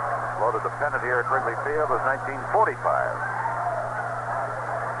 loaded the pennant here at Wrigley Field was 1945.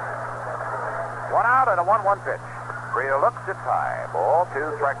 1 out and a 1-1 pitch. Trio looks at high. Ball 2,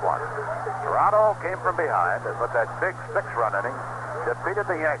 strike 1. Toronto came from behind and with that big 6-run inning defeated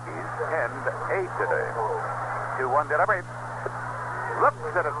the Yankees 10-8 today. 2-1 delivery. Looks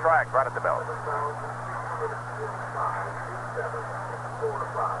at a strike right at the belt.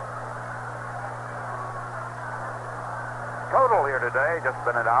 Total here today, just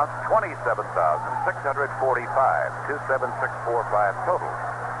been announced, 27,645. 27645 total.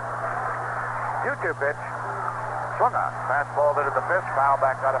 2-2 pitch. Swung on. Fastball into the pitch. Foul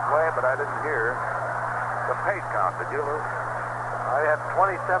back out of play, but I didn't hear the pace count. Did you, Lou? I have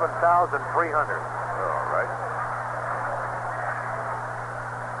 27,300. All right.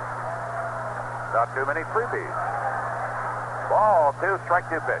 Not too many freebies. Ball 2, strike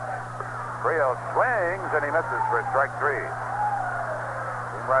 2 pitch. Trio swings and he misses for strike 3.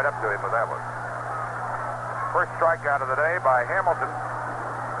 Came right up to him with that one. First strikeout of the day by Hamilton,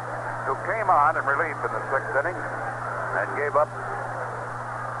 who came on in relief in the 6th inning and gave up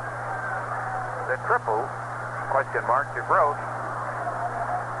the triple, question mark, to Gross.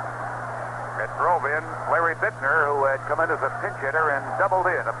 It drove in Larry Bittner, who had come in as a pinch hitter and doubled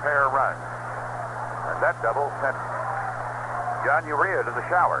in a pair of runs. And that double sent John Urea to the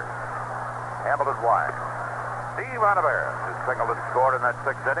showers. Hamilton wide. Steve Ontiveros, who singled and scored in that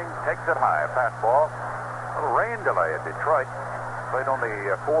 6th inning, takes it high. Fastball. A little rain delay at Detroit. Played only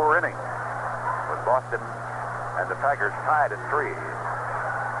 4 innings with Boston and the Tigers tied at 3.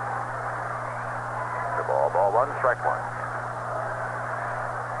 The ball 1, strike 1.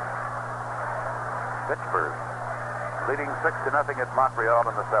 Pittsburgh, leading 6-0 at Montreal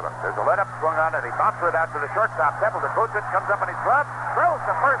in the 7th. There's a let-up swung on, and he bounces it out to the shortstop. Templeton boots it, comes up in his glove, throws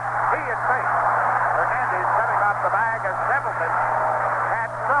to first. He is safe. Hernandez coming off the bag as Templeton had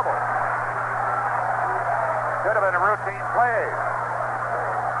trouble. Could have been a routine play.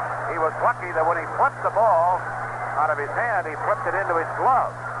 He was lucky that when he flipped the ball out of his hand, he flipped it into his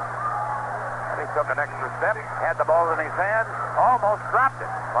glove. And he took an extra step, had the ball in his hand, almost dropped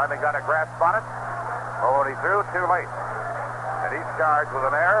it. Finally got a grasp on it. Oh, and he threw too late. And he's charged with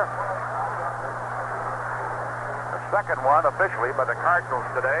an error. The second one officially by the Cardinals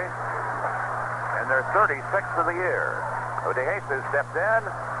today. And they're 36th of the year. DeJesus stepped in,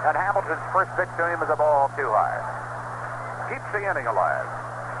 and Hamilton's first pitch to him is a ball too high. Keeps the inning alive.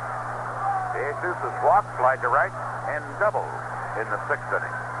 DeJesus has walked, slide to right, and doubled in the 6th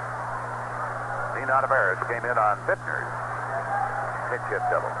inning. Gene Ontiveros came in on Bittner's pitch hit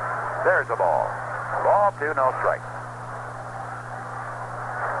double. There's a ball. Ball 2, no strike.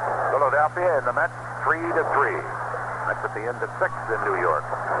 Philadelphia and the Mets 3-3. That's at the end of 6th in New York.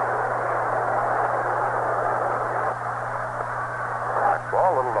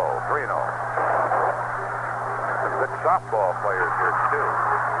 Ball a little low, 3-0. Some good softball players here, too.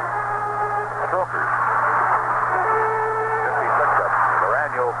 Strokers. 56 up. Their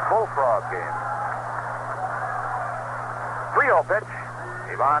annual Bullfrog game. 3-0 pitch.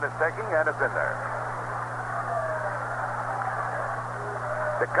 Ivan is taking, and it's in there.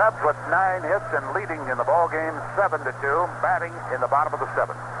 The Cubs with 9 hits and leading in the ball game 7-2, batting in the bottom of the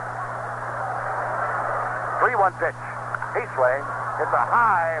 7th. 3-1 pitch. He swings. It's a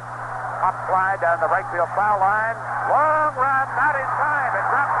high up fly down the right field foul line. Long run, not in time. It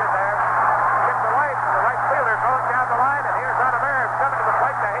drops in there. Gets away from the right fielder, goes down the line, and here's Ontiveros coming to the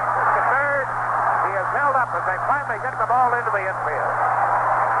plate to Jesus to third. He is held up as they finally get the ball into the infield.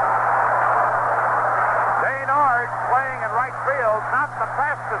 Dane Iorg playing in right field, not the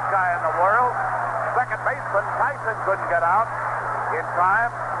fastest guy in the world. Second baseman Tyson couldn't get out in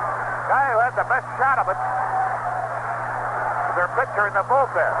time. Guy who had the best shot of it, their pitcher in the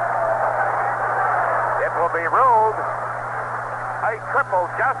bullpen. It will be ruled a triple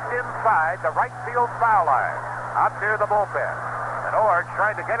just inside the right field foul line, out near the bullpen. And Iorg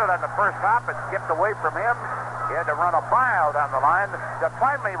tried to get it on the first hop and skipped away from him. He had to run a mile down the line to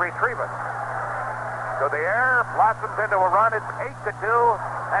finally retrieve it. So the error blossoms into a run. It's 8-2,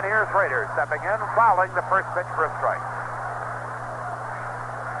 and here's Rader stepping in, fouling the first pitch for a strike.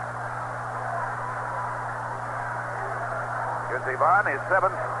 Here's Ivan, his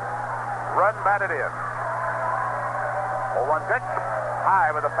 7th run batted in. 0-1 pitch,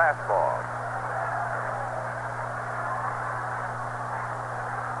 high with a fastball.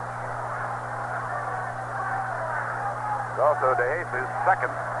 It's also DeJesus'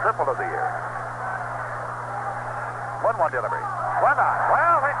 second triple of the year. 1-1 delivery. One on.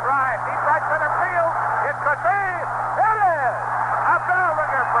 Well, hit right. Deep right center field. It could be. It is. A bell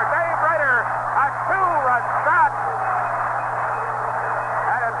ringer for Dave Rader. A 2-run shot.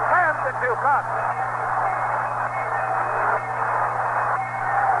 And it's 10-2 Cubs.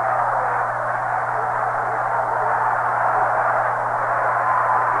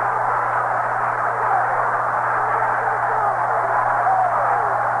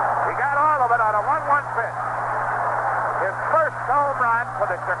 He got all of it on a 1-1 pitch. His first home run for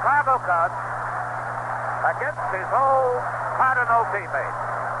the Chicago Cubs against his old Cardinal teammate.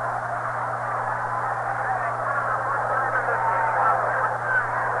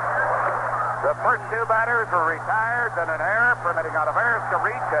 The first 2 batters were retired, and an error permitting Ontiveros to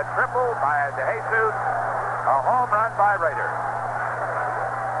reach a triple by DeJesus, a home run by Rader.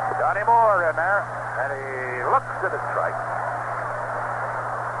 Johnny Moore in there, and he looks at a strike.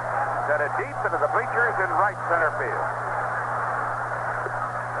 Sent it deep into the bleachers in right center field.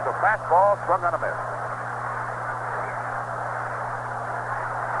 The fastball swung on a miss.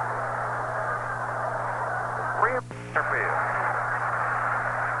 Three center field.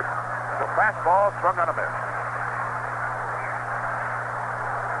 The fastball swung on a miss.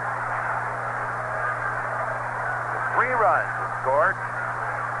 3 runs scored,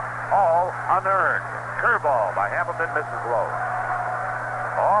 all unearned. Curveball by Hamilton, misses low.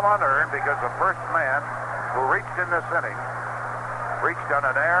 All unearned because the first man who reached in this inning reached on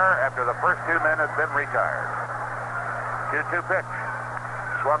an error after the first 2 men had been retired. 2-2 pitch.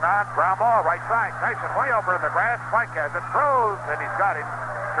 Swung on, ground ball, right side. Tyson way over in the grass. Mike has it, throws, and he's got him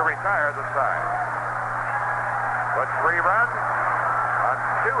to retire the side. But 3 runs on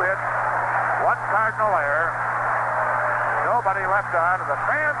 2 hits, 1 Cardinal error. Nobody left on, and the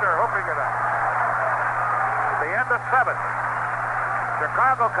fans are hoping it up. At the end of 7th.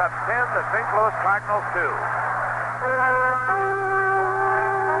 Chicago Cubs 10, the St. Louis Cardinals 2.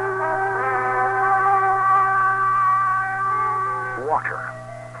 Water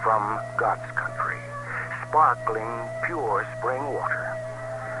from God's country. Sparkling, pure spring water.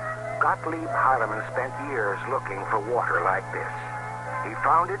 Gottlieb Heilemann spent years looking for water like this. He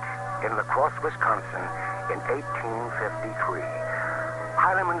found it in La Crosse, Wisconsin in 1853.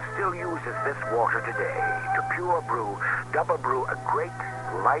 Heilemann still uses this water today to double brew a great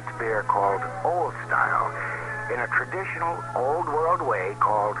light beer called Old Style in a traditional old world way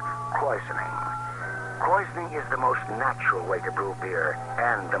called krausening. Krausening is the most natural way to brew beer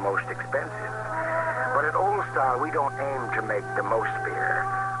and the most expensive. But at Old Style, we don't aim to make the most beer,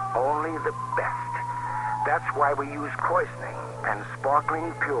 only the best. That's why we use krausening and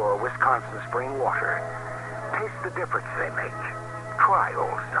sparkling, pure Wisconsin spring water. Taste the difference they make. Try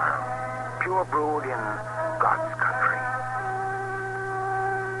Old Style, pure brewed in God's country.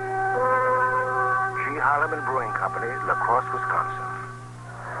 G. Heilemann Brewing Company, La Crosse, Wisconsin.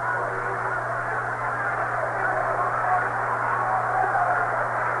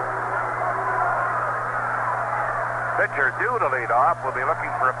 Pitcher due to lead off will be looking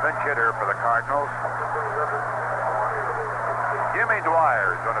for a pinch hitter for the Cardinals. Jimmy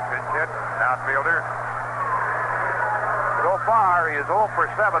Dwyer is going to pinch hit, an outfielder. So far, he is 0 for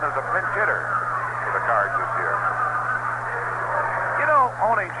 7 as a pinch hitter for the Cards this year. You know,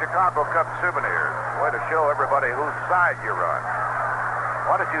 owning Chicago Cubs souvenirs, way to show everybody whose side you're on.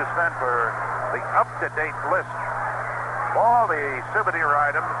 Why don't you send for the up-to-date list? All the souvenir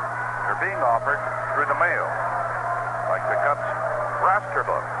items are being offered through the mail. Like the Cubs roster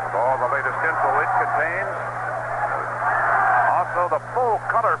book with all the latest info it contains. Also the full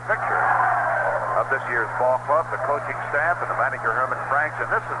color picture of this year's ball club, the coaching staff, and the manager Herman Franks, and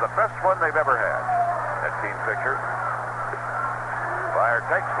this is the best one they've ever had. That team picture. Dwyer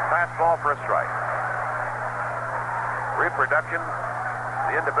takes the fastball for a strike. Reproduction,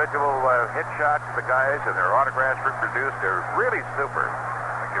 the individual hit shots of the guys and their autographs reproduced, they're really super.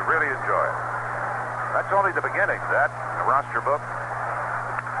 Like you really enjoy it. That's only the beginning. That, the roster book.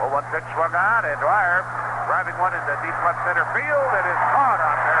 0-1 pitch swung on, and Dwyer driving one into deep left center field. It is caught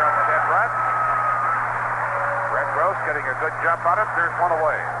out there on the dead right. Brett Gross getting a good jump on it. There's one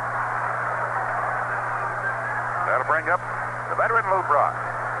away. That'll bring up the veteran Lou Brock.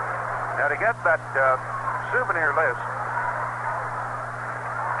 Now, to get that souvenir list,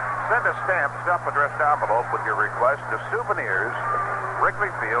 send a stamped, self-addressed envelope with your request to Souvenirs,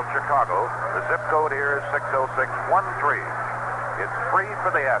 Wrigley Field, Chicago. The zip code here is 60613. It's free for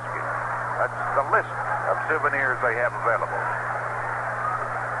the asking. That's the list of souvenirs they have available.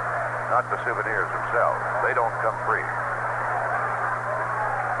 Not the souvenirs themselves. They don't come free.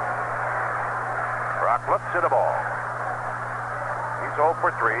 Brock looks at the ball. He's 0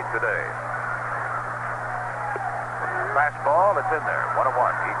 for 3 today. Fastball, it's in there. 1-1.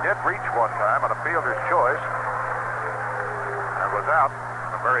 He did reach one time on a fielder's choice. Was out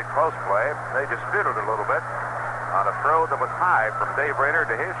in a very close play. They disputed a little bit on a throw that was high from Dave Rader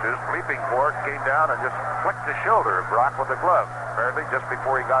to Jesus. Leaping for it, came down and just flicked the shoulder of Brock with the glove, apparently just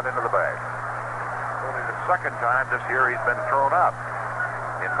before he got into the bag. Only the second time this year he's been thrown out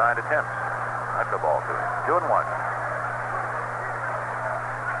in 9 attempts. That's the ball to him. 2-1.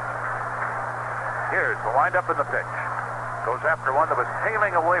 Here's the windup in the pitch. Goes after one that was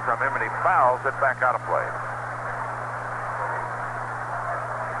tailing away from him, and he fouls it back out of play.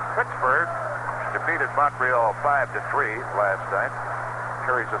 Pittsburgh defeated Montreal 5-3 last night.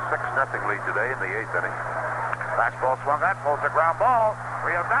 Carries a 6-0 lead today in the 8th inning. Fastball swung on, pulls a ground ball.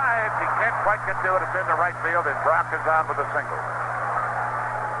 Real dive. He can't quite get to it. It's in the right field, and Brock is on with a single.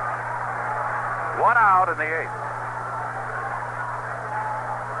 1 out in the 8th.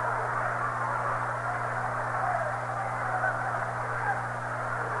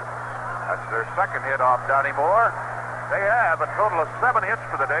 That's their second hit off Donnie Moore. They have a total of 7 hits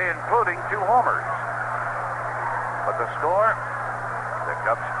for the day, including 2 homers. But the score, the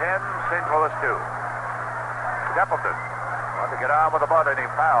Cubs 10, St. Louis 2. Templeton wanted to get on with the bunt, and he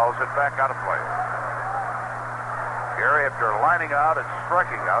fouls it back out of play. Garry, after lining out and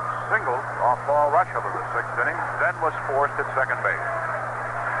striking out, singled off ball Russell in the 6th inning, then was forced at second base.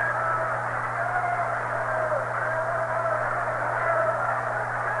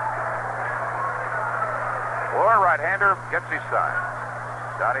 Right-hander gets his sign.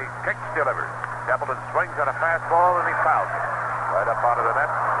 Donnie kicks, delivered. Templeton swings at a fastball, and he fouls it. Right up out of the net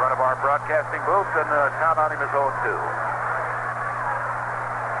in front of our broadcasting booth, and count on him is 0-2.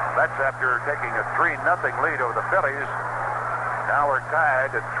 That's after taking a 3-0 lead over the Phillies. Now we're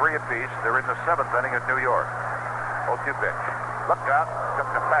tied at 3 apiece. They're in the 7th inning at New York. 0-2 pitch. Look out. Took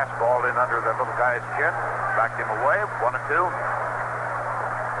the fastball in under the little guy's chin. Backed him away. 1-2.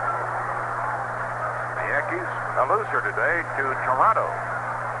 The Yankees a loser today to Toronto.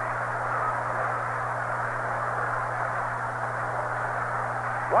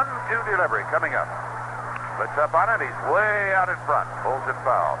 1-2 delivery coming up. Splits up on it. He's way out in front. Pulls it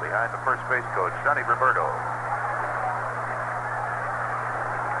foul behind the first base coach, Sonny Roberto.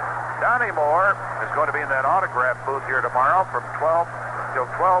 Donnie Moore is going to be in that autograph booth here tomorrow from 12 until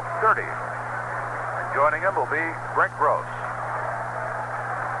 12:30. And joining him will be Greg Gross.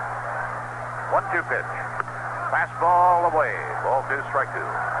 1-2 pitch. Fastball away. Ball 2, strike 2.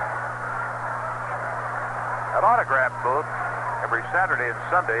 An autograph booth every Saturday and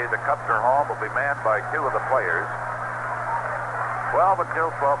Sunday. The Cubs are home. Will be manned by 2 of the players. 12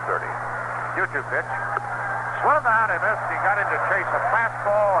 until 12:30. 2-2 pitch. Swung out and missed. He got him to chase a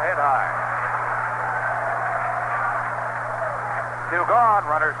fastball head high. 2 gone.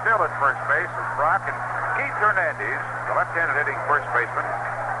 Runner still at first base is Brock, and Keith Hernandez, the left-handed hitting first baseman,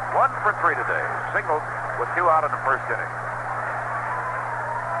 1 for 3 today. Singled with 2 out in the first inning.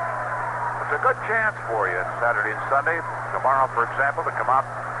 It's a good chance for you Saturday and Sunday. Tomorrow, for example, to come out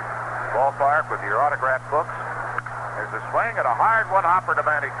ballpark with your autograph books. There's a swing and a hard one-hopper to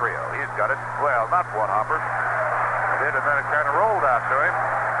Manny Trillo. He's got it. Well, not one-hopper. And then it kind of rolled out to him.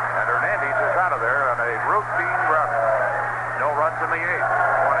 And Hernandez is out of there on a routine run. No runs in the 8th.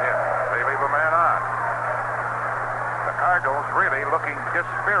 1 hit. They leave a man on. The Cardinals really looking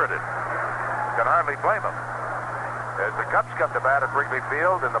dispirited. You can hardly blame them. As the Cubs come to bat at Wrigley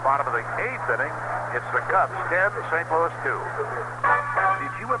Field in the bottom of the 8th inning, it's the Cubs 10, St. Louis 2.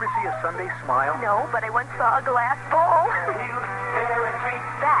 Did you ever see a Sunday smile? No, but I once saw a glass bowl.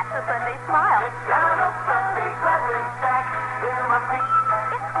 That's a Sunday smile. It's glass.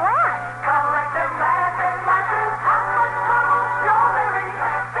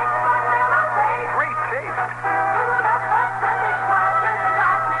 Great taste.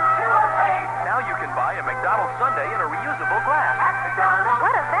 Now you can buy a McDonald's sundae in a reusable glass.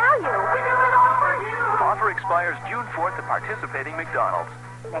 What a value. Offer expires June 4th at participating McDonald's.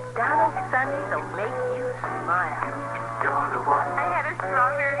 McDonald's Sundays will make you smile. I had a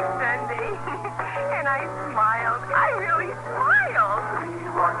strawberry sundae, and I smiled. I really smiled. We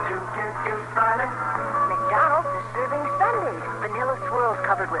want to get you smiling. McDonald's is serving sundaes. Vanilla swirls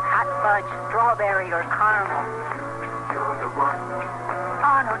covered with hot fudge, strawberry, or caramel. You're the one.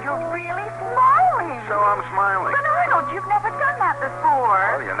 Arnold, you're really smiling. So I'm smiling. But Arnold, you've never done that before.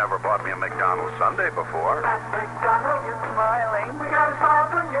 Well, you never bought me a McDonald's sundae before. At McDonald's, you're smiling. We got a smile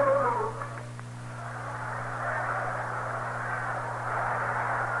for you.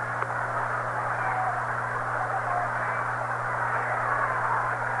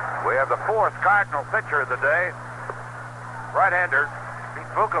 We have the 4th Cardinal pitcher of the day. Right-hander, Pete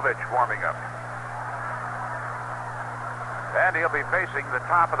Falcone warming up. And he'll be facing the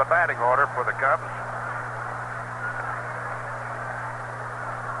top of the batting order for the Cubs.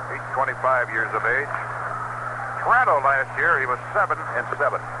 He's 25 years of age. Toronto last year, he was 7-7.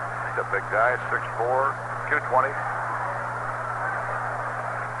 He's a big guy, 6'4", 220.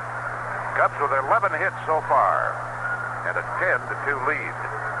 Cubs with 11 hits so far and a 10-2 lead.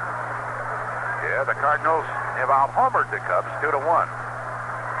 Yeah, the Cardinals have out-homered the Cubs 2-1.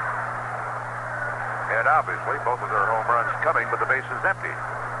 And obviously, both of their home runs coming with the bases empty.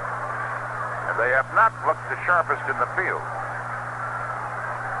 And they have not looked the sharpest in the field.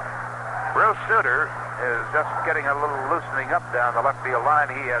 Bruce Sutter is just getting a little loosening up down the left field line.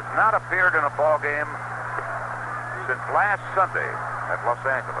 He has not appeared in a ball game since last Sunday at Los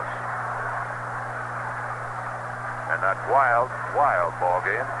Angeles. And that wild ball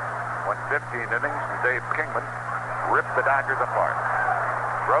game went 15 innings, and Dave Kingman ripped the Dodgers apart.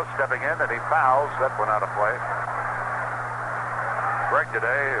 Gross stepping in, and he fouls. That went out of play. Greg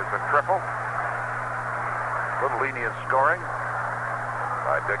today is a triple. Little lenient scoring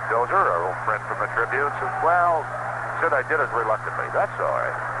by Dick Dozer, our old friend from the Tribune. Says, well, Sid, I did it reluctantly. That's all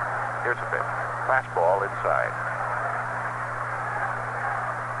right. Here's a pitch. Fastball inside.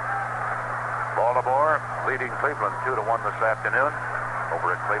 Baltimore leading Cleveland 2-1 this afternoon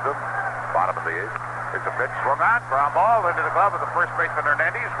over at Cleveland. Bottom of the 8th. It's a pitch swung on. Ground ball into the glove of the first baseman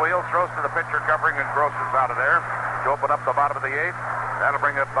Hernandez. Wheels throws to the pitcher covering, and Gross is out of there to open up the bottom of the 8th. That'll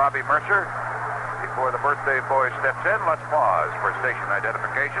bring up Bobby Mercer. Before the birthday boy steps in, let's pause for station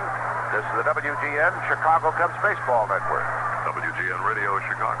identification. This is the WGN Chicago Cubs Baseball Network. WGN Radio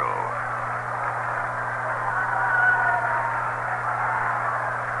Chicago.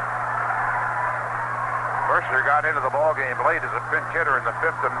 Mercer got into the ball game late as a pinch hitter in the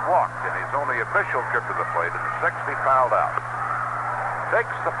 5th and walked in his only official trip to the plate. In the 6th, he fouled out.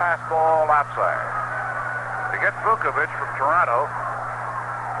 Takes the fastball outside. To get Vukovic from Toronto,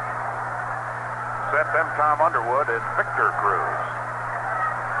 sent them Tom Underwood and Victor Cruz.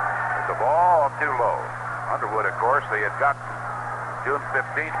 The ball too low. Underwood, of course, they had got June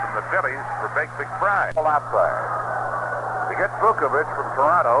 15th from the Phillies for Big Pride. Outside. To get Vukovic from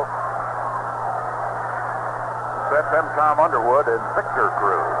Toronto, sent them Tom Underwood and Victor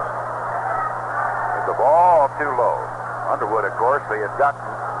Cruz. The ball too low. Underwood, of course, they had gotten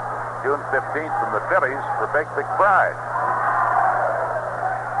June 15th from the Phillies for Big Pride.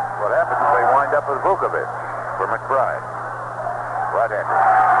 What happens is they wind up with Vukovic for McBride. Right-hander.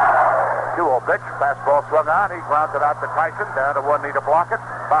 2-0 pitch. Fastball swung on. He grounds it out to Tyson. Down to one knee to block it.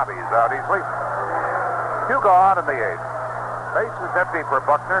 Bobby's out easily. 2 gone in the 8th. Base is empty for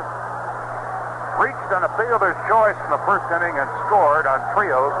Buckner. Reached on a fielder's choice in the first inning and scored on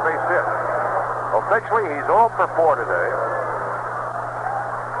Trillo's base hit. Officially, he's 0 for 4 today.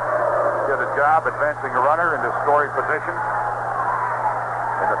 Did a job advancing a runner into scoring position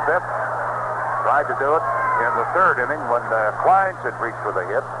in the 5th. Tried to do it in the 3rd inning when Clines had reached for the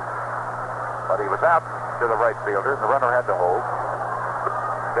hit. But he was out to the right fielder, and the runner had to hold.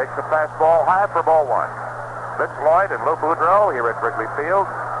 Takes the fastball high for ball 1. Vince Lloyd and Lou Boudreau here at Wrigley Field.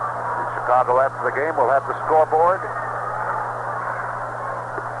 In Chicago after the game, we'll have the scoreboard.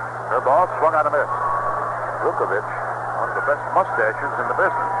 Her ball swung on a miss. Vukovic, one of the best mustaches in the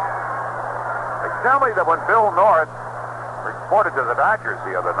business. They tell me that when Bill North reported to the Dodgers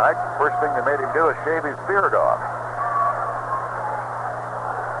the other night, the first thing they made him do is shave his beard off.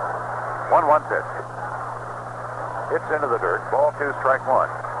 1-1 pitch. Hits into the dirt. Ball 2, strike 1.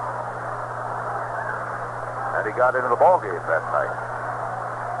 And he got into the ball game that night.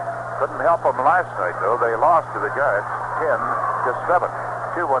 Couldn't help him last night, though. They lost to the Giants 10-7.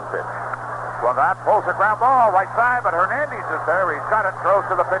 2-1 pitch. Swung out, pulls a ground ball right side, but Hernandez is there. He's got it, throws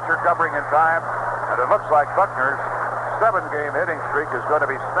to the pitcher, covering in time. And it looks like Buckner's 7-game hitting streak is going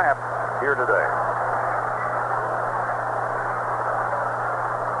to be snapped here today.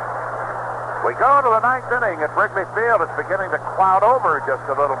 We go to the 9th inning at Wrigley Field. It's beginning to cloud over just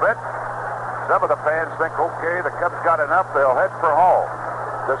a little bit. Some of the fans think, okay, the Cubs got enough. They'll head for home.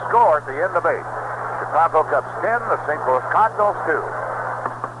 The score at the end of 8. Chicago Cubs 10, the St. Louis Cardinals 2.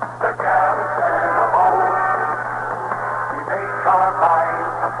 The Cubs in the hole. We make our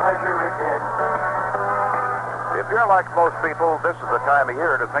lives a pleasure again. If you're like most people, this is the time of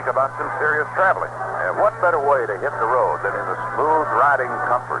year to think about some serious traveling. And what better way to hit the road than in the smooth riding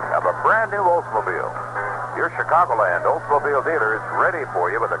comfort of a brand new Oldsmobile? Your Chicagoland Oldsmobile dealer is ready for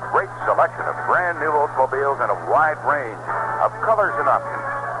you with a great selection of brand new Oldsmobiles and a wide range of colors and options.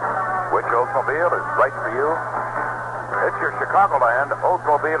 Which Oldsmobile is right for you? It's your Chicagoland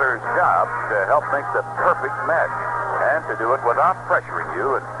Oldsmobiler's job to help make the perfect match and to do it without pressuring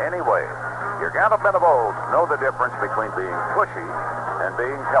you in any way. Your gallant men of old know the difference between being pushy and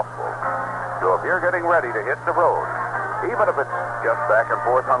being helpful. So if you're getting ready to hit the road, even if it's just back and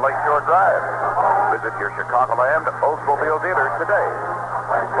forth on Lakeshore Drive, visit your Chicagoland Oldsmobile dealer today.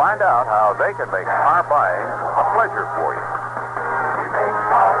 Find out how they can make car buying a pleasure for you. We make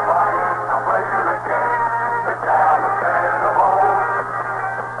car buying a pleasure again. The Cubs in the hole.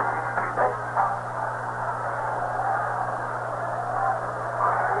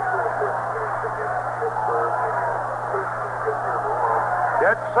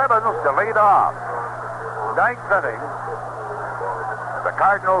 Ted Simmons to lead off. 9th inning. The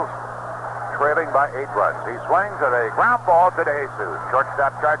Cardinals trailing by 8 runs. He swings at a ground ball to Jesus.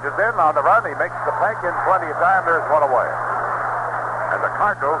 Shortstop charges in on the run. He makes the bank in plenty of time. There's one away. And the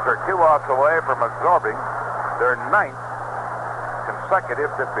Cardinals are 2 outs away from absorbing their 9th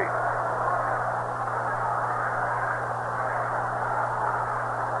consecutive defeat.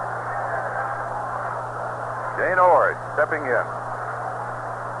 Dane Iorg stepping in.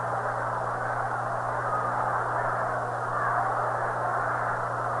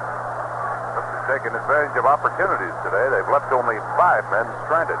 Taking advantage of opportunities today. They've left only 5 men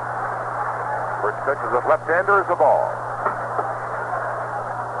stranded. First pitch is a left-hander is a ball.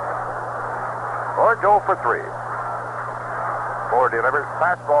 Iorg 0 for 3. Ford delivers.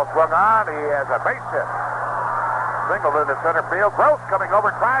 Fastball swung on. He has a base hit. Single into center field. Gross coming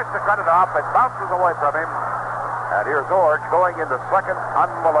over, tries to cut it off. It bounces away from him. And here's Iorg going into second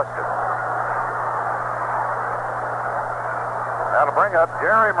unmolested. That'll bring up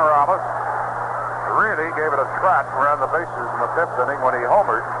Jerry Morales. Really gave it a trot around the bases in the 5th inning when he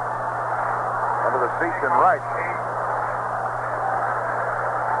homered into the seats in right.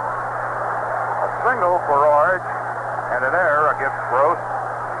 A single for Iorg and an error against Gross,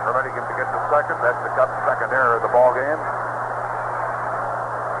 permitting him to get to second. That's the Cubs' second error of the ball game.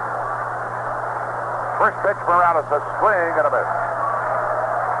 First pitch, Morales, a swing and a miss.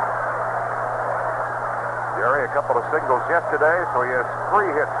 Garry, a couple of singles yesterday, so he has 3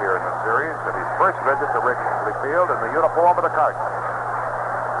 hits here in the series, and his first visit to Wrigley Field in the uniform of the Cardinals.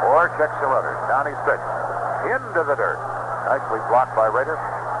 Or checks the runners. Down he's pitched. Into the dirt. Nicely blocked by Rader.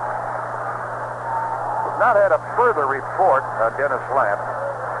 We've not had a further report on Dennis Lamp.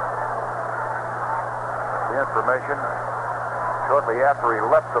 The information shortly after he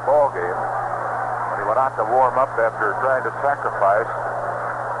left the ball game, when he went out to warm up after trying to sacrifice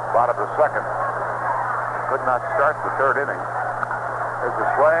bottom of the second, could not start the third inning. There's a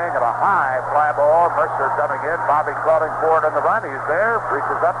swing and a high fly ball. Mercer coming in. Bobby calling for it on the run. He's there.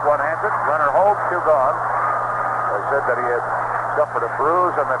 Reaches up one-handed. Runner holds, 2 gone. They said that he had suffered a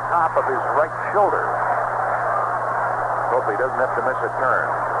bruise on the top of his right shoulder. Hope he doesn't have to miss a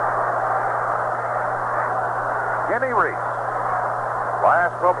turn. Kenny Reitz.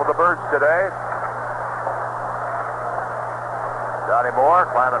 Last one for the Birds today. Johnny Moore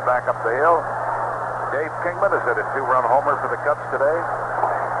climbing back up the hill. Dave Kingman has hit a 2-run homer for the Cubs today.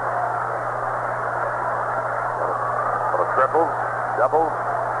 Couple of triples, doubles,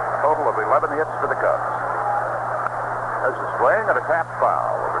 total of 11 hits for the Cubs. There's a swing and a tap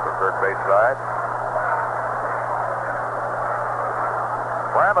foul over the third base side.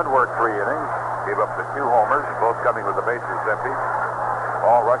 Bramman worked 3 innings, gave up the 2 homers, both coming with the bases empty.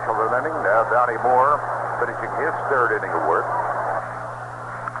 All rush over an inning. Now Johnny Moore finishing his 3rd inning of work.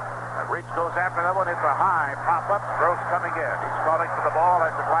 Reach goes after that one. It's a high pop-up. Gross coming in. He's calling for the ball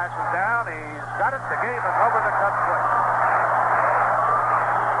as the glasses down. He's got it. The game is over. The Cubs win.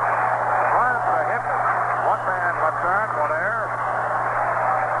 Runs a hit. 1 man left on, 1 error.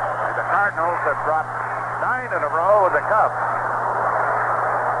 And the Cardinals have dropped 9 in a row with the Cubs.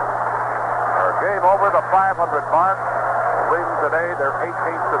 Our game over the 500 mark. Wins today. They're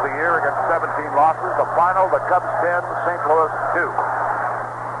 18th of the year against 17 losses. The final, the Cubs 10, St. Louis 2.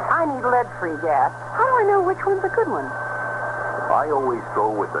 I need lead-free gas. How do I know which one's a good one? I always go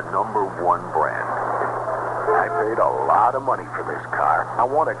with the #1 brand. I paid a lot of money for this car. I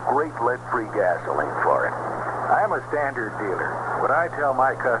want a great lead-free gasoline for it. I'm a standard dealer. What I tell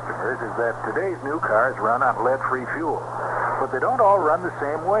my customers is that today's new cars run on lead-free fuel, but they don't all run the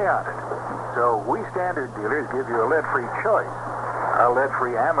same way on it. So we standard dealers give you a lead-free choice. Our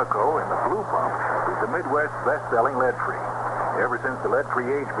lead-free Amico in the blue pump is the Midwest's best-selling lead-free. Ever since the lead-free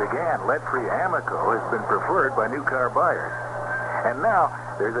age began, lead-free Amico has been preferred by new car buyers. And now,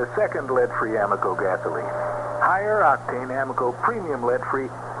 there's a second lead-free Amico gasoline. Higher octane Amico premium lead-free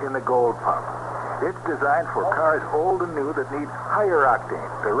in the gold pump. It's designed for cars old and new that need higher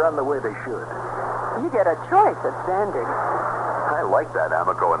octane to run the way they should. You get a choice at Standard. I like that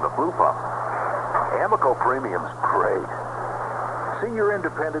Amico in the blue pump. Amico Premium's great. See your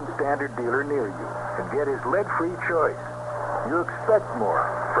independent Standard dealer near you and get his lead-free choice. You expect more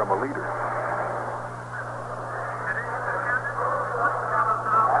from a leader.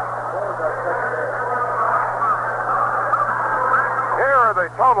 Here are the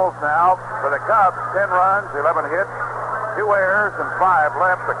totals now for the Cubs. 10 runs, 11 hits, 2 errors, and 5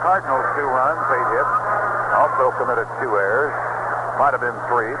 left. The Cardinals 2 runs, 8 hits. Also committed 2 errors. Might have been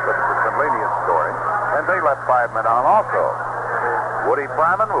 3, but it's a convenient story. And they left 5 men on also. Woody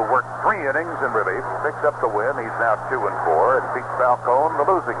Fryman, who worked 3 innings in relief, picks up the win. He's now 2-4. And Pete Falcone, the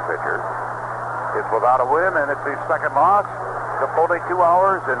losing pitcher, is without a win, and it's his second loss. Took only 2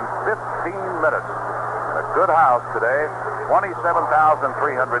 hours and 15 minutes. A good house today.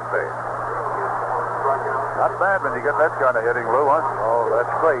 27,300 paid. Not bad when you get that kind of hitting, Lou, huh? Oh, that's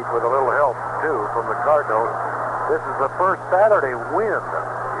great with a little help, too, from the Cardinals. This is the first Saturday win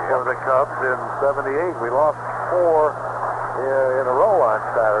for the Cubs in 78. We lost 4 in a row on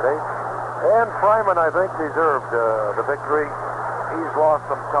Saturday. And Fryman, I think, deserved the victory. He's lost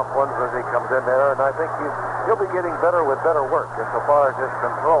some tough ones as he comes in there, and I think he'll be getting better with better work insofar as his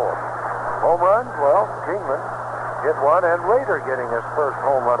control. Home runs, well, Kingman hit 1, and Rader getting his first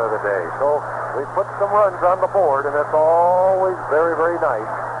home run of the day. So we put some runs on the board, and it's always very, very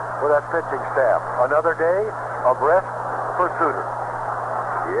nice for that pitching staff. Another day of rest for Suter.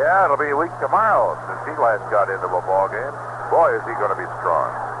 Yeah, it'll be a week tomorrow since he last got into a ball game. Boy, is he going to be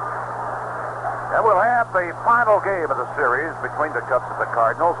strong. And we'll have the final game of the series between the Cubs and the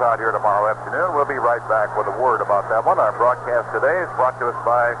Cardinals out here tomorrow afternoon. We'll be right back with a word about that one. Our broadcast today is brought to us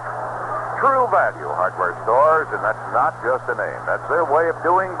by True Value Hardware Stores, and that's not just a name. That's their way of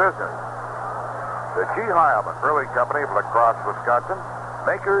doing business. The G. Heilman Brewing Company of La Crosse, Wisconsin,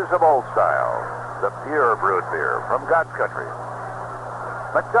 makers of Old Style, the pure brewed beer from God's country.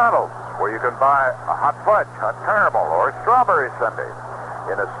 McDonald's, where you can buy a hot fudge, hot caramel, or strawberry sundae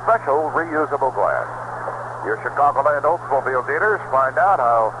in a special reusable glass. your Chicagoland Oldsmobile dealers. Find out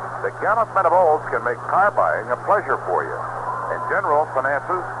how the gallant men of Olds can make car buying a pleasure for you. And General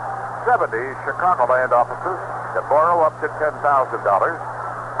finances 70 Chicagoland offices that borrow up to $10,000.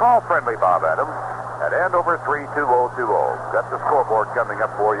 Call friendly Bob Adams at Andover 32020. Got the scoreboard coming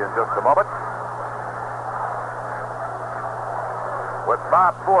up for you in just a moment. With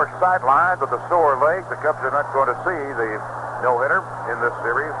Bob Force sidelined with a sore leg, the Cubs are not going to see the no-hitter in this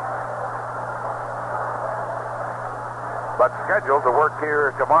series. But scheduled to work here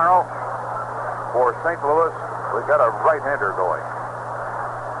tomorrow for St. Louis, we've got a right-hander going.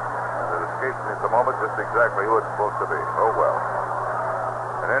 And it escapes me at the moment just exactly who it's supposed to be. Oh, well.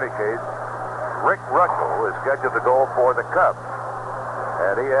 In any case, Rick Russell is scheduled to go for the Cubs.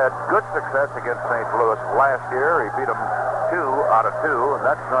 And he had good success against St. Louis last year. He beat them 2 out of 2, and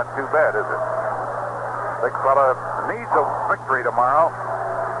that's not too bad, is it? Big fella needs a victory tomorrow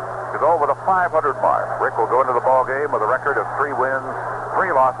to go over the 500 mark. Rick will go into the ball game with a record of 3 wins,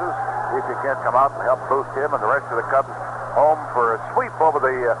 3 losses. If you can't come out and help boost him and the rest of the Cubs home for a sweep over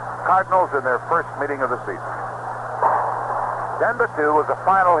the Cardinals in their first meeting of the season. 10-2 was the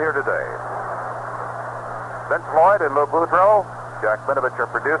final here today. Vince Lloyd and Lou Boudreau, Jack Minovich, our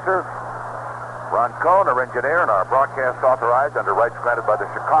producer, Ron Cohn, our engineer, and our broadcast authorized under rights granted by the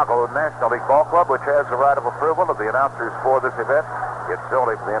Chicago National League Ball Club, which has the right of approval of the announcers for this event. It's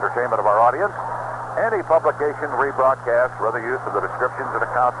solely for the entertainment of our audience. Any publication, rebroadcast, or other use of the descriptions and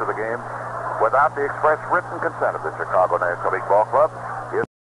accounts of the game without the express written consent of the Chicago National League Ball Club